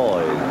old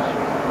boys.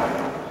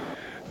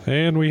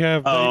 And we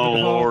have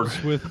David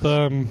Hobbs with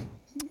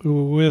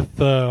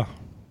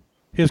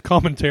his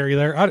commentary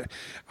there.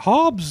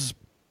 Hobbs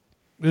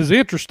is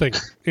interesting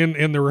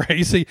in the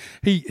race.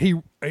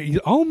 He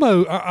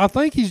almost, I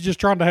think he's just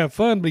trying to have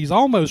fun, but he's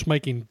almost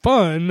making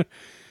fun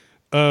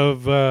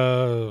of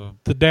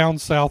the down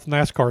south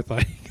NASCAR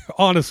thing.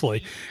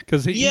 Honestly,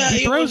 because he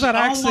throws that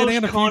accent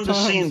in a few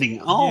condescending,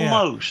 times.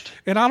 Almost.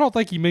 Yeah. And I don't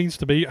think he means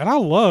to be. And I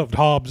loved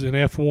Hobbs in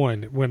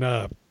F1 when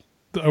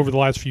over the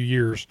last few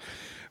years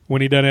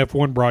when he done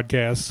F1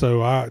 broadcasts.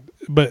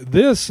 But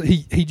this,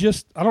 he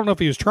just, I don't know if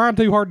he was trying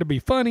too hard to be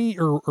funny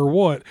or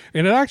what.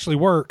 And it actually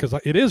worked because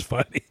it is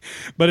funny.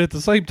 But at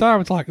the same time,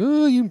 it's like,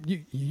 oh,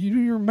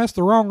 you messed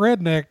the wrong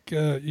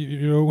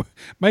redneck.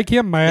 Make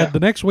him mad. Yeah.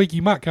 The next week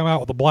you might come out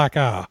with a black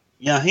eye.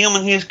 Yeah, him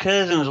and his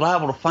cousin is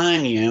liable to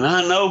find you, and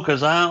I know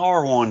because I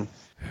are one.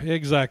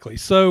 Exactly.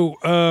 So,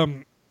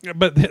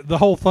 but the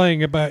whole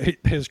thing about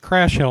his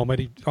crash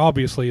helmet,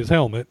 obviously his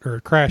helmet or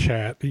crash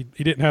hat, he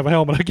didn't have a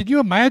helmet. Could you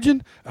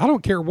imagine? I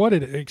don't care what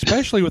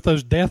especially with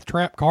those death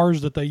trap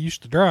cars that they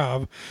used to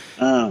drive,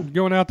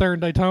 going out there in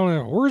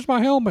Daytona. Where's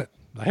my helmet?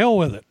 The hell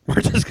with it.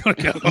 We're just going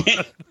to go.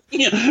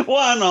 Yeah,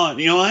 why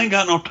not? I ain't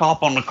got no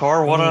top on the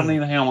car. What do I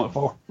need a helmet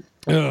for?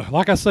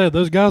 Like I said,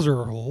 those guys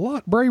are a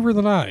lot braver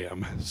than I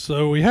am.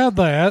 So we had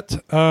that.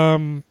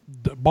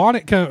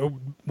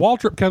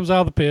 Waltrip comes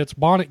out of the pits.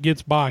 Bonnet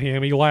gets by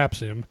him. He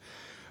laps him.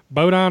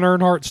 Bodine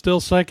Earnhardt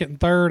still second and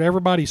third.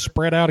 Everybody's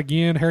spread out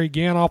again. Harry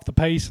Gant off the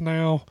pace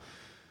now.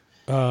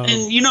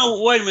 And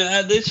wait a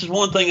minute. This is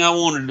one thing I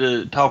wanted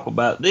to talk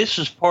about. This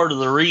is part of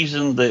the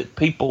reason that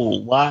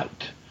people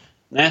liked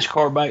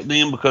NASCAR back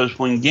then, because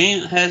when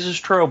Gant has his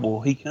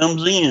trouble, he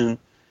comes in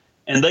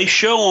and they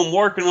show him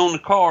working on the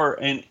car,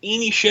 and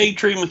any shade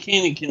tree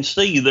mechanic can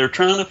see they're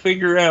trying to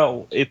figure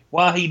out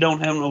why he don't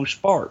have no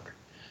spark.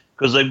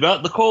 Because they've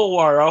got the coil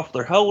wire off,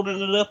 they're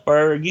holding it up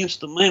there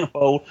against the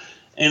manifold,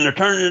 and they're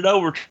turning it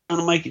over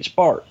trying to make it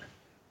spark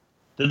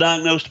to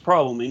diagnose the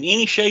problem. And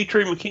any shade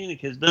tree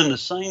mechanic has done the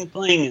same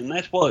thing, and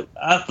that's what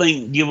I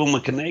think give them a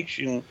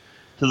connection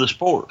to the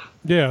sport.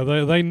 Yeah,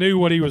 they knew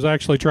what he was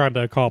actually trying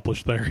to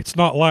accomplish there. It's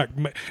not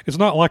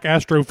like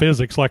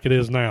astrophysics like it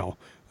is now.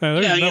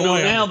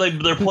 Now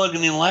they're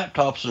plugging in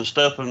laptops and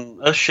stuff,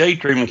 and us shade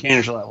tree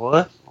mechanics are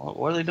like,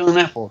 what are they doing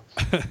that for?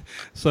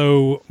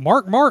 So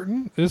Mark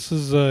Martin, this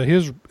is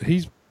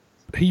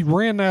he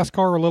ran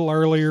NASCAR a little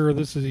earlier.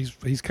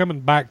 He's coming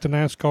back to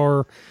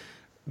NASCAR.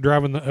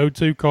 driving the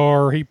 02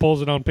 car. He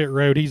pulls it on pit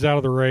road. He's out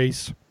of the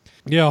race.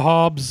 Yeah,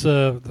 Hobbs,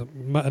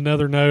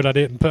 another note I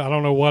didn't put. I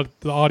don't know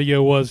what the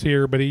audio was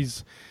here, but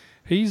he's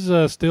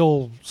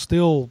still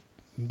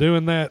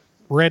doing that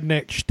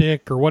redneck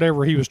shtick or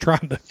whatever he was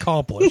trying to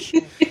accomplish.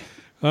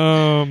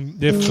 I'll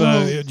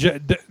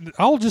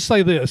just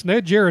say this: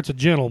 Ned Jarrett's a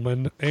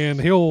gentleman,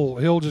 and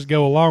he'll just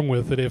go along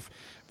with it. If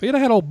he'd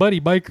have had old Buddy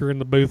Baker in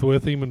the booth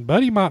with him, and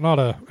Buddy might not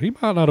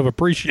have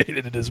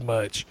appreciated it as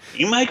much.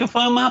 You making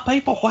fun of my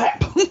people,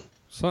 whap?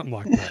 Something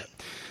like that.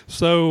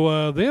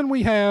 So then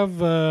we have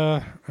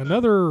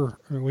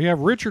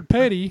Richard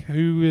Petty,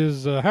 who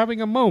is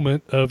having a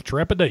moment of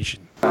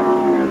trepidation.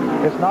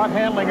 It's not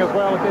handling as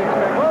well as he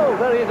expected. Whoa,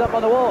 there he is up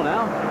on the wall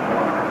now.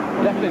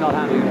 Definitely not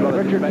handling as well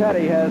as he Richard expected.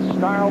 Petty has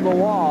snarled the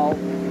wall.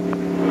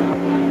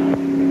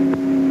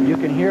 You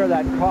can hear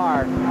that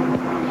car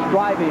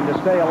striving to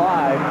stay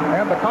alive.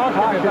 And the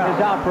caution is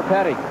out for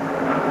Petty.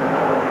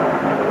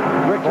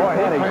 Richard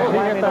Petty he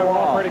hit that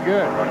wall pretty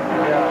good.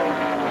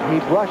 Yeah. He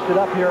brushed it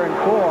up here in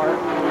 4,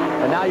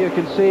 and now you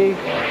can see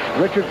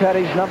Richard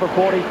Petty's number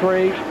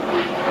 43.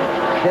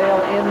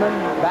 Dale Inman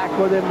back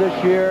with him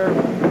this year.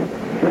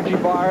 Richie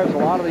Bars, a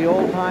lot of the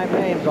old-time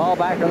names all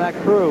back in that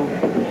crew.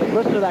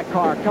 Listen to that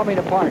car coming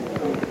apart.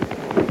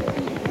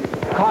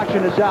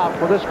 Caution is out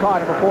for this car,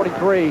 number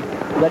 43,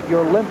 that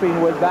you're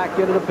limping with back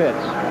into the pits.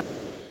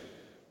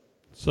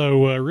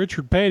 So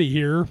Richard Petty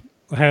here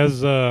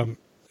has, we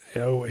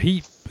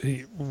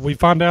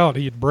find out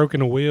he had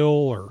broken a wheel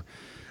or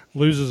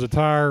loses a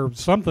tire,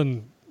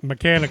 something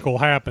mechanical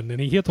happened, and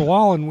he hit the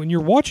wall. And when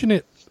you're watching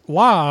it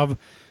live,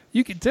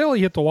 you can tell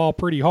he hit the wall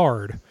pretty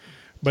hard.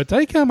 But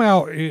they come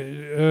out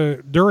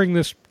during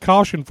this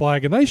caution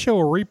flag, and they show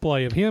a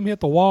replay of him hit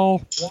the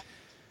wall.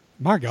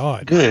 My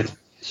God. Good.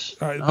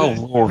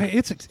 Lord.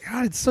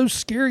 It's so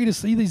scary to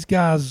see these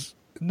guys,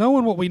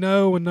 knowing what we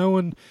know and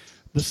knowing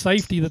the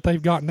safety that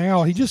they've got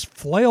now. He just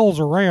flails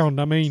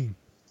around. I mean,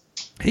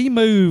 he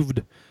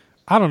moved,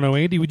 I don't know,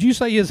 Andy, would you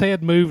say his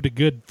head moved a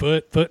good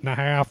foot and a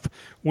half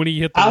when he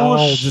hit the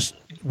wall, just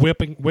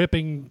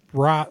whipping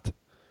right?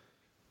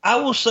 I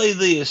will say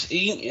this.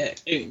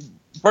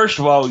 First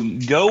of all,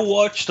 go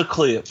watch the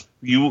clip.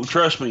 You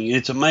trust me,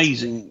 it's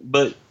amazing.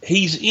 But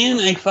he's in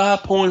a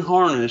 5-point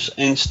harness,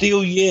 and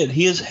still yet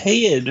his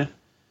head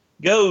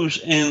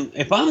goes, and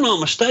if I'm not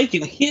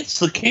mistaken, hits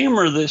the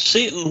camera that's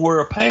sitting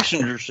where a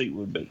passenger seat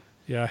would be.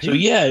 Yeah. So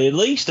yeah, at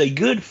least a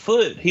good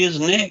foot. His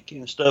neck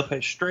and stuff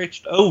has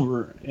stretched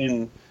over,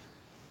 and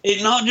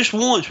it not just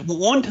once.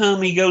 One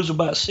time he goes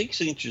about 6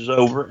 inches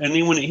over, and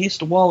then when it hits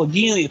the wall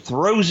again, it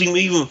throws him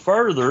even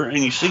further, and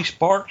you see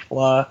sparks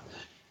fly.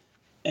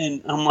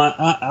 And I'm like,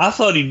 I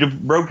thought he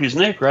broke his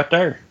neck right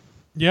there.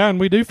 Yeah, and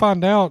we do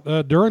find out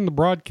during the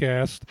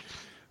broadcast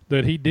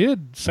that he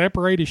did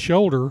separate his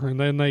shoulder, and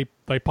then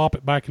they pop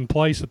it back in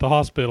place at the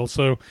hospital.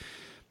 So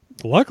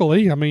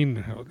luckily, I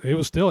mean, it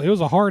was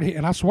a hard hit.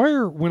 And I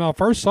swear, when I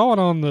first saw it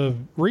on the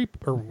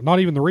not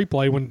even the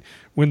replay,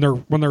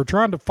 when they're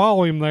trying to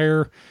follow him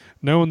there,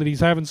 knowing that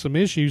he's having some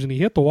issues, and he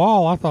hit the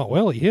wall, I thought,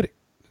 well, he hit it.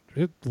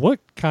 It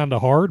looked kind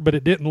of hard, but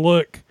it didn't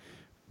look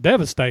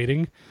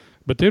devastating.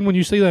 But then when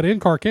you see that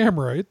in-car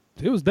camera,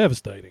 it was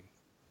devastating.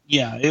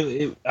 Yeah,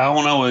 I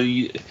don't know.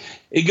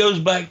 It goes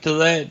back to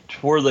that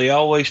where they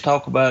always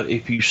talk about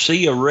if you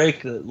see a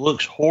wreck that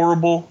looks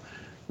horrible,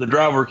 the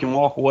driver can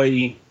walk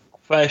away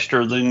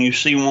faster than you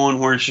see one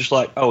where it's just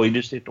like, oh, he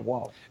just hit the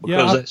wall.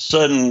 Because that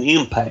sudden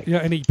impact. Yeah,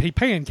 and he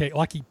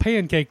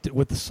pancaked it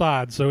with the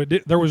side, so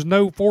there was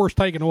no force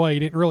taken away. He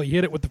didn't really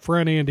hit it with the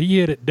front end. He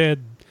hit it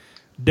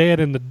dead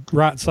in the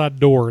right side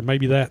door, and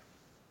maybe that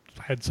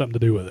had something to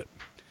do with it.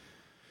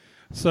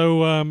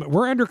 So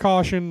we're under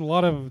caution. A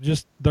lot of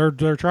just they're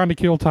trying to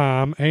kill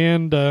time,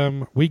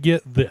 and we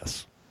get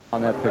this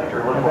on that picture.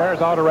 And there's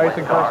auto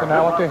racing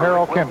personality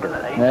Harold Kinder.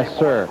 Yes,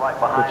 sir.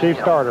 The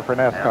chief starter for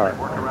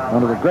NASCAR.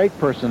 One of the great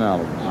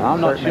personalities.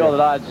 I'm not sure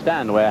that I'd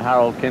stand where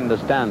Harold Kinder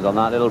stands on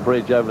that little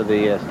bridge over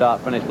the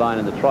start-finish line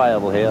in the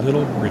tri-oval here.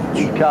 Little bridge.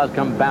 These cars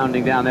come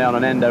bounding down there on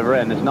an end over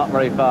end. It's not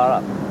very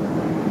far up.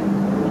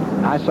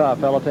 I saw a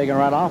fellow taking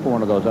right off of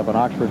one of those up in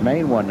Oxford,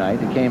 Maine one night.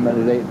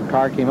 The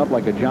car came up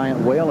like a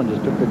giant whale and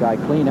just took the guy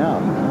clean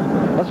out.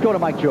 Let's go to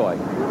Mike Joy.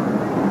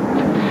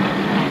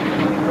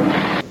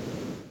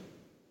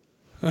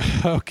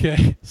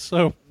 Okay,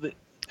 so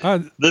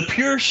the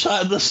pure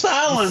side, the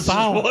silence.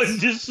 Was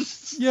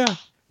just yeah.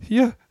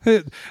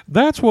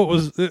 That's what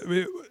was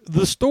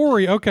the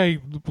story. Okay,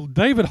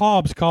 David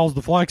Hobbs calls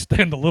the flag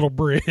stand the little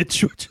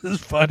bridge, which is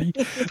funny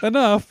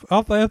enough.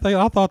 I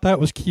thought that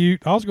was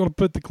cute. I was going to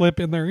put the clip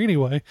in there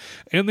anyway,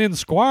 and then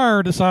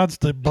Squire decides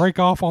to break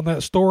off on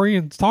that story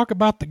and talk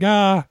about the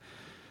guy.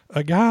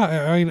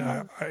 I mean,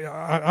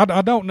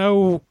 I don't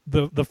know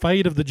the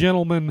fate of the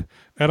gentleman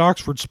at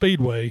Oxford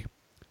Speedway.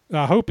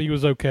 I hope he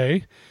was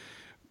okay.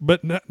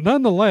 But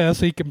nonetheless,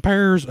 he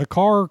compares a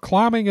car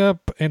climbing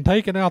up and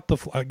taking out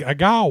a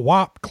guy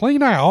wiped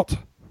clean out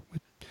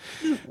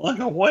Like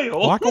a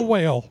whale. Like a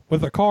whale,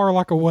 with a car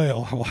like a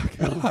whale.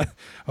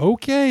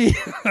 Okay.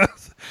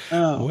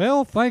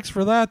 Well, thanks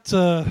for that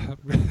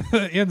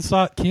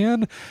insight,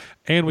 Ken.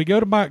 And we go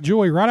to Mike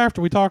Joy right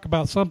after we talk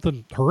about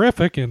something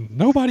horrific, and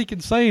nobody can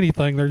say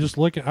anything. They're just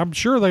looking. I'm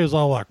sure they was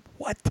all like,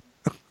 what?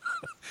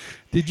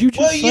 Did you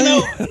just say?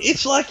 Well,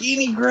 it's like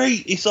any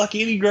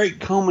great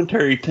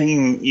commentary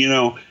team,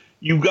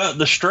 you got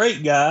the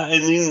straight guy,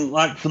 and then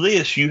like for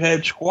this, you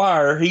had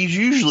Squire. He's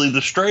usually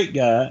the straight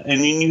guy,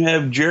 and then you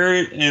have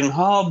Jarrett and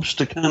Hobbs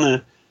to kind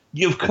of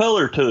give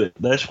color to it.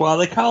 That's why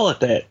they call it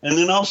that. And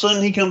then all of a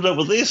sudden he comes up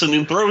with this and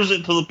then throws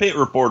it to the pit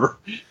reporter.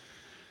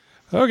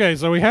 Okay,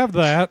 so we have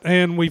that,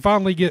 and we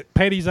finally get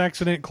Petty's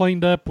accident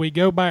cleaned up. We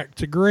go back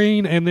to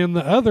green, and then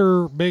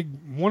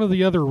one of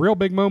the other real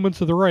big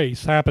moments of the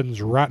race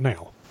happens right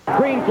now.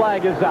 Green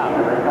flag is out.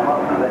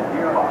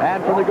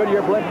 And from the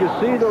Goodyear blimp, you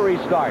see the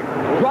restart.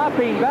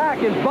 Dropping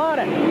back is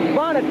Bonnet.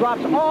 Bonnet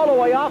drops all the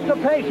way off the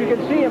pace. You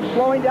can see him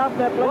slowing down from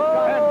that blimp.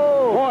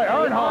 Boy,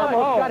 Earnhardt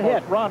got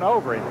hit. Run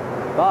over him.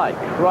 By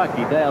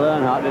crikey, Dale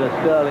Earnhardt did a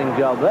sterling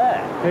job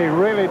there. He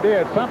really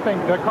did.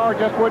 The car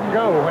just wouldn't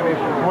go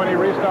when he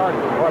restarted.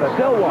 What a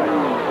still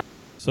was.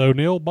 So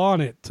Neil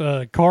Bonnet,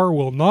 car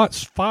will not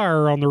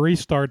fire on the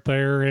restart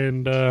there,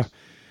 and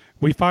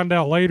we find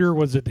out later,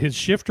 was it his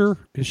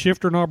shifter? His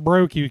shifter not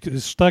broke. He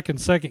was stuck in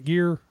second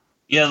gear.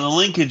 Yeah, the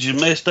linkage is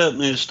messed up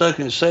and it's stuck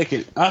in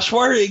second. I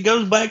swear it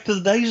goes back to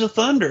the Days of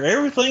Thunder.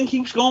 Everything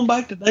keeps going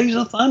back to Days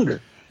of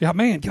Thunder. Yeah,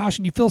 man, gosh,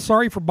 and you feel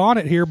sorry for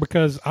Bonnet here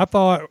because I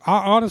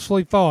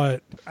honestly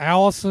thought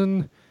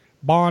Allison,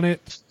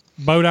 Bonnet,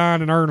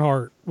 Bodine, and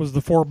Earnhardt was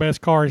the four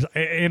best cars.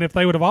 And if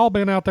they would have all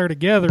been out there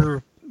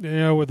together,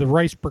 with the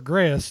race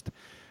progressed,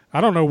 I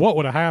don't know what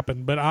would have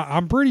happened. But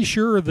I'm pretty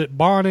sure that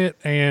Bonnet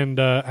and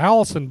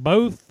Allison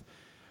both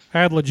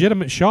had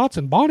legitimate shots,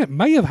 and Bonnet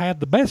may have had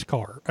the best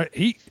car.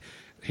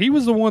 He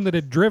was the one that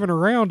had driven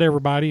around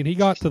everybody, and he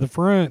got to the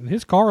front, and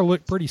his car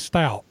looked pretty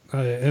stout.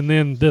 And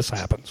then this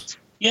happens.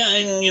 Yeah,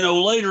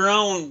 and, later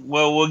on,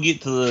 well, we'll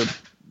get to the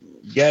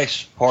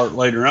gas part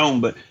later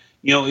on, but,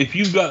 if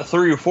you've got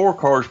 3 or 4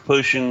 cars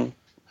pushing,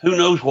 who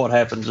knows what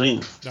happens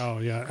then. Oh,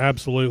 yeah,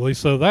 absolutely.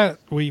 So that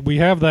we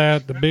have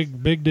that, the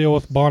big deal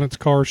with Bonnet's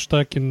car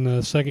stuck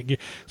in second gear.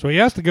 So he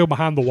has to go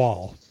behind the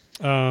wall.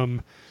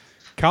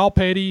 Kyle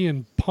Petty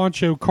and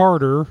Poncho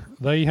Carter,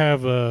 they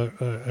have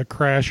a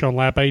crash on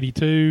lap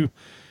 82.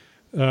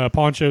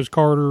 Poncho's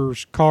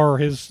Carter's car,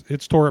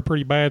 it's tore up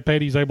pretty bad.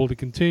 Petty's able to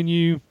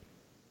continue.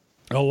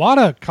 A lot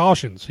of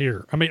cautions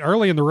here. I mean,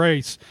 early in the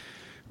race,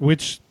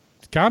 which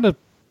kind of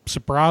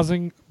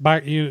surprising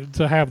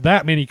to have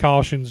that many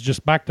cautions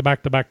just back to back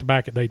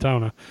at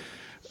Daytona.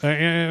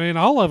 And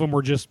all of them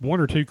were just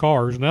 1 or 2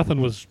 cars. Nothing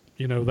was,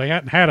 they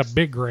hadn't had a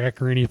big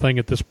wreck or anything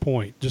at this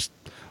point. Just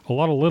a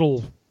lot of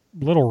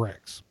little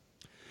wrecks.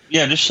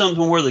 Yeah, just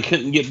something where they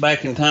couldn't get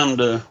back in time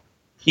to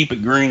keep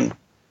it green.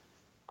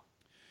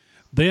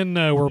 Then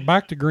we're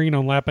back to green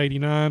on lap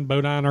 89.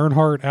 Bodine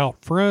Earnhardt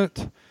out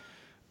front.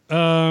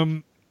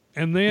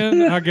 And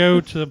then I go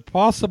to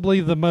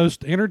possibly the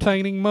most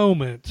entertaining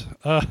moment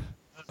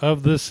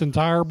of this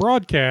entire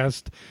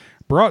broadcast,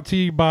 brought to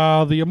you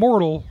by the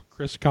immortal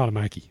Chris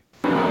Economaki.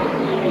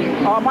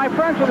 My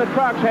friends in the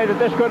truck say that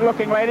this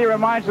good-looking lady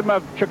reminds them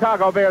of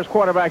Chicago Bears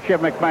quarterback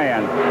Jim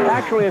McMahon.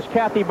 Actually, it's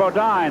Kathy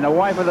Bodine, the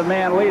wife of the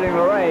man leading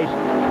the race.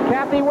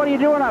 Kathy, what are you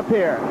doing up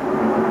here?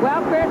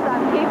 Well, Chris,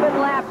 I'm keeping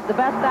laps the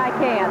best I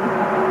can.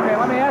 Okay,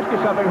 let me ask you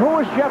something. Who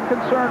is Jeff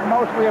concerned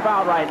mostly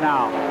about right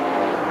now?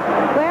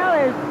 Well,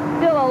 there's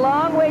still a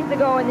long ways to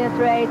go in this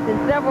race,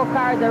 and several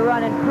cars are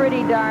running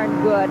pretty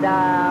darn good.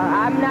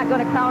 I'm not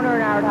going to count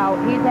Earnhardt out.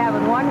 He's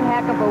having one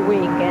heck of a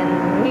week,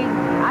 and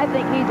I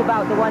think he's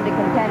about the one to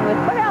contend with.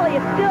 But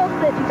Elliott's still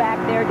sitting back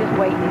there just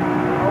waiting.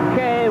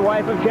 Okay,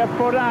 wife of Jeff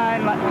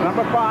Bodine,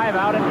 number 5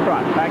 out in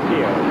front. Back to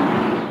you.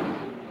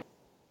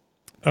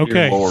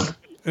 Okay.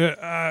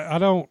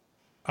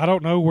 I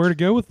don't know where to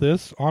go with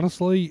this,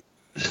 honestly,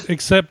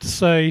 except to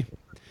say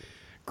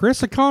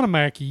Chris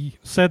Economaki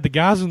said the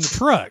guys in the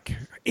truck.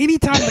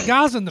 Anytime the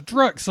guys in the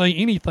truck say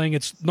anything,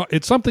 it's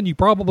something you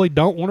probably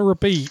don't want to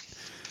repeat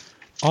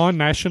on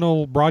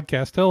national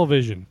broadcast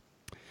television.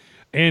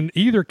 And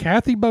either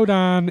Kathy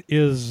Bodine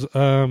is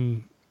a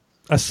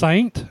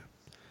saint,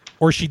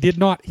 or she did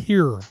not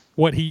hear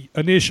what he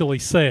initially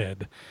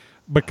said,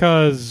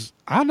 because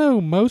I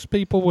know most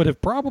people would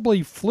have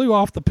probably flew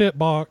off the pit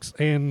box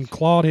and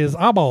clawed his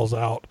eyeballs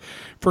out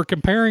for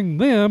comparing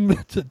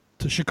them to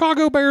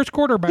Chicago Bears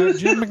quarterback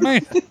Jim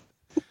McMahon.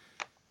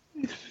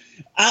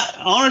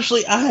 I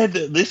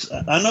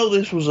know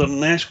this was a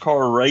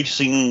NASCAR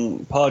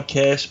racing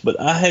podcast, but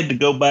I had to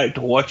go back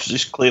to watch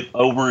this clip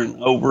over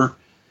and over.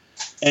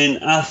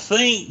 And I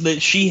think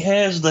that she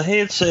has the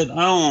headset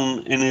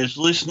on and is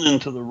listening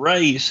to the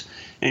race,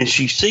 and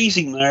she sees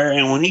him there,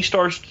 and when he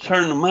starts to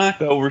turn the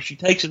mic over, she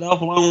takes it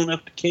off long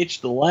enough to catch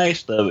the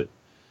last of it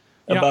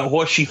about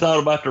what she thought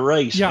about the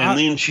race,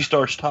 then she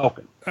starts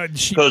talking.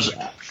 Because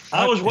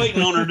I was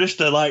waiting on her just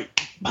to,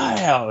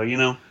 wow,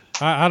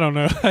 I don't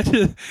know. I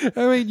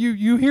mean,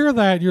 you hear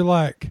that, you're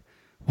like,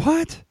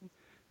 what?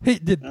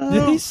 Did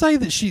he say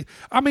that she?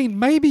 I mean,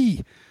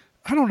 maybe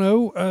I don't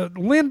know.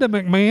 Linda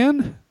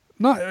McMahon,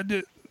 not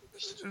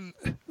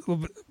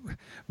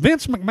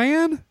Vince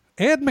McMahon,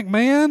 Ed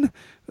McMahon,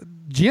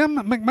 Jim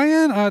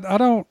McMahon. I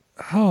don't.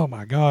 Oh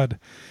my God.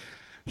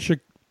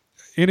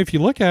 And if you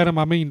look at him,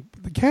 I mean,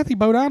 Kathy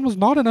Bodine was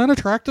not an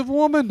unattractive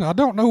woman. I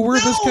don't know where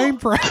this came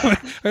from.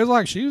 It was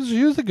like she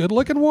was a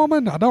good-looking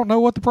woman. I don't know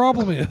what the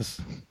problem is.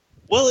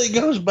 Well, it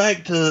goes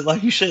back to,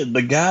 like you said,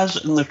 the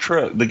guys in the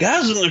truck. The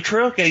guys in the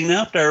truck ain't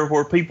out there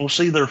where people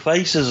see their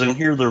faces and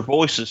hear their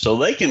voices, so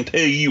they can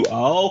tell you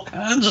all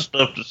kinds of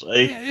stuff to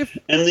say,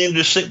 and then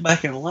just sit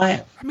back and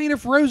laugh. I mean,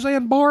 if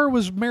Roseanne Barr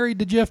was married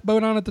to Jeff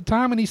Bodine at the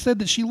time and he said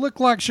that she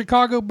looked like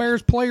Chicago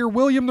Bears player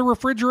William the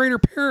Refrigerator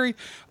Perry,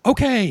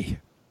 okay,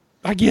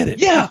 I get it.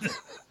 Yeah.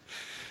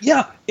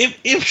 Yeah,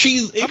 if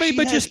she,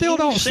 but you still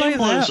don't say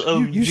that.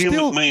 You Jim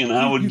still, McMahon,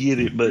 I would get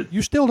it, but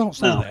you still don't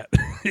say that.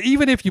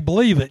 Even if you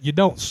believe it, you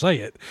don't say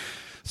it.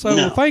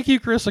 So thank you,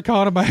 Chris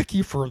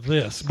Economaki, for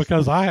this,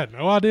 because I had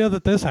no idea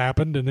that this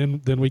happened,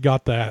 and then we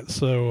got that.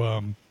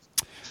 So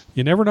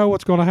you never know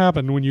what's going to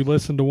happen when you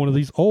listen to one of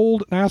these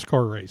old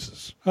NASCAR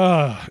races.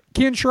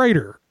 Ken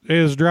Schrader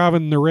is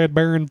driving the Red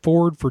Baron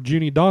Ford for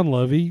Junie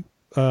Donlovey.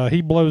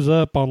 He blows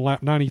up on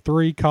lap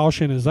 93.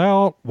 Caution is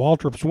out.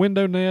 Waltrip's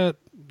window net.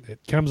 It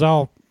comes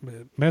out,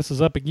 it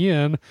messes up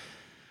again.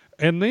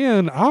 And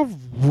then I've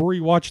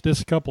rewatched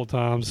this a couple of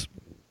times.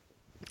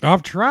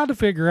 I've tried to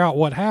figure out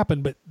what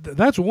happened, but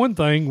that's one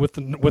thing with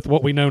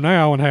what we know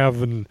now and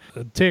having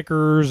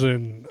tickers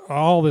and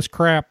all this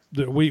crap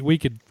that we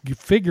could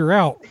figure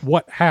out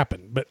what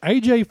happened. But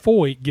A.J.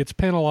 Foyt gets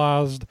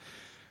penalized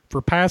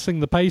for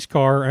passing the pace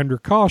car under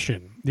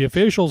caution. The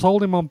officials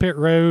hold him on pit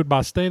road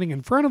by standing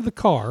in front of the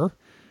car.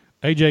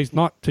 A.J.'s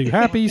not too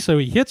happy, so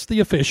he hits the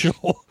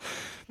official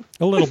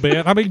a little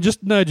bit. I mean,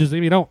 just nudges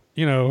him.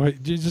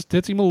 Just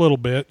hits him a little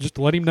bit just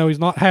to let him know he's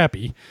not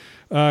happy.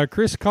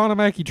 Chris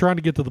Economaki trying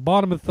to get to the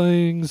bottom of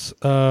things.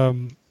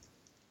 Then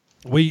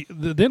we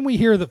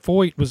hear that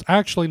Foyt was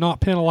actually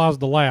not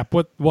penalized a lap.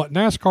 What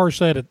NASCAR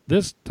said at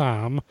this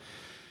time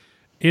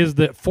is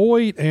that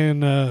Foyt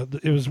and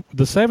it was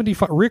the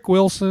 75 Rick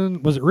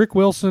Wilson. Was it Rick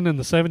Wilson and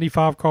the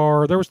 75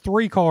 car? There was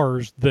 3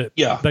 cars that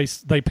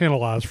they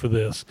penalized for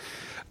this.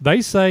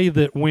 They say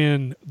that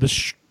when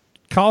the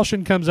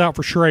caution comes out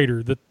for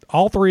Schrader, that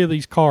all 3 of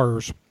these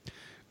cars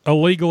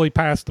illegally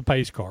passed the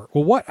pace car.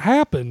 Well, what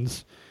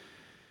happens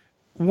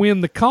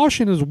when the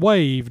caution is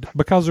waived,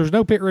 because there's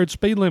no pit road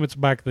speed limits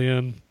back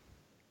then,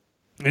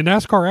 and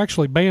NASCAR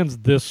actually bans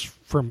this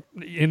from,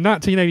 in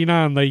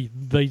 1989,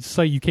 they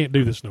say you can't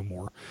do this no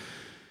more.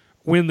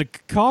 When the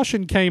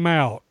caution came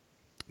out,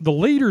 the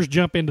leaders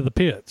jump into the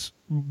pits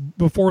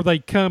before they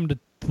come to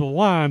the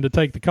line to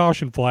take the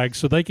caution flag,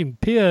 so they can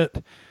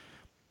pit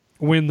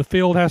when the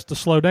field has to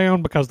slow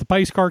down, because the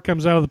pace car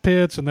comes out of the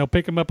pits and they'll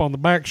pick them up on the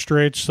back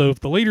stretch. So if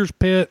the leaders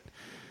pit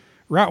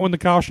right when the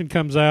caution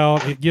comes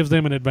out, it gives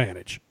them an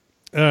advantage.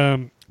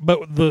 So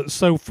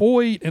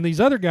Foyt and these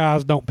other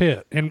guys don't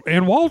pit, and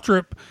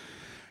Waltrip.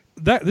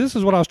 This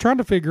is what I was trying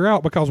to figure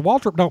out, because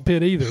Waltrip don't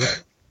pit either.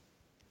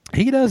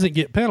 He doesn't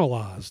get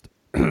penalized,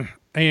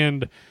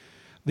 and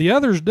the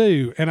others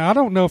do. And I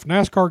don't know if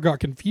NASCAR got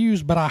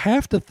confused, but I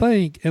have to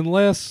think,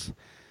 unless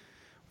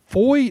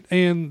Foyt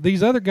and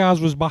these other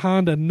guys was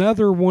behind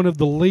another one of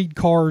the lead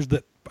cars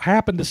that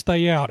happened to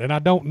stay out, and I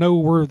don't know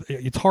where.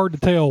 It's hard to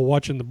tell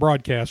watching the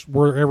broadcast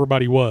where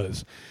everybody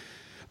was.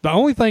 The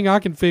only thing I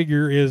can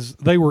figure is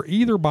they were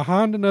either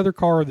behind another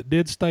car that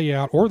did stay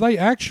out, or they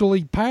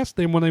actually passed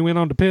them when they went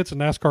on to pits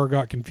and NASCAR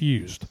got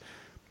confused.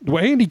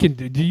 Well, Andy,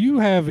 do you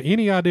have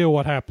any idea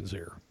what happens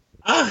here?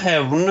 I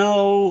have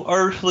no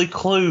earthly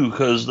clue,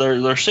 because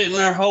they're sitting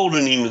there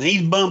holding him, and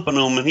he's bumping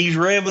them, and he's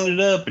revving it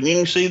up, and you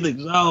can see the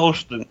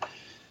exhaust. And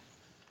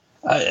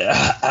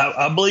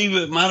I believe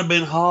it might have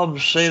been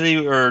Dobbs said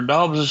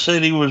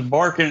he was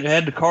barking,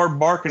 had the car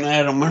barking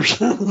at him or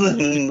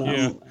something.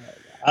 And,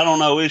 I don't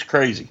know. It's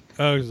crazy.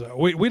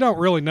 We don't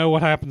really know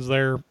what happens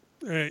there,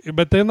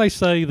 but then they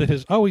say that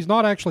he's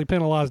not actually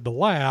penalized a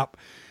lap,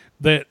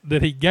 that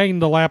he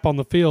gained a lap on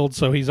the field,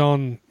 so he's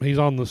on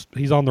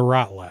the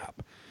right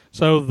lap.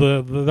 So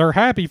they're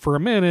happy for a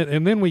minute,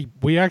 and then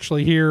we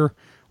actually hear,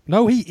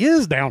 no, he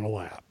is down a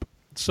lap.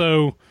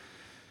 So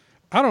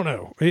I don't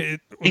know.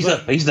 He's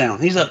up. He's down.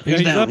 He's up.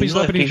 He's down. He's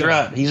left. He's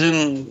right. He's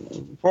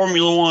in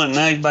Formula One.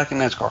 Now he's back in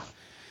NASCAR.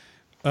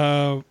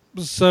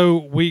 So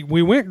we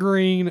went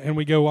green, and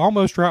we go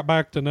almost right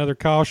back to another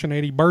caution.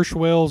 Eddie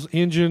Burchwell's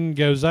engine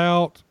goes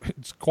out.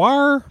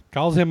 Squire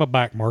calls him a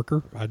back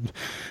marker.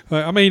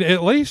 I mean,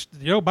 at least,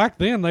 back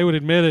then they would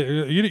admit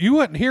it. You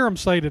wouldn't hear them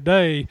say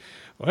today,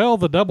 well,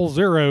 the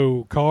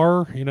 00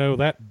 car,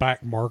 that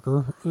back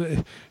marker.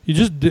 They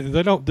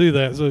don't do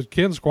that. So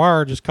Ken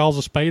Squire just calls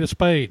a spade a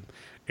spade.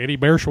 Eddie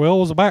Burchwell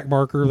was a back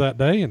marker that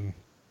day, and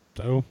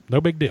so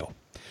no big deal.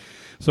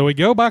 So we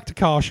go back to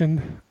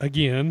caution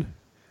again.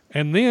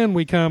 And then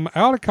we come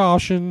out of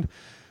caution,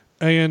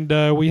 and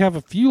we have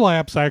a few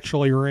laps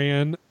actually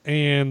ran,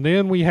 and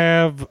then we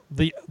have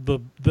the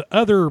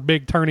other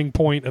big turning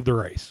point of the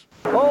race.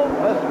 Oh,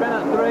 let's spin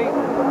at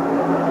 3.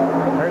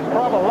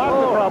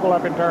 trouble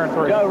up in turn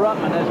 3. Joe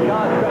Ruttman, there's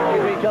cars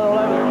crashing into each other all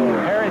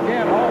over. Harry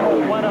Gant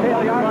almost went up.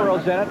 Dale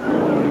Yarborough's in it.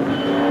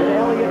 Did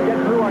Elliott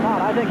get through or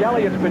not? I think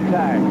Elliott's been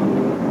tagged.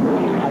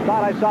 I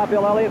thought I saw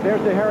Bill Elliott.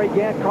 There's the Harry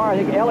Gant car. I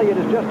think Elliott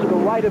is just to the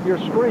right of your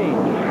screen.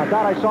 I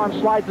thought I saw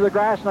him slide to the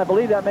grass, and I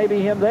believe that may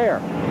be him there.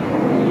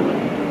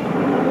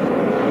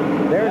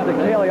 There's the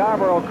Cale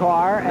Yarborough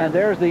car, and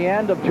there's the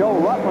end of Joe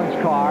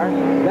Ruttman's car,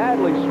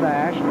 badly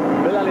smashed.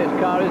 Bill Elliott's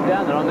car is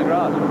down there on the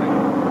grass, I think.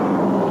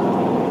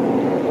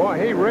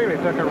 Boy, he really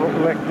took a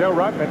lick. Joe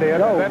Ruttman did.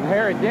 No. Then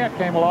Harry Gant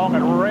came along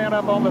and ran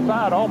up on the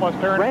side, almost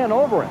turned. Ran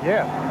over it.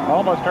 Yes,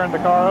 almost turned the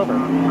car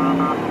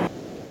over.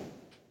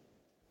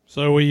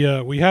 So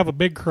we have a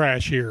big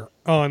crash here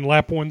on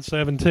lap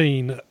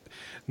 117.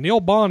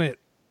 Neil Bonnet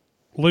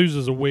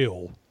loses a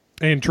wheel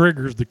and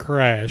triggers the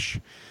crash.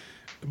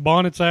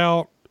 Bonnet's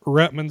out.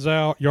 Ruttman's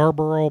out,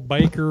 Yarborough,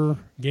 Baker,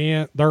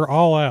 Gant, they're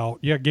all out.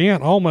 Yeah,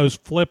 Gant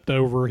almost flipped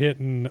over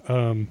hitting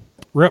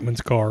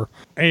Ruttman's car.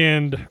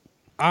 And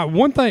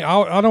one thing,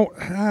 I don't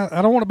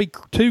want to be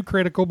too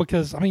critical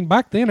because, I mean,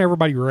 back then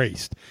everybody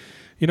raced.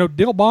 You know,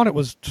 Neil Bonnet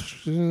was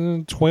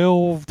 10,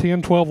 12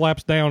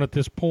 laps down at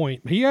this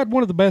point. He had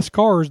one of the best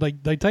cars.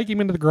 They take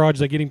him into the garage,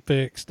 they get him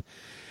fixed.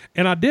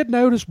 And I did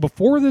notice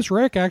before this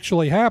wreck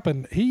actually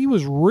happened, he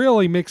was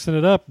really mixing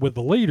it up with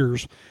the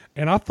leaders.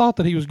 And I thought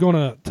that he was going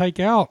to take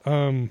out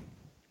one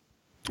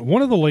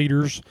of the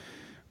leaders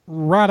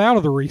right out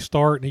of the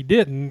restart, and he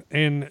didn't.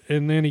 And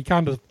then he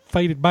kind of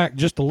faded back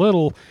just a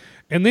little.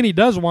 And then he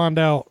does wind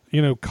out,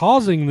 you know,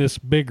 causing this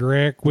big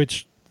wreck,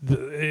 which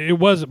it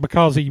wasn't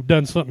because he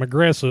done something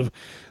aggressive.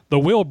 The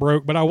wheel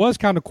broke. But I was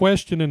kind of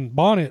questioning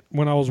Bonnet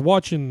when I was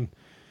watching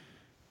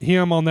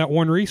him on that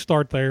one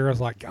restart there. I was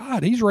like,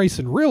 God, he's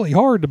racing really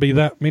hard to be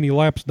that many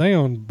laps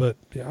down. But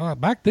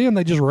back then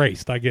they just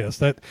raced, I guess.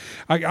 That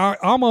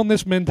I'm on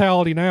this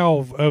mentality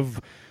now of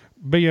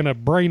being a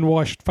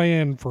brainwashed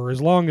fan for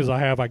as long as I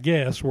have, I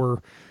guess,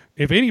 where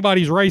if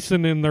anybody's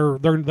racing and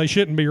they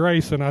shouldn't be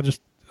racing, I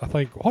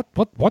think,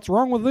 what's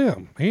wrong with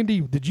them? Andy,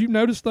 did you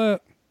notice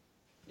that?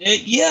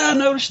 Yeah, I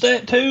noticed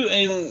that too.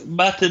 And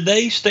by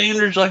today's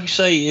standards, like you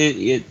say,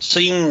 it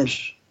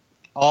seems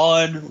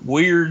odd,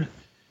 weird.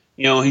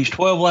 You know, he's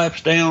 12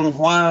 laps down.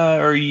 Why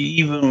are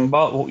you even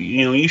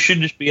you should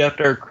just be out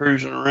there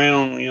cruising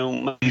around, you know,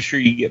 making sure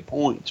you get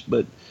points.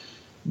 But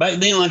back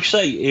then, like I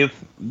say,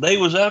 if they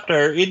was out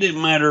there, it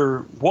didn't matter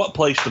what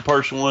place the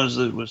person was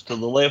that was to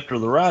the left or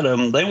the right of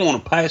them. They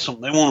want to pass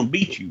them. They want to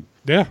beat you.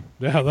 Yeah,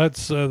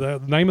 that's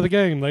the name of the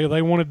game.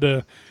 They wanted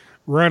to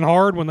run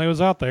hard when they was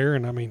out there,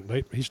 and I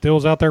mean, he still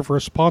is out there for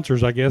his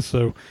sponsors, I guess.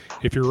 So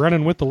if you're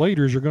running with the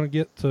leaders, you're going to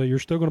get you're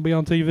still going to be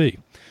on TV.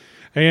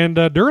 And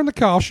during the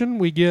caution,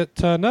 we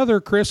get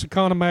another Chris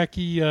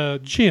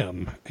Economaki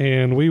gem,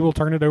 and we will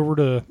turn it over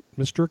to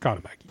Mr.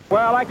 Economaki.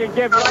 Well, I can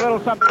give you a little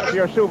something for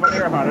your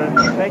souvenir, Hunter.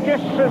 They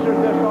just scissored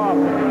this off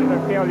in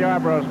Cale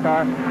Yarborough's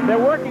car. They're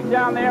working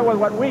down there with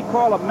what we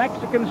call a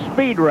Mexican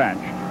speed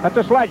wrench. That's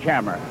a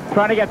sledgehammer,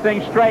 trying to get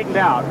things straightened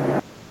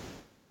out.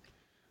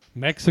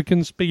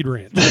 Mexican speed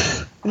wrench.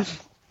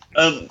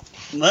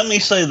 Let me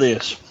say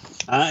this.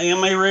 I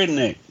am a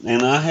redneck,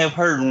 and I have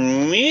heard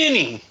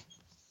many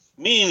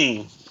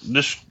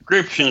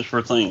descriptions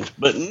for things,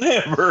 but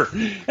never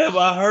have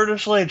I heard a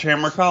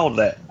sledgehammer called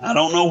that. I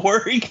don't know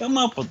where he come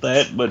up with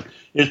that, but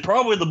it's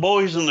probably the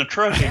boys in the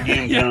truck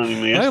again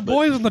telling me. The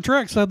boys in the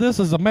truck said this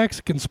is a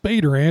Mexican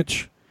speed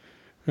wrench.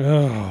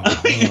 Oh,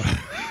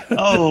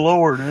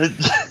 Lord.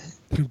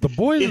 The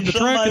boys in the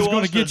truck is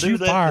going to get you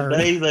fired.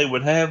 Today, they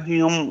would have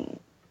him,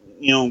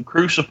 you know,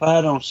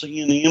 crucified on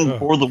CNN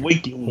before the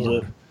weekend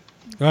was up.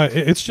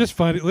 It's just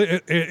funny.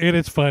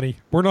 It's funny.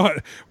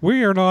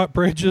 We are not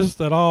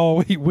prejudiced at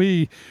all.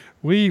 We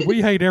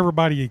hate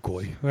everybody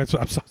equally. That's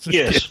what I'm saying.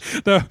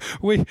 Yes.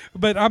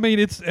 But I mean,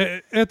 it's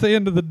at the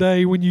end of the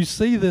day when you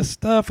see this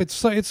stuff,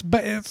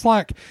 it's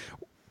like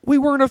we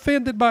weren't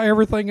offended by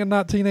everything in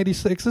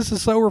 1986. This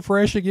is so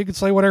refreshing. You can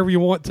say whatever you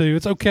want to.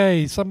 It's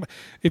okay.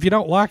 If you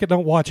don't like it,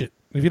 don't watch it.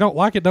 If you don't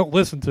like it, don't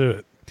listen to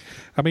it.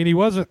 I mean, he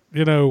wasn't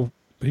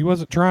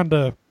trying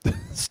to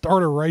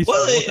start a race.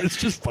 Well, it's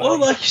just funny. Well,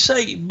 like you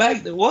say,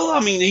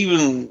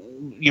 even,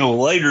 you know,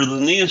 later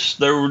than this,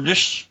 there were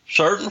just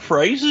certain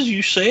phrases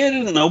you said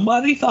and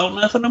nobody thought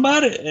nothing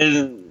about it.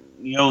 And,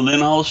 you know,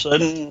 then all of a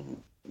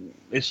sudden,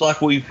 it's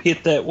like we've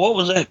hit that, what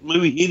was that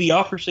movie,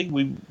 Idiocracy?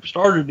 We've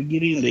started to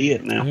get into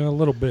it now. Yeah, a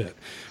little bit.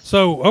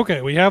 So,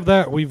 okay, we have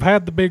that. We've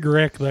had the big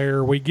wreck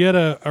there. We get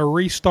a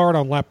restart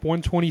on lap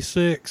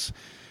 126.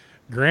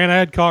 Grant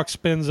Adcock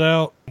spins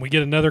out. We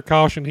get another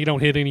caution. He don't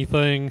hit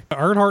anything.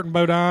 Earnhardt and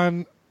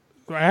Bodine,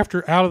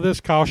 out of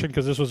this caution,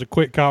 because this was a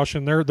quick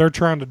caution, they're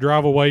trying to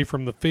drive away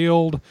from the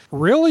field.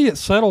 Really, it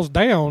settles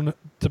down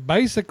to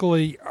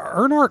basically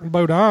Earnhardt and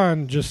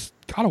Bodine just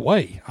got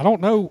away. I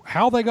don't know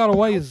how they got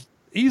away as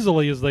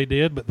easily as they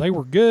did, but they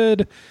were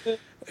good.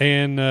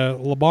 And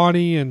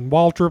Labonte and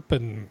Waltrip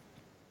and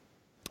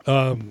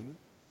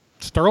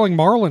Sterling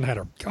Marlin had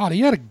a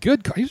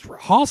good. He's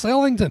Haas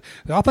Ellington.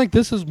 I think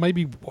this has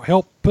maybe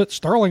helped put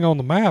Sterling on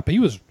the map. He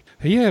was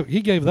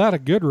he gave that a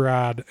good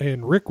ride.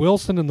 And Rick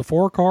Wilson in the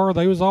 4-car,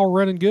 they was all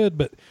running good,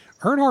 but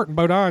Earnhardt and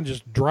Bodine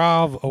just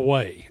drive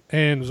away.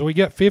 And so we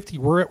got 50.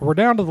 We're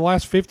down to the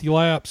last 50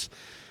 laps.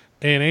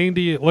 And,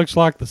 Andy, it looks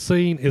like the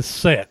scene is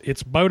set.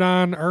 It's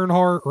Bodine,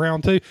 Earnhardt,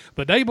 round 2.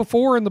 The day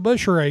before in the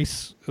Busch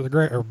race, the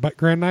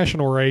Grand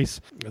National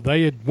race,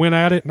 they had went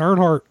at it, and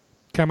Earnhardt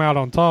come out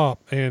on top.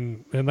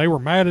 And they were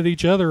mad at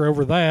each other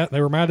over that.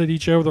 They were mad at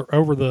each other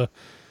over the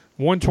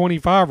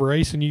 125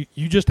 race. And you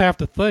just have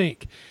to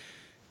think,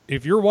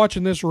 if you're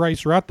watching this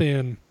race right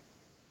then,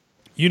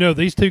 you know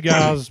these two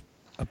guys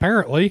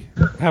apparently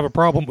have a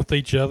problem with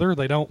each other.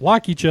 They don't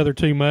like each other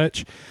too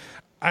much.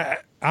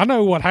 I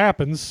know what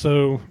happens,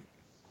 so...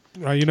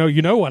 you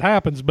know what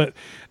happens, but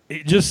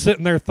just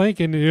sitting there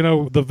thinking,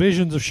 the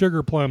visions of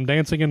Sugar Plum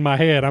dancing in my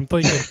head. I'm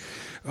thinking,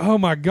 oh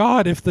my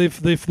God, if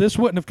this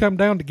wouldn't have come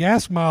down to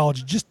gas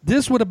mileage,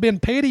 this would have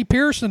been Petty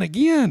Pearson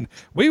again.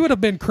 We would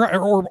have been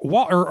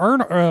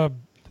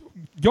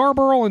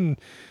Yarborough and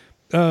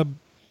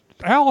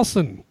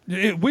Allison.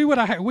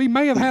 We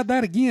may have had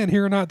that again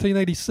here in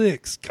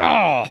 1986.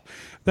 God,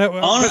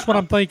 that's what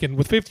I'm thinking.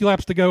 With 50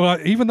 laps to go,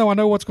 even though I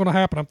know what's going to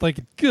happen, I'm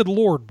thinking, good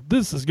Lord,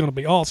 this is going to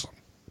be awesome.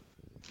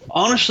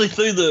 Honestly,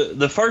 through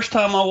the first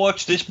time I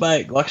watched this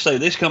back, like I say,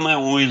 this come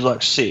out when we was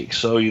like 6,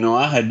 so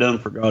I had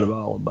forgot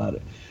all about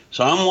it.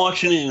 So I'm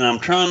watching it and I'm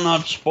trying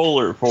not to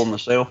spoil it for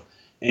myself.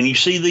 And you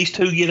see these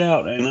two get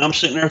out, and I'm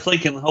sitting there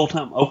thinking the whole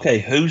time, okay,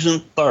 who's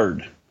in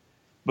third?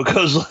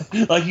 Because,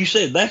 like you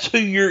said, that's who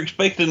you're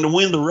expecting to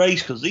win the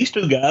race, because these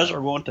two guys are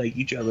going to take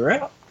each other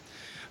out.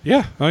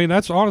 Yeah, I mean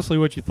that's honestly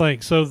what you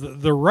think. So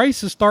the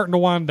race is starting to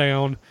wind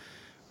down.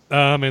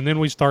 And then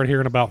we start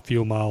hearing about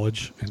fuel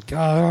mileage. And,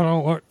 God, I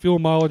don't like fuel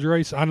mileage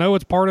race. I know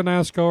it's part of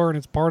NASCAR and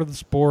it's part of the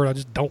sport. I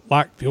just don't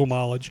like fuel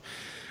mileage.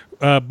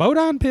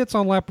 Bodine pits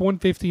on lap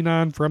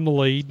 159 from the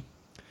lead.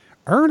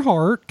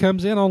 Earnhardt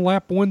comes in on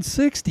lap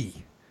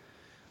 160.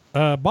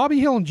 Bobby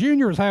Hillin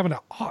Jr. is having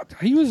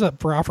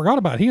I forgot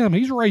about him.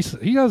 He's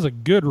racing. He has a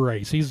good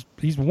race. He's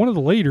one of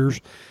the leaders.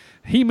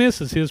 He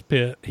misses his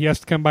pit. He has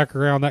to come back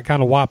around. That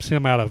kind of wipes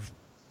him out of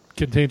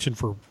contention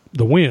for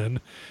the win.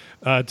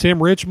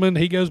 Tim Richmond,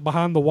 he goes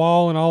behind the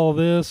wall in all of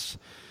this.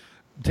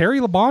 Terry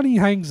Labonte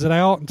hangs it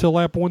out until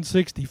lap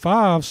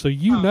 165, so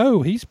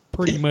he's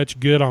pretty much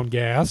good on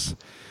gas.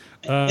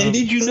 And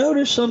did you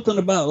notice something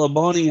about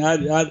Labonte?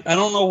 I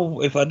don't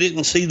know if I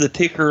didn't see the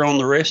ticker on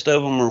the rest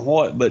of them or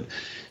what, but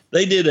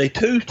they did a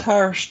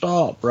 2-tire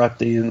stop right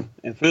then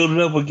and filled it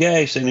up with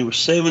gas, and it was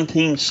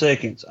 17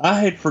 seconds. I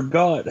had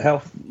forgot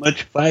how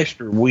much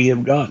faster we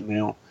have gotten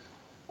now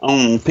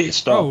on pit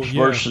stops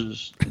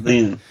versus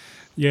then.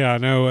 Yeah, I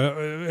know,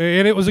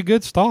 and it was a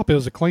good stop. It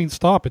was a clean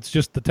stop. It's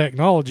just the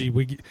technology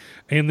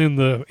and then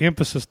the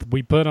emphasis that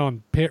we put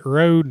on pit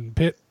road and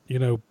pit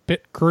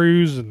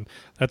crews, and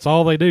that's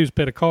all they do is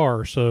pit a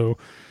car. So,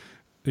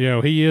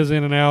 he is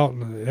in and out,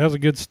 and has a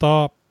good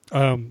stop.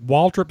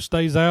 Waltrip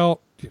stays out.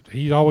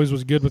 He always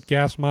was good with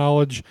gas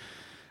mileage.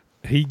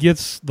 He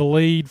gets the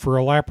lead for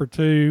a lap or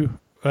two.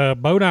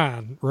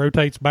 Bodine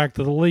rotates back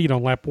to the lead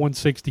on lap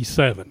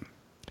 167.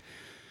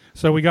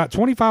 So we got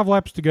 25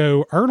 laps to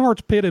go.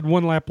 Earnhardt's pitted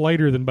 1 lap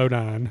later than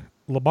Bodine.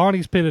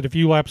 Labonte's pitted a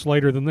few laps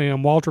later than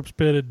them. Waltrip's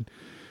pitted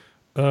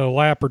a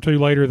lap or 2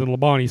 later than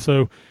Labonte.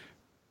 So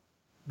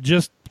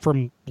just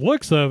from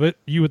looks of it,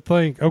 you would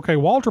think, okay,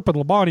 Waltrip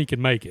and Labonte can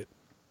make it.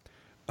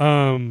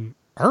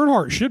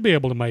 Earnhardt should be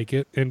able to make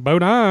it, and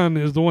Bodine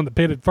is the one that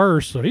pitted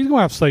first, so he's going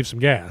to have to save some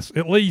gas.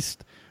 At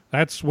least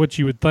that's what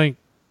you would think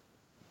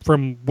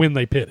from when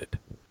they pitted.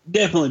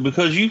 Definitely,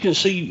 because you can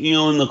see,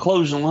 in the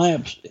closing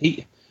laps,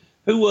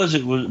 who was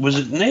it? Was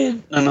it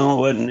Ned? No, it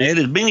wasn't Ned.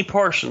 It was Benny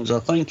Parsons. I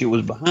think it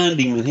was behind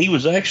him, and he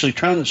was actually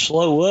trying to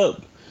slow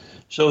up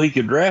so he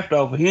could draft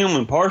off of him,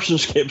 and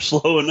Parsons kept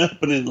slowing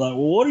up, and it's like,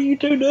 well, what are you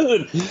two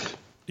doing?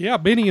 Yeah,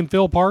 Benny and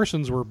Phil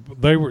Parsons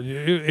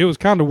it was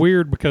kind of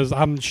weird because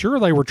I'm sure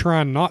they were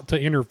trying not to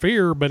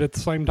interfere, but at the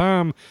same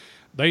time,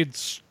 they'd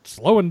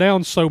slowing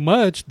down so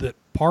much that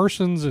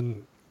Parsons,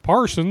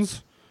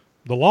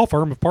 the law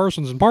firm of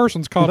Parsons and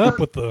Parsons, caught up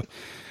with the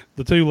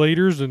 2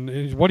 leaders,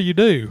 and what do?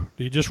 Do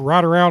you just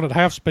ride around at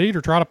half speed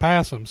or try to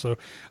pass them? So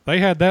they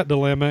had that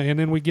dilemma, and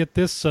then we get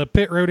this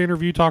pit road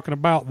interview talking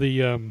about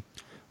the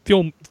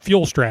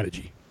fuel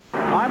strategy.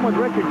 I'm with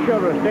Richard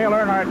Childress, Dale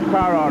Earnhardt's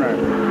car owner.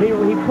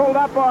 He pulled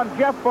up on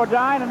Jeff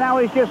Bodine, and now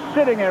he's just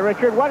sitting there.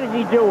 Richard, what is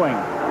he doing?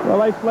 Well,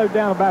 they slowed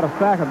down about a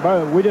second,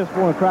 but we just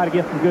want to try to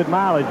get some good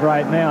mileage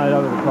right now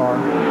out of the car.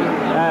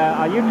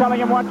 Are you telling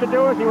him what to do,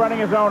 or is he running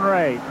his own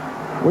race?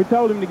 We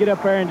told him to get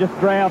up there and just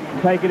draft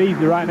and take it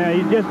easy right now.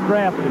 He's just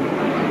drafting.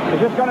 Is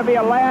this going to be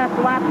a last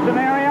lap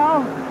scenario?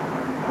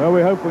 Well,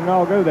 we hope we can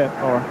all go that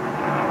far.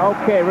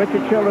 Okay,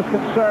 Richard Childress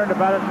concerned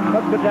about it.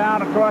 Looks it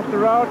down across the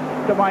road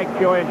to Mike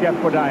Joy and Jeff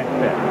Bodine's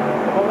pit.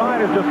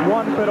 Bodine is just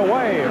 1 pit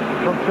away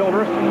from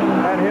Childress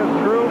and his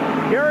crew.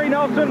 Gary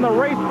Nelson, the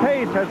race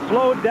pace has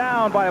slowed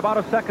down by about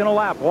a second a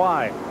lap.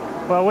 Why?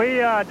 Well, we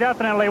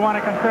definitely want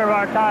to conserve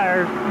our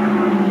tires.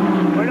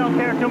 We don't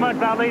care too much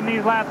about leading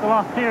these laps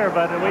along here,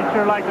 but we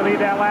sure like to lead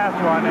that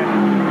last one.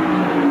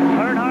 And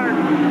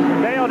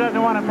Earnhardt, Dale doesn't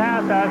want to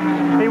pass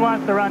us. He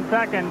wants to run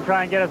second and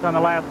try and get us on the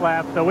last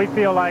lap. So we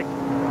feel like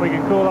we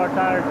can cool our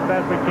tires as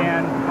best we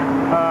can.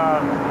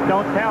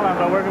 Don't tell him,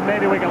 but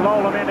maybe we can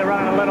lull him into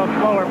running a little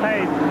slower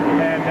pace,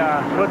 and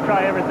we'll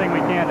try everything we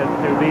can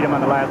to beat him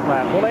on the last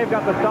lap. Well, they've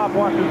got the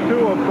stopwatches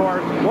too, of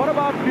course. What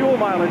about fuel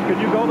mileage?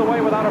 Could you go the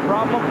way without a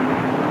problem?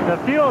 The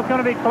fuel is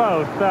going to be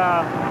close.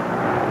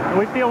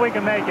 We feel we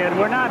can make it.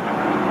 We're not,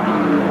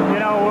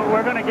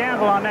 we're going to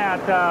gamble on that.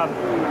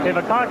 If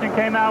a caution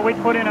came out,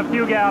 we'd put in a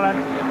few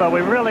gallons, but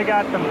we've really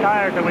got some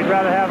tires that we'd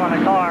rather have on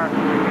the car.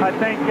 I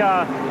think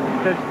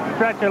the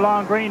stretch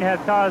along green has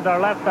caused our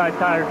left side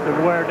tires to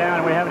wear down,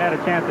 and we haven't had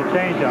a chance to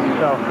change them.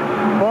 So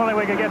if only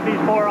we could get these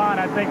 4 on,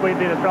 I think we'd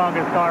be the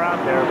strongest car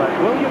out there. But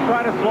will you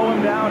try to slow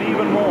him down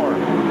even more?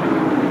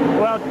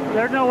 Well,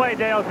 there's no way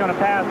Dale's going to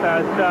pass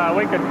us.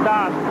 We could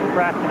stop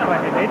practically.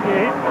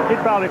 He'd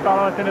probably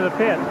follow us into the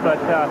pits,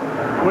 but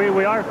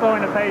we are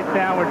slowing the pace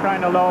down. We're trying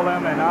to lull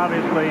him, and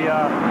obviously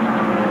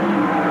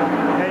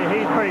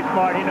he's pretty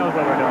smart. He knows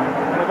what we're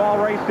doing. They've all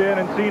raced in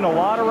and seen a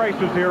lot of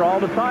races here, all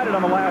decided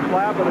on the last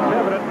lap, but it's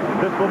evident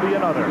this will be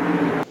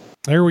another.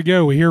 There we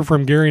go. We hear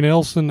from Gary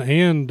Nelson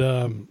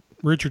and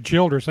Richard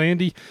Childress.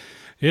 Andy,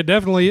 it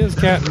definitely is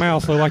cat and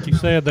mouse. So like you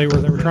said, they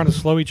were trying to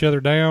slow each other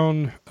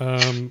down.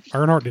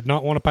 Earnhardt did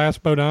not want to pass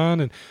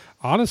Bodine, and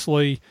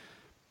honestly,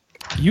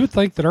 you would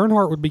think that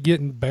Earnhardt would be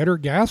getting better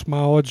gas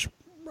mileage,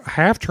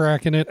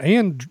 half-tracking it,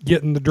 and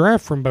getting the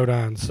draft from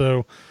Bodine.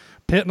 So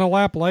pitting a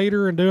lap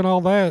later and doing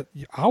all that,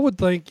 I would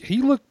think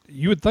you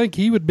would think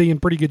he would be in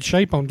pretty good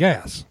shape on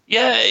gas.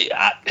 Yeah,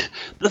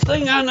 the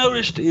thing I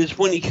noticed is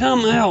when he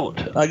come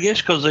out, I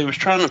guess because they was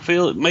trying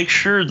to make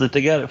sure that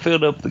they got it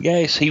filled up with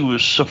gas, he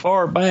was so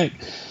far back.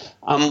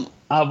 I've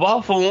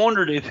often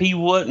wondered if he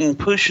wasn't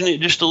pushing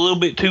it just a little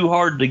bit too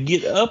hard to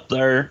get up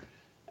there,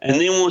 and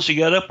then once he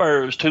got up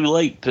there, it was too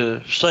late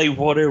to save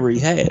whatever he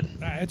had.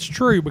 It's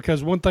true,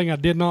 because one thing I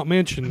did not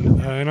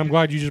mention, and I'm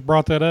glad you just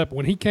brought that up,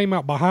 when he came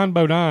out behind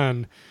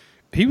Bodine,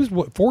 he was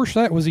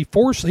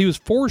he was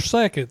 4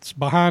 seconds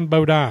behind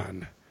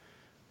Bodine,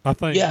 I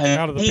think,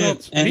 out of the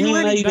pits. And he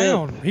ran him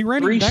down. He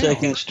ran 3 him down.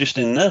 seconds just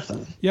in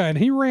nothing. Yeah, and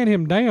he ran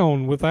him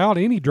down without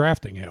any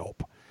drafting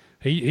help.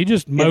 He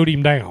just mowed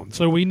him down.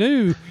 So we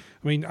knew,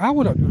 I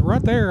would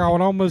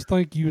almost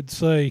think you would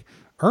say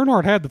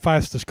Earnhardt had the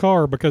fastest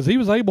car, because he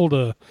was able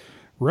to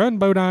run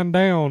Bodine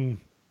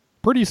down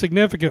pretty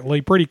significantly,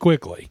 pretty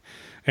quickly.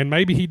 And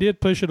maybe he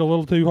did push it a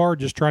little too hard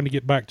just trying to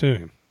get back to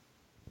him.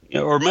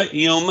 Or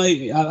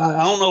maybe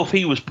I don't know if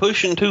he was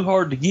pushing too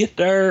hard to get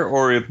there,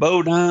 or if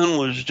Bodine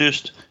was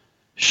just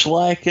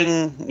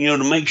slacking,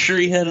 to make sure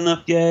he had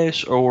enough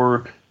gas,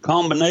 or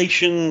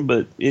combination.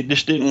 But it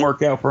just didn't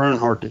work out for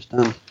Earnhardt this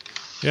time.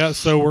 Yeah,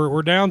 so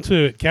we're down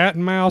to it. Cat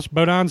and mouse.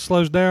 Bodine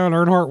slows down.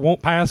 Earnhardt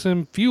won't pass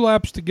him. Few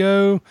laps to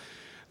go,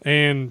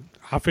 and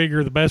I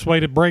figure the best way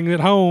to bring it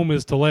home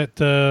is to let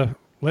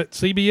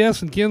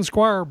CBS and Ken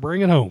Squire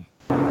bring it home.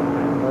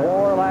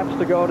 4 laps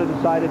to go to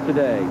decide it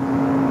today.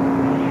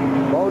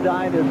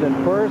 Bodine is in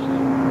first.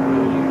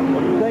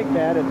 What do you think,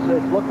 Matt?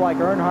 It's looked like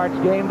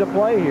Earnhardt's game to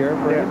play here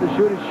for him to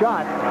shoot his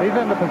shot. He's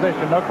in the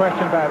position, no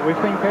question about it.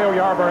 We've seen Cale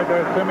Yarborough do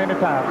it so many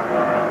times.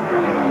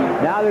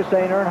 Now they're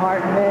saying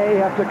Earnhardt may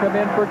have to come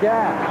in for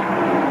gas.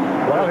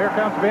 Well, here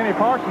comes Benny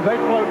Parsons. They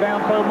slowed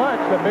down so much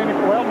that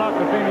not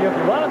that Benny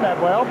isn't running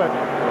that well, but,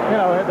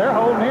 they're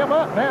holding him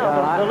up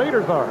now. The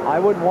leaders are. I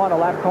wouldn't want a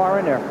lap car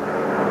in there.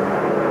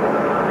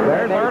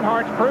 There's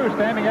Earnhardt's crew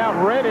standing out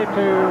ready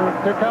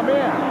to come in.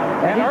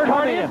 And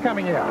Earnhardt is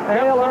coming in.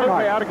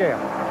 Absolutely out of gas.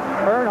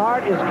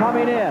 Earnhardt is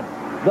coming in.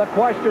 The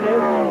question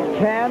is,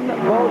 can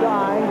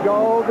Bodine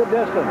go the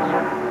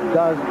distance?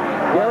 Does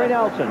Gary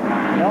Nelson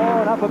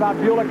know enough about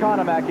fuel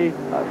economy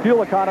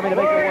to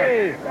make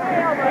it work?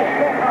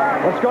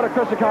 Let's go to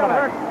Chris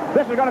Economac.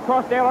 This is going to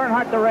cost Dale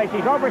Earnhardt the race.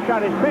 He's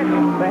overshot his pitch.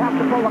 They have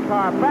to pull the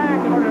car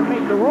back in order to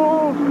meet the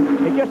rules.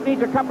 He just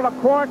needs a couple of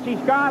quarts. He's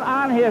gone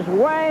on his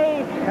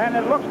way, and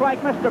it looks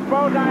like Mr.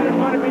 Bodine is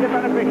going to be the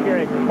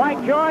beneficiary.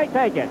 Mike Joy,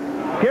 take it.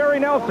 Gary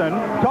Nelson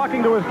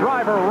talking to his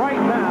driver right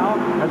now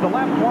as the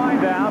laps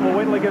wind down. We'll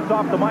wait till he gets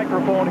off the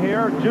microphone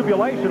here.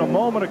 Jubilation a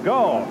moment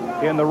ago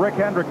in the Rick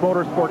Hendrick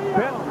Motorsports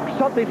pit.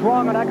 Something's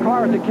wrong on that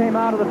car as it came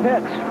out of the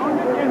pits.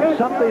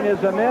 Something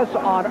is amiss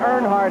on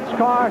Earnhardt's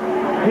car.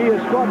 He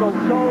has struggled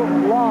so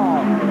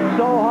long,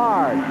 so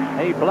hard.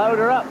 He blowed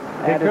her up.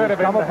 It could have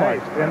been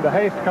in the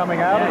haste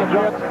coming out of the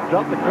pits.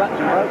 Dropped the clutch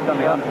and broke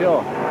something, I'm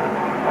sure.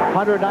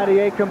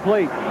 198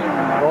 complete.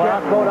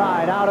 Jeff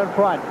Bodine out in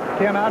front.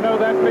 Ken, I know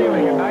that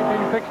feeling. In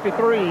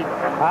 1963,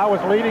 I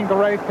was leading the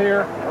race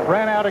here,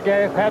 ran out of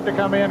gas, had to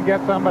come in, get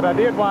some, but I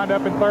did wind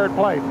up in 3rd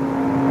place.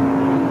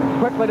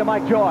 Quickly to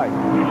Mike Joy.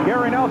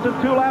 Gary Nelson,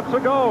 2 laps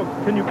ago.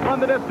 Can you run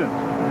the distance?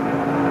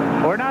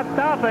 We're not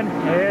stopping.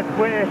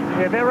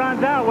 If it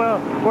runs out,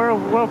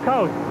 we'll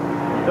coast.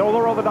 They'll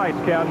roll the dice,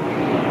 Ken.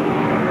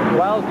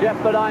 Well,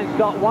 Jeff Bodine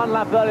stopped 1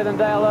 lap earlier than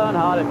Dale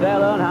Earnhardt. If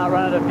Dale Earnhardt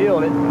ran out of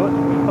fuel, it puts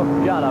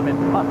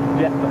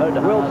Jeff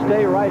Bodine. We'll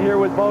stay right here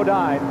with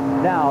Bodine.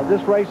 Now,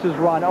 this race is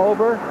run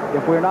over.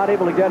 If we're not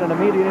able to get an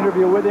immediate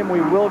interview with him,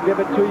 we will give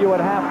it to you at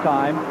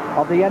halftime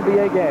of the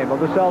NBA game of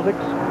the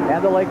Celtics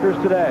and the Lakers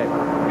today.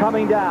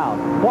 Coming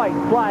down, white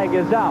flag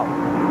is out.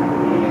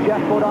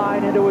 Jeff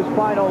Bodine into his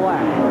final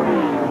lap.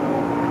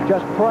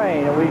 Just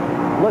praying, and we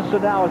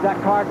listen now as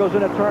that car goes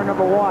into turn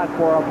number 1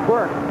 for a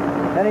burp,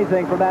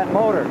 anything from that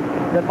motor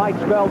that might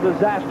spell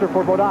disaster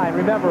for Bodine.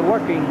 Remember,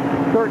 looking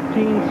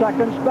 13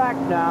 seconds back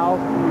now,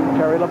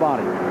 Terry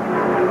Labonte.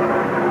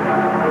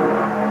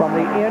 From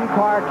the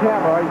in-car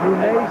camera, you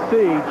may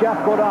see Jeff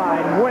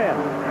Bodine win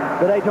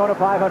the Daytona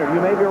 500.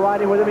 You may be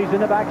riding with him. He's in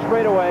the back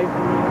straightaway.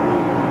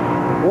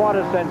 What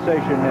a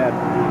sensation, Ned.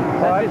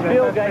 That's his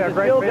fuel gauge. His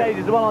fuel gauge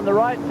is the one on the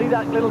right. See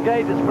that little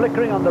gauge that's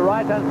flickering on the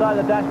right-hand side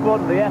of the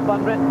dashboard with the F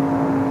under it?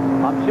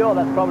 I'm sure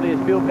that's probably his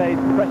fuel gauge,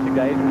 pressure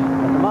gauge.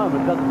 At the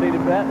moment, doesn't seem to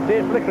be. See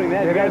it flickering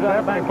there. It is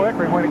definitely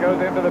flickering when it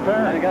goes into the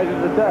turn. And it goes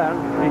into the turn.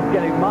 He's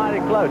getting mighty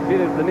close. See,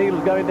 the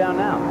needle's going down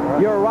now.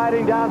 You're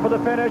riding down for the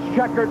finish.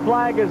 Checkered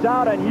flag is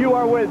out, and you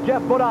are with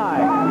Jeff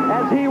Bodine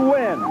as he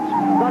wins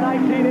the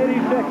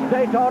 1986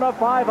 Daytona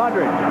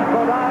 500.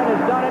 Bodine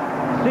has done it.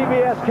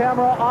 CBS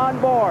camera on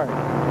board.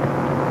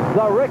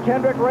 The Rick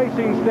Hendrick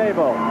Racing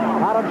Stable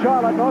out of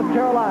Charlotte, North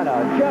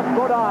Carolina. Jeff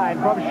Bodine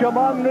from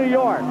Chemung, New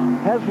York,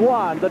 has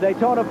won the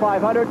Daytona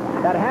 500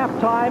 at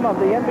halftime of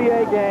the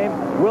NBA game.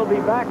 We'll be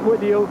back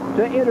with you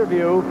to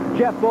interview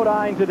Jeff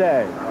Bodine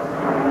today.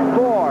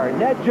 For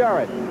Ned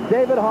Jarrett,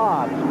 David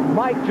Hobbs,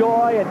 Mike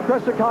Joy, and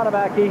Chris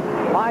Economaki,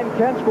 I'm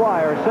Ken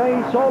Squire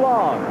saying so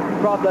long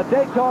from the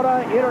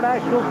Daytona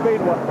International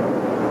Speedway.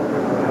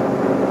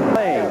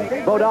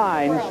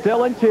 Bodine,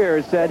 still in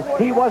tears, said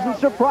he wasn't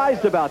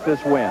surprised about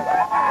this win.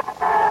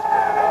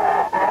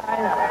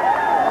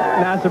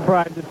 Not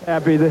surprised, just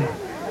happy. The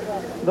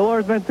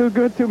Lord's been too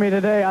good to me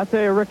today. I'll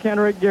tell you, Rick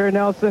Hendrick, Gary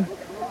Nelson,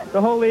 the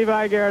whole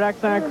Levi Garrett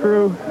Exxon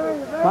crew,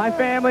 my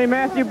family,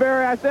 Matthew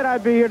Berry. I said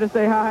I'd be here to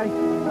say hi.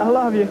 I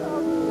love you.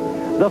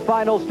 The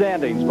final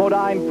standings: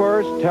 Bodine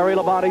first, Terry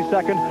Labonte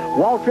second,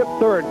 Waltrip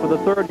third for the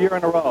third year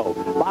in a row,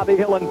 Bobby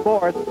Hillin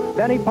fourth,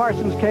 Benny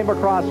Parsons came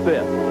across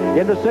fifth.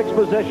 In the sixth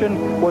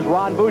position was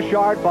Ron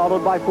Bouchard,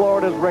 followed by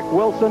Florida's Rick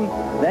Wilson.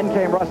 Then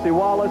came Rusty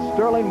Wallace,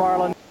 Sterling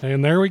Marlin.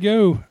 And there we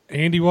go,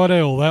 Andy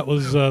Waddell. That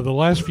was the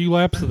last few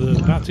laps of the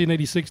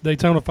 1986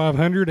 Daytona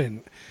 500,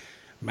 and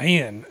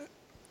man,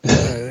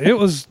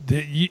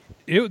 it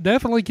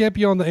definitely kept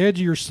you on the edge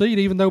of your seat,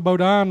 even though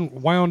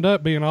Bodine wound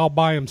up being all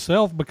by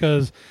himself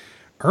because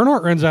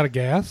Earnhardt runs out of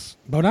gas.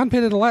 Bodine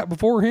pitted a lap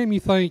before him.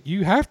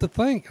 You have to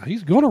think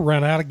he's going to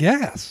run out of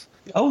gas.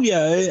 Oh,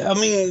 yeah. I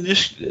mean,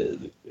 just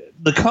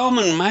the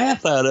common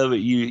math out of it,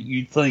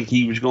 you'd think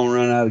he was going to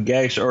run out of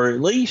gas or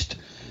at least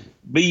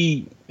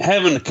be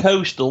having to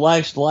coast the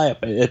last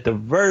lap at the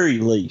very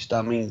least.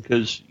 I mean,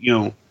 because,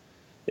 I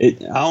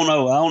don't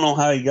know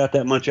how he got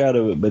that much out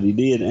of it, but he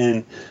did.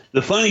 And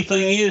the funny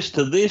thing is,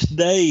 to this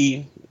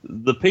day,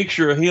 the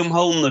picture of him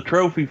holding the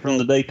trophy from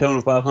the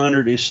Daytona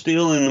 500 is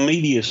still in the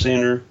media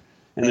center,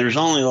 and there's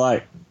only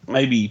like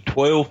maybe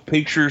 12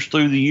 pictures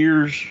through the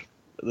years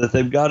that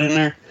they've got in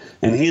there,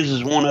 and his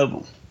is one of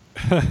them.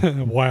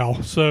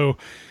 Wow. So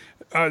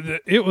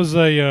it was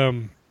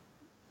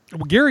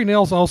Gary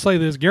Nelson, I'll say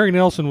this, Gary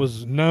Nelson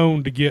was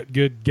known to get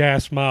good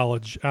gas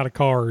mileage out of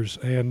cars,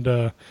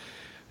 and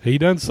he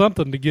done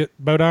something to get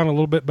Bodine a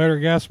little bit better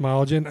gas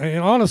mileage. And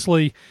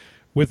honestly,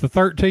 with the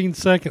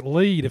 13-second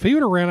lead, if he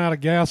would have ran out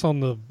of gas on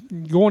the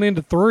going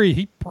into 3,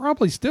 he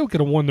probably still could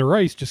have won the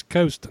race just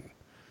coasting.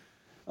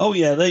 Oh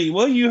yeah,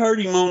 you heard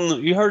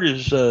him you heard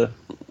his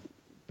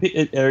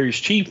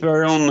chief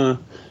there on the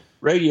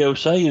radio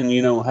saying,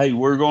 hey,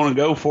 we're going to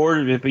go for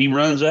it. If he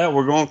runs out,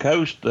 we're going to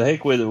coast. The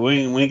heck with it. We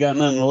ain't got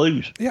nothing to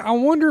lose. Yeah, I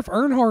wonder if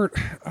Earnhardt.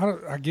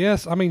 I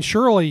guess. I mean,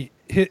 surely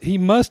he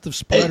must have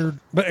sputtered,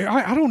 but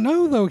I don't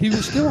know though. He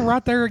was still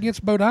right there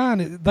against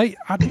Bodine.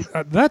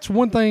 That's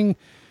one thing.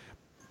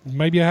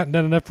 Maybe I hadn't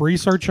done enough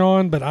research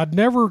on, but I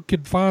never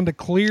could find a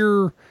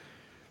clear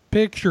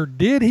picture.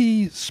 Did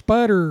he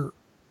sputter,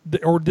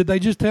 or did they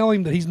just tell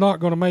him that he's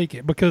not going to make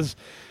it? Because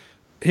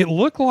it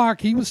looked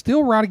like he was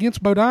still right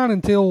against Bodine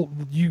until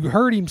you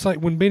heard him say,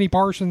 when Benny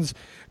Parsons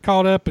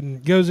caught up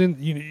and goes in,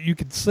 you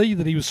could see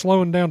that he was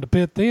slowing down to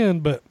pit then,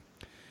 but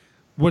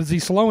was he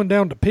slowing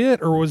down to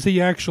pit, or was he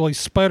actually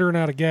sputtering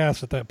out of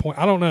gas at that point?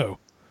 I don't know.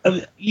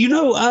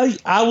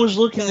 I was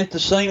looking at the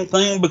same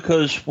thing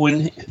because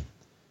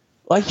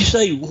like you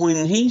say,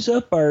 when he's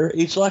up there,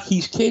 it's like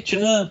he's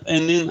catching up,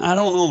 and then I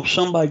don't know if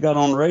somebody got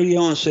on the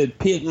radio and said,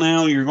 pit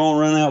now, you're going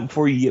to run out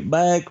before you get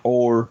back,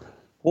 or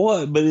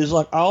what, but it's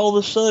like all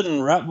of a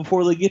sudden, right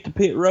before they get to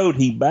pit road,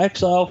 he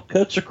backs off,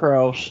 cuts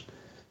across,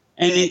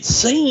 and it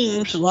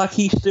seems like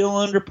he's still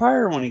under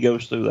par when he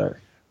goes through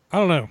there. I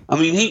don't know. I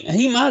mean,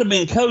 he might have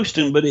been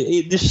coasting, but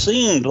it just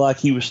seemed like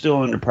he was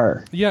still under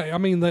par. Yeah, I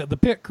mean, the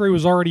pit crew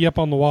was already up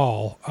on the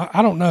wall.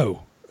 I don't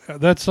know.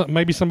 That's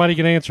maybe somebody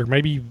can answer.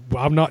 Maybe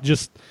I've not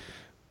just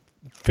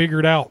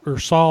figured out or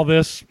saw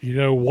this,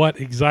 what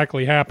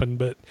exactly happened,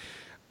 but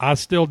I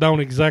still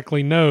don't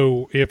exactly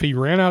know if he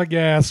ran out of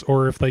gas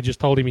or if they just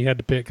told him he had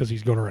to pit because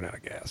he's going to run out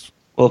of gas.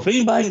 Well, if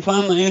anybody can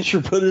find the answer,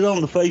 put it on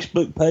the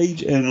Facebook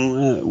page,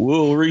 and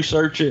we'll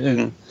research it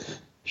and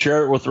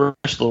share it with the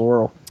rest of the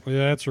world.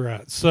 Yeah, that's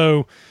right.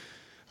 So,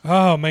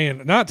 oh, man,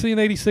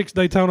 1986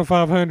 Daytona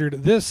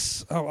 500.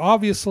 This,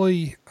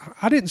 obviously,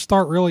 I didn't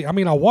start really. I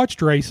mean, I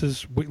watched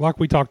races,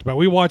 like we talked about.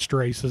 We watched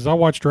races. I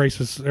watched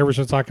races ever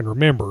since I can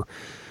remember.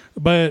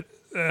 But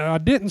I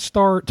didn't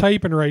start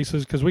taping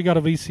races because we got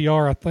a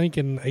VCR, I think,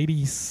 in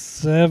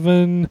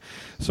 87.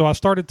 So I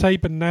started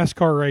taping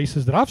NASCAR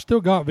races that I've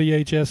still got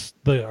VHS,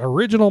 the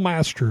original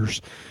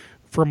Masters,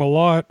 from a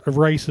lot of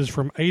races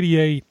from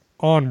 88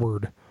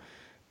 onward.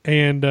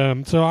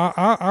 And so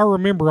I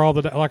remember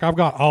I've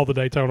got all the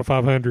Daytona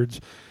 500s.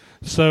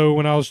 So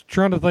when I was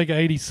trying to think of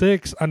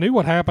 86, I knew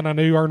what happened. I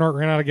knew Earnhardt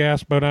ran out of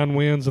gas, Bodine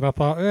wins, and I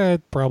thought,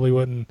 it probably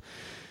wasn't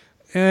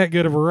that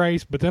good of a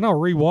race. But then I'll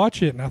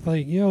rewatch it, and I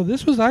think,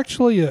 this was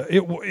actually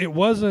it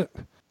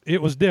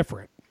was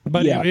different.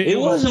 But yeah, it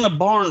wasn't a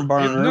barn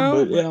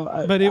burner,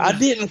 but I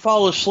didn't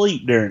fall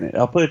asleep during it.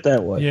 I'll put it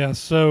that way. Yeah,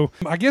 so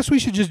I guess we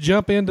should just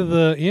jump into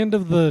the end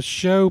of the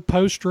show,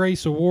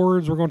 post-race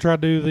awards. We're going to try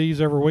to do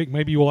these every week.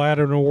 Maybe we'll add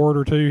an award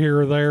or two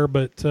here or there.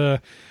 But,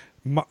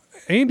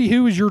 Andy,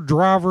 who was your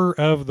driver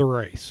of the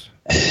race?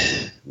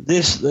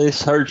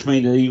 This hurts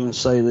me to even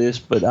say this,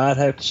 but I'd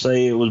have to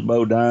say it was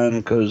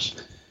Bodine,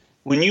 because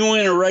when you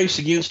win a race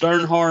against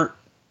Earnhardt,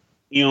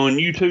 and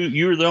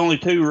you're the only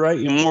two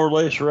more or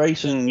less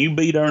racing, you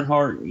beat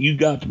Earnhardt, you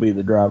got to be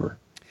the driver.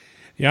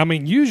 Yeah, I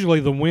mean, usually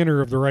the winner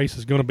of the race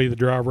is going to be the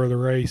driver of the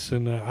race,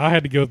 and I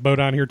had to go with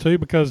Bodine here too,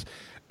 because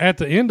at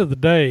the end of the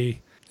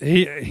day,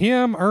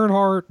 him,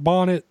 Earnhardt,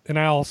 Bonnet, and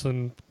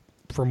Allison,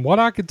 from what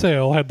I could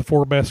tell, had the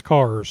four best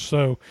cars.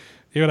 So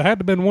it would have had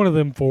to been one of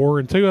them four,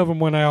 and two of them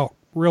went out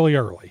really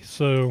early.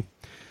 So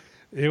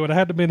it would have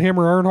had to been him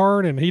or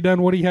Earnhardt, and he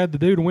done what he had to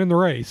do to win the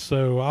race.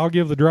 So I'll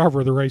give the driver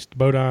of the race to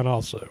Bodine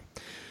also.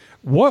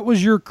 What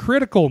was your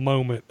critical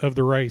moment of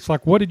the race?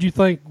 Like, what did you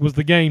think was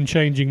the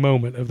game-changing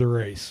moment of the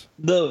race?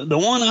 The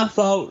one I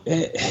thought,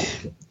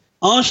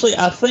 honestly,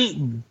 I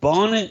think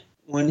Bonnet,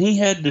 when he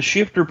had the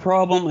shifter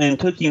problem and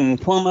took him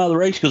plumb out of the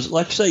race, because,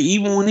 like I say,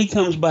 even when he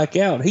comes back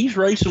out, he's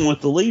racing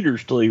with the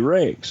leaders till he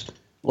wrecks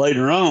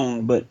later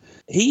on. But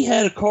he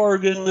had a car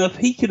good enough,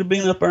 he could have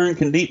been up there in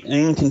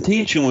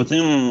contention with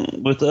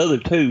them, with the other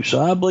two.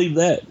 So I believe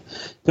that,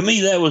 to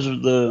me, that was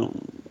the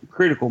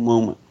critical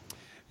moment.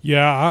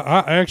 Yeah,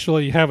 I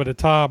actually have it a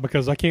tie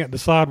because I can't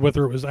decide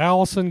whether it was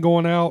Allison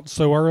going out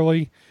so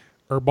early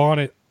or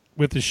Bonnet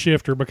with his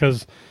shifter,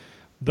 because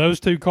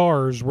those two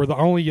cars were the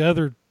only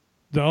other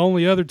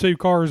two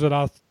cars that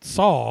I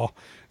saw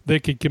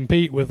that could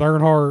compete with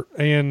Earnhardt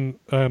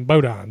and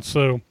Bodine.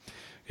 So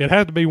it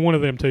had to be one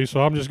of them two.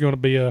 So I'm just going to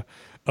be a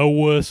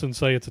wuss and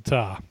say it's a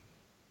tie.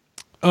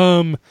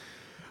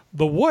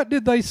 The What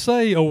Did They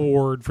Say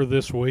award for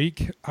this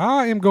week,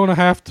 I am going to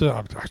have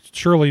to,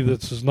 surely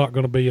this is not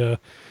going to be a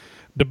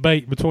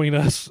debate between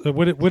us.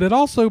 Would it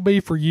also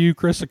be for you,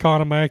 Chris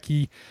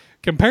Economaki,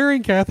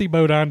 comparing Kathy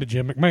Bodine to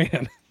Jim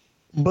McMahon?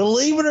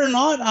 Believe it or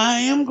not, I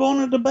am going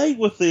to debate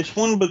with this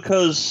one,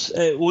 because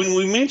when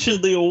we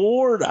mentioned the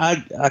award,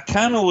 I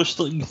kind of was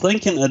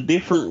thinking a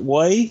different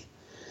way,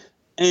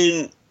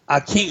 and I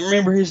can't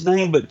remember his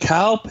name, but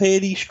Kyle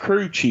Petty's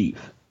crew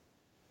chief.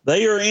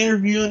 They are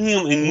interviewing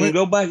him, and you can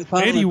go back and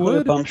find Eddie the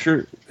clip, Wood? I'm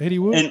sure. Eddie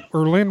Wood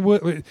or Lynn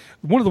Wood,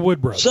 one of the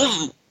Wood brothers.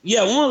 One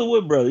of the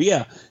Wood brothers,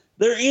 yeah.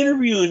 They're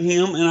interviewing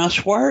him, and I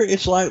swear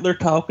it's like they're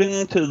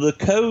talking to the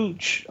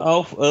coach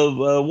off of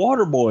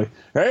Waterboy.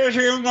 Hey,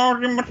 get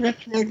down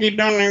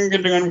there and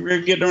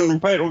get on the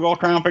pedal. We'll go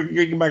try and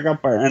get you back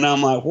up there. And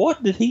I'm like,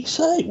 what did he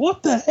say?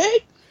 What the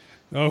heck?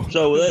 Oh,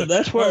 so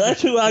that's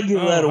who I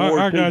give that award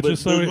I got to. you. But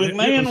So the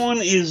McMahon one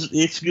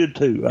it's good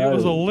too. It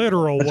was a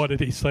literal what did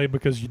he say,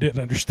 because you didn't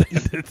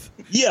understand it.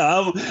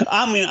 Yeah,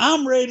 I mean,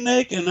 I'm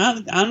redneck, and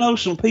I know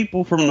some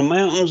people from the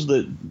mountains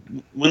that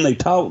when they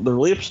talk, their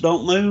lips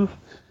don't move.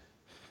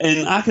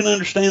 And I can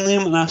understand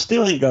them, and I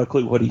still ain't got a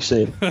clue what he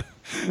said.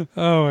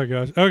 Oh, my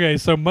gosh. Okay,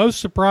 so most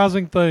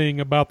surprising thing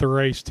about the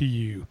race to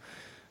you,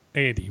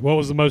 Andy. What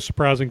was the most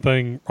surprising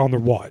thing on the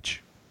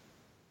watch?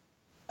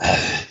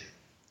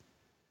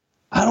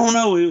 I don't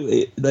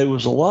know. There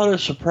was a lot of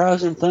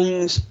surprising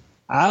things.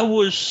 I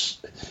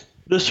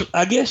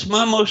guess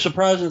my most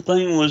surprising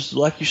thing was,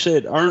 like you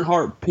said,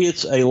 Earnhardt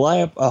pits a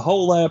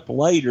whole lap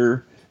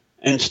later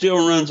and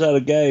still runs out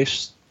of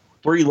gas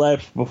 3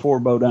 laps before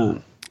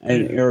Bodine.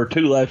 Or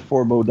 2 laps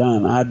before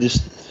Bodine. I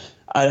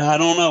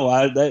don't know.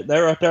 That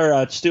right there,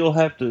 I'd still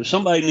have to.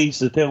 Somebody needs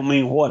to tell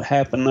me what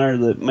happened there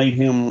that made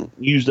him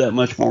use that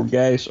much more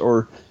gas,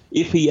 or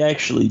if he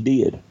actually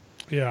did.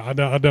 Yeah, I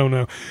don't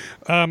know.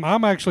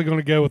 I'm actually going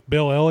to go with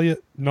Bill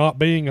Elliott not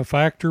being a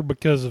factor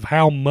because of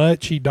how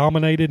much he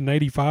dominated in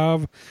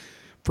 '85.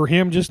 For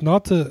him, just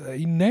not to.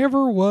 He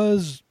never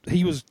was.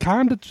 He was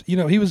kind of. He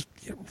was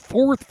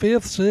 4th,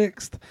 5th,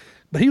 6th.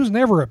 But he was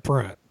never up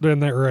front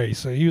during that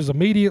race. He was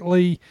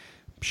immediately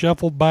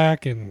shuffled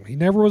back, and he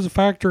never was a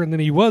factor. And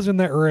then he was in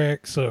that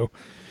wreck. And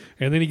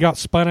then he got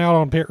spun out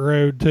on pit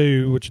road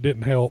too, which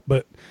didn't help.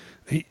 But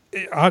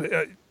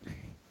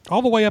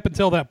all the way up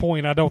until that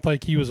point, I don't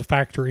think he was a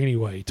factor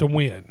anyway to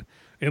win,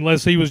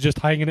 unless he was just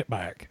hanging it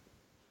back.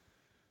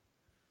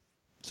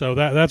 So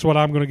that's what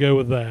I'm going to go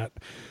with that.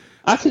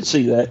 I could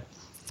see that.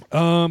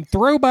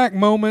 Throwback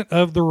moment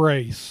of the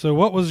race. So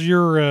what was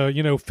your,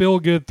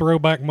 feel-good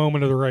throwback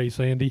moment of the race,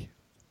 Andy?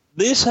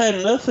 This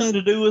had nothing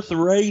to do with the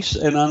race,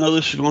 and I know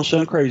this is going to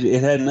sound crazy.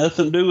 It had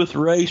nothing to do with the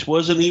race,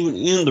 wasn't even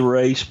in the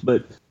race,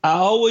 but I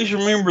always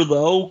remember the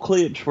old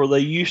clips where they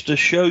used to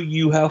show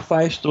you how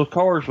fast the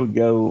cars would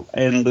go,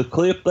 and the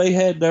clip they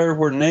had there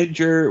where Ned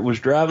Jarrett was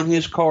driving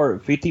his car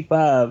at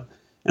 55,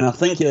 and I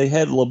think they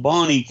had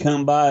Labonte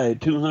come by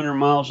at 200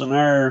 miles an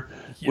hour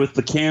with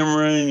the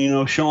camera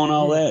and, showing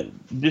all that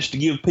just to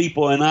give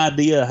people an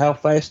idea how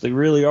fast they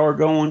really are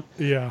going.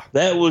 Yeah.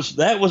 That was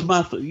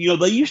my,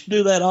 they used to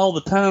do that all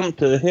the time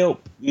to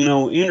help,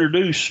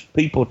 introduce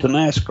people to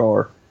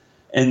NASCAR.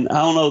 And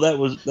I don't know, that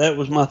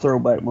was my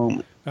throwback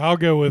moment. I'll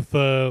go with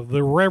the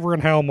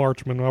Reverend Hal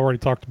Marchman. I already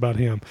talked about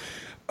him.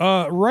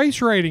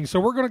 Race rating. So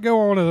we're going to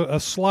go on a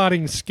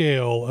sliding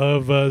scale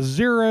of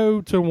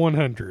 0 to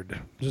 100.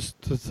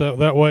 Just so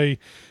that way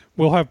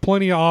we'll have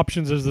plenty of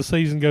options as the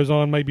season goes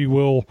on. Maybe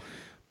we'll,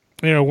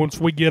 once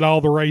we get all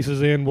the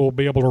races in, we'll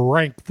be able to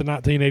rank the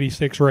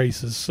 1986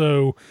 races.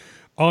 So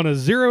on a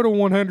 0 to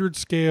 100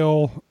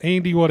 scale,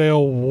 Andy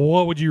Waddell,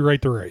 what would you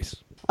rate the race?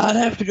 I'd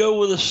have to go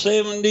with a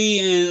 70,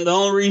 and the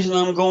only reason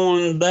I'm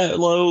going that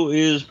low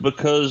is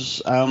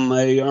because I'm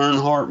a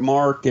Earnhardt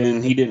mark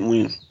and he didn't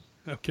win.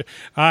 Okay.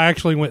 I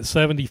actually went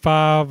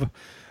 75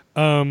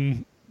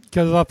 because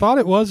I thought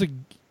it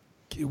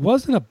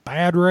wasn't a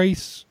bad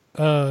race.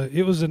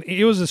 It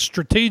was a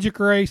strategic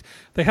race.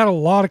 They had a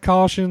lot of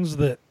cautions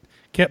that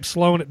kept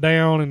slowing it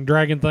down and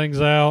dragging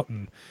things out,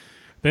 and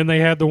then they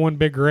had the one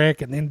big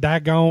wreck, and then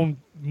daggone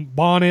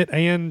Bonnet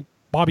and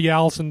Bobby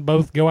Allison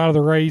both go out of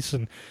the race,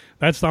 and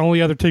that's the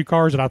only other two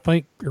cars that I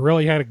think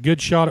really had a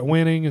good shot at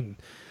winning, and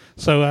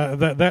so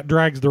that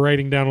drags the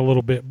rating down a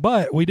little bit.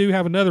 But we do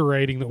have another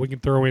rating that we can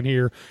throw in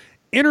here.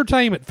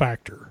 Entertainment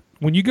factor.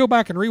 When you go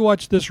back and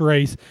rewatch this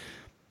race,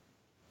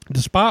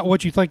 despite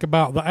what you think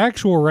about the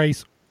actual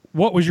race,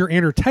 what was your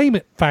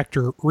entertainment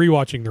factor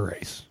rewatching the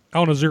race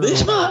on a 0 to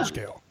 100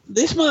 scale?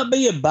 This might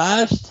be a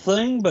biased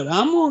thing, but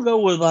I'm going to go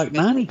with like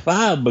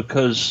 95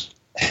 because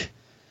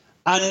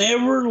I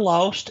never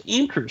lost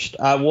interest.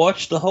 I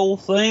watched the whole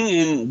thing,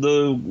 and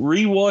the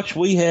rewatch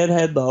we had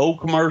the old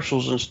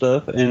commercials and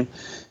stuff, and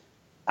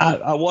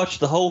I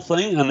watched the whole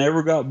thing. I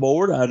never got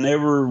bored. I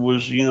never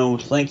was,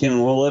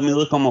 thinking, well, let me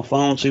look on my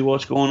phone, see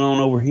what's going on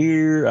over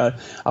here.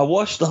 I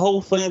watched the whole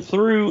thing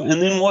through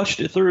and then watched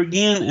it through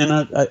again,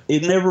 and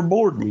it never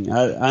bored me.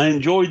 I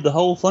enjoyed the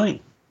whole thing.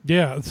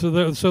 Yeah,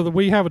 so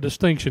we have a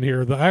distinction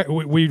here.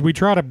 We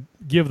try to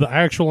give the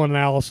actual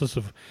analysis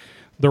of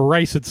the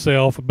race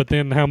itself, but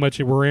then how much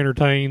we're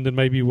entertained, and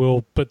maybe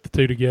we'll put the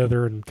two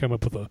together and come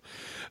up with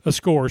a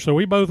score. So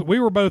we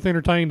were both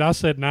entertained. I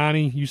said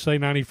 90, you say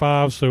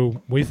 95.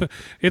 So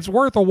it's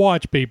worth a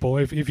watch, people.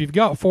 If you've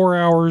got 4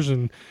 hours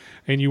and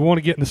you want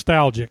to get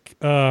nostalgic,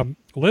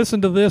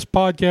 listen to this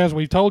podcast.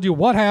 We've told you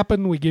what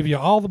happened. We give you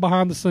all the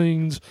behind the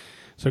scenes.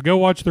 So go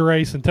watch the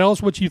race and tell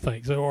us what you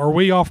think. So are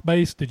we off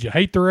base? Did you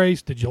hate the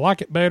race? Did you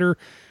like it better?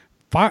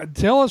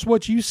 Tell us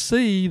what you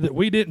see that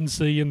we didn't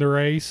see in the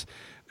race.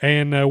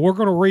 And we're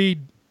going to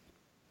read,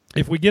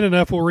 if we get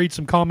enough, we'll read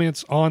some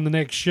comments on the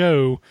next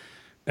show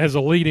as a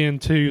lead-in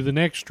to the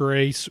next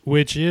race,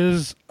 which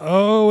is,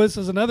 this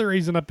is another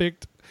reason I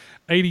picked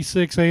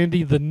 86,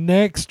 Andy. The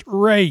next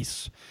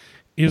race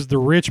is the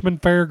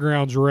Richmond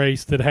Fairgrounds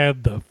race that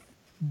had the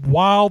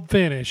wild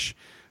finish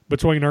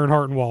between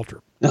Earnhardt and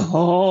Waltrip.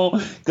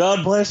 Oh,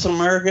 God bless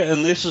America,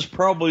 and this is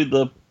probably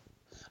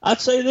I'd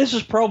say this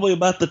is probably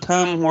about the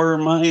time where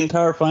my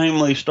entire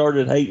family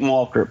started hating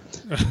Waltrip.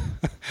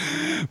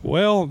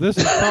 Well, this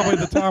is probably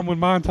the time when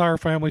my entire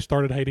family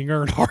started hating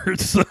Earnhardt.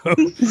 So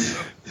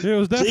it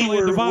was definitely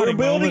a dividing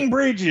we're building moment.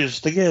 Bridges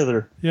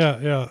together.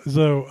 Yeah.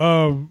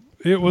 So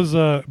it was,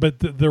 but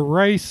the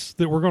race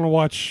that we're going to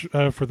watch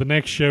for the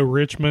next show,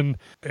 Richmond,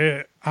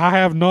 I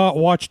have not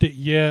watched it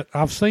yet.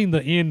 I've seen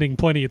the ending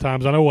plenty of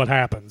times. I know what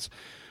happens.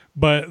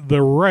 But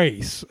the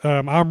race,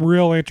 I'm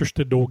real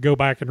interested to go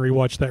back and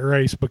rewatch that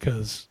race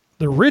because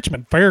the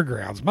Richmond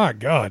Fairgrounds, my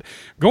God,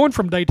 going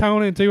from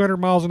Daytona and 200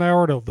 miles an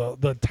hour to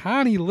the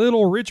tiny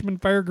little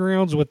Richmond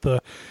Fairgrounds with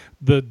the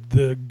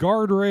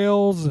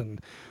guardrails and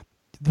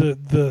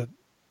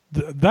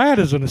that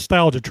is a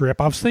nostalgia trip.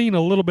 I've seen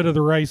a little bit of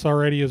the race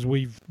already as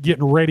we've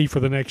getting ready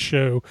for the next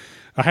show.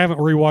 I haven't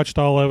rewatched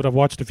all of it. I've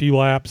watched a few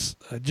laps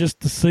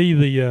just to see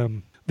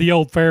the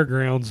old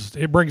fairgrounds.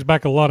 It brings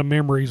back a lot of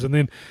memories, and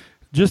then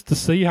just to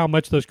see how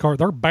much those cars,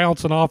 they're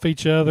bouncing off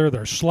each other,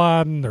 they're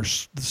sliding,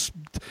 there's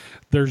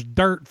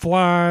dirt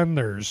flying,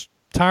 there's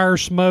tire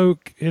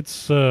smoke.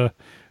 It's going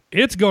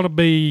to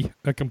be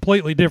a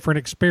completely different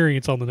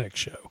experience on the next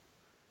show.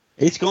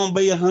 It's going to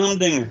be a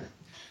humdinger.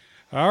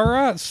 All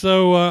right.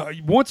 So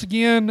once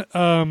again,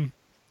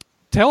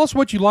 tell us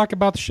what you like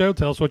about the show.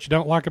 Tell us what you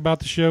don't like about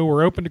the show.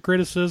 We're open to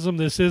criticism.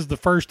 This is the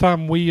first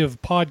time we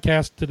have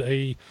podcasted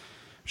a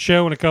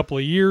show in a couple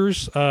of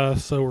years.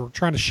 So we're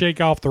trying to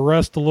shake off the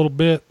rust a little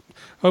bit.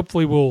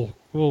 Hopefully we'll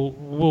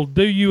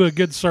do you a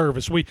good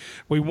service. We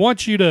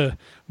want you to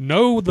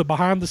know the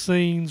behind the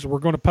scenes. We're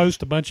going to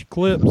post a bunch of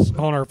clips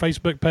on our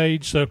Facebook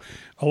page. So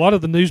a lot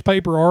of the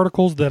newspaper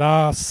articles that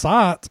I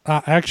cite,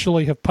 I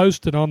actually have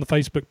posted on the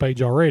Facebook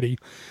page already.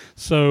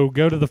 So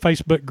go to the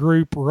Facebook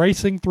group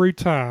Racing Through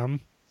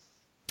Time,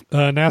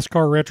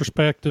 NASCAR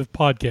Retrospective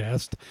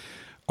Podcast.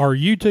 Our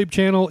YouTube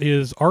channel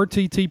is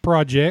RTT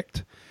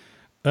Project.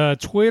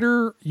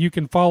 Twitter, you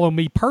can follow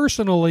me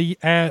personally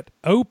at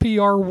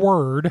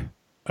OPRWord,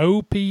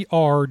 OPRWORD.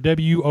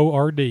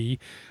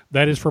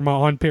 That is for my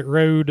On Pit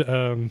Road,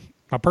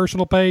 my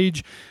personal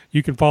page.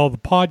 You can follow the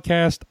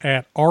podcast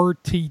at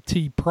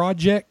RTT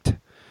Project.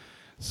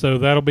 So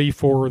that'll be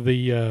for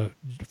the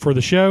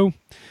show.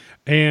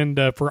 And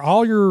for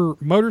all your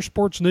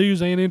motorsports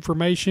news and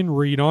information,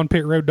 read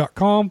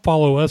onpitroad.com.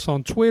 Follow us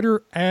on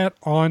Twitter at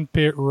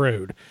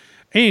onpitroad.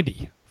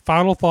 Andy,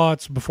 final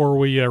thoughts before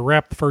we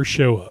wrap the first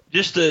show up.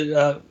 Just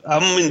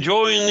I'm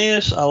enjoying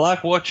this. I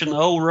like watching the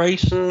old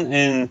racing,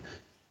 and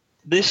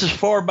this is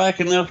far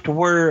back enough to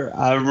where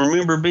I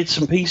remember bits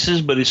and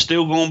pieces, but it's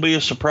still going to be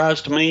a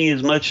surprise to me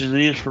as much as it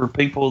is for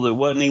people that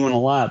wasn't even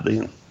alive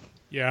then.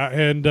 Yeah,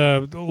 and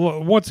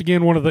once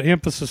again, one of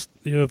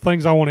the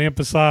things I want to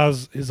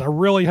emphasize is I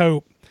really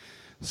hope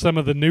some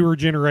of the newer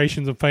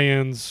generations of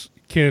fans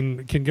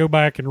can go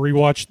back and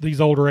rewatch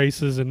these old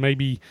races and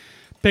maybe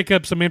pick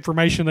up some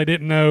information they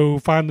didn't know,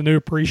 find the new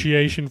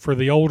appreciation for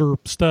the older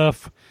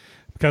stuff.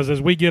 Because as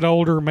we get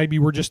older, maybe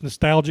we're just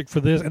nostalgic for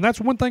this. And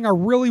that's one thing I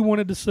really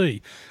wanted to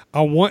see.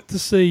 I want to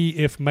see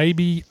if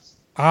maybe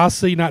I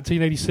see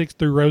 1986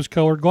 through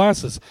rose-colored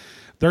glasses.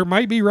 There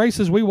may be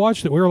races we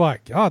watched that we were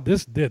like, God,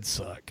 this did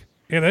suck.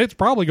 And it's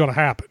probably going to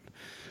happen.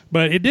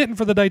 But it didn't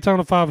for the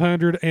Daytona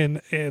 500,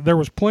 and there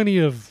was plenty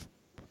of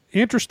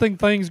interesting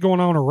things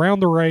going on around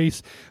the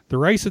race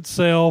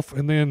itself,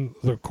 and then,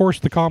 of course,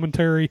 the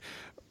commentary.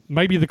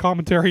 Maybe the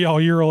commentary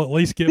all year will at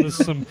least give us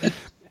some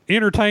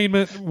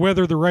entertainment,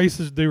 whether the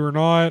races do or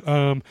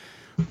not.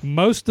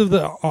 Most of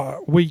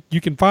you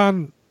can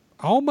find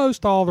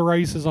almost all the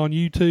races on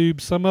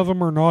YouTube. Some of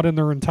them are not in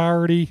their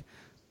entirety.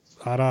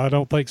 I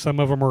don't think some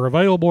of them are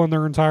available in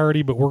their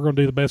entirety, but we're going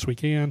to do the best we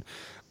can.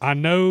 I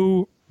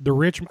know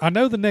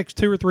the next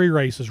 2 or 3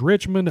 races: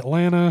 Richmond,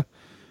 Atlanta,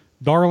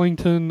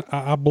 Darlington.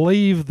 I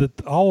believe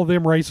that all of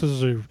them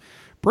races are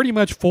pretty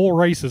much full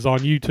races on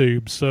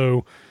YouTube.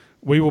 So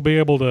we will be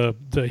able to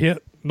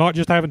hit. Not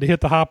just having to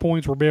hit the high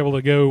points, we'll be able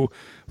to go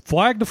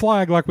flag to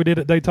flag like we did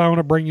at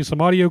Daytona, bring you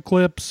some audio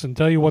clips and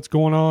tell you what's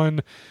going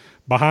on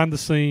behind the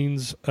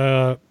scenes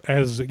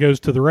as it goes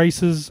to the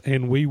races.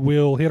 And we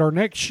will hit our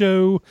next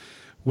show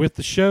with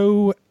the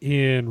show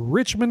in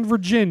Richmond,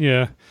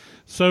 Virginia.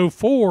 So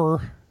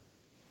for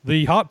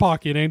the Hot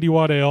Pocket, Andy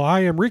Waddell,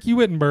 I am Ricky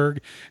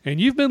Wittenberg, and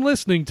you've been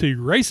listening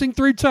to Racing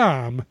Through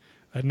Time,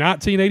 a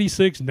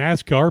 1986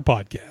 NASCAR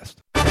podcast.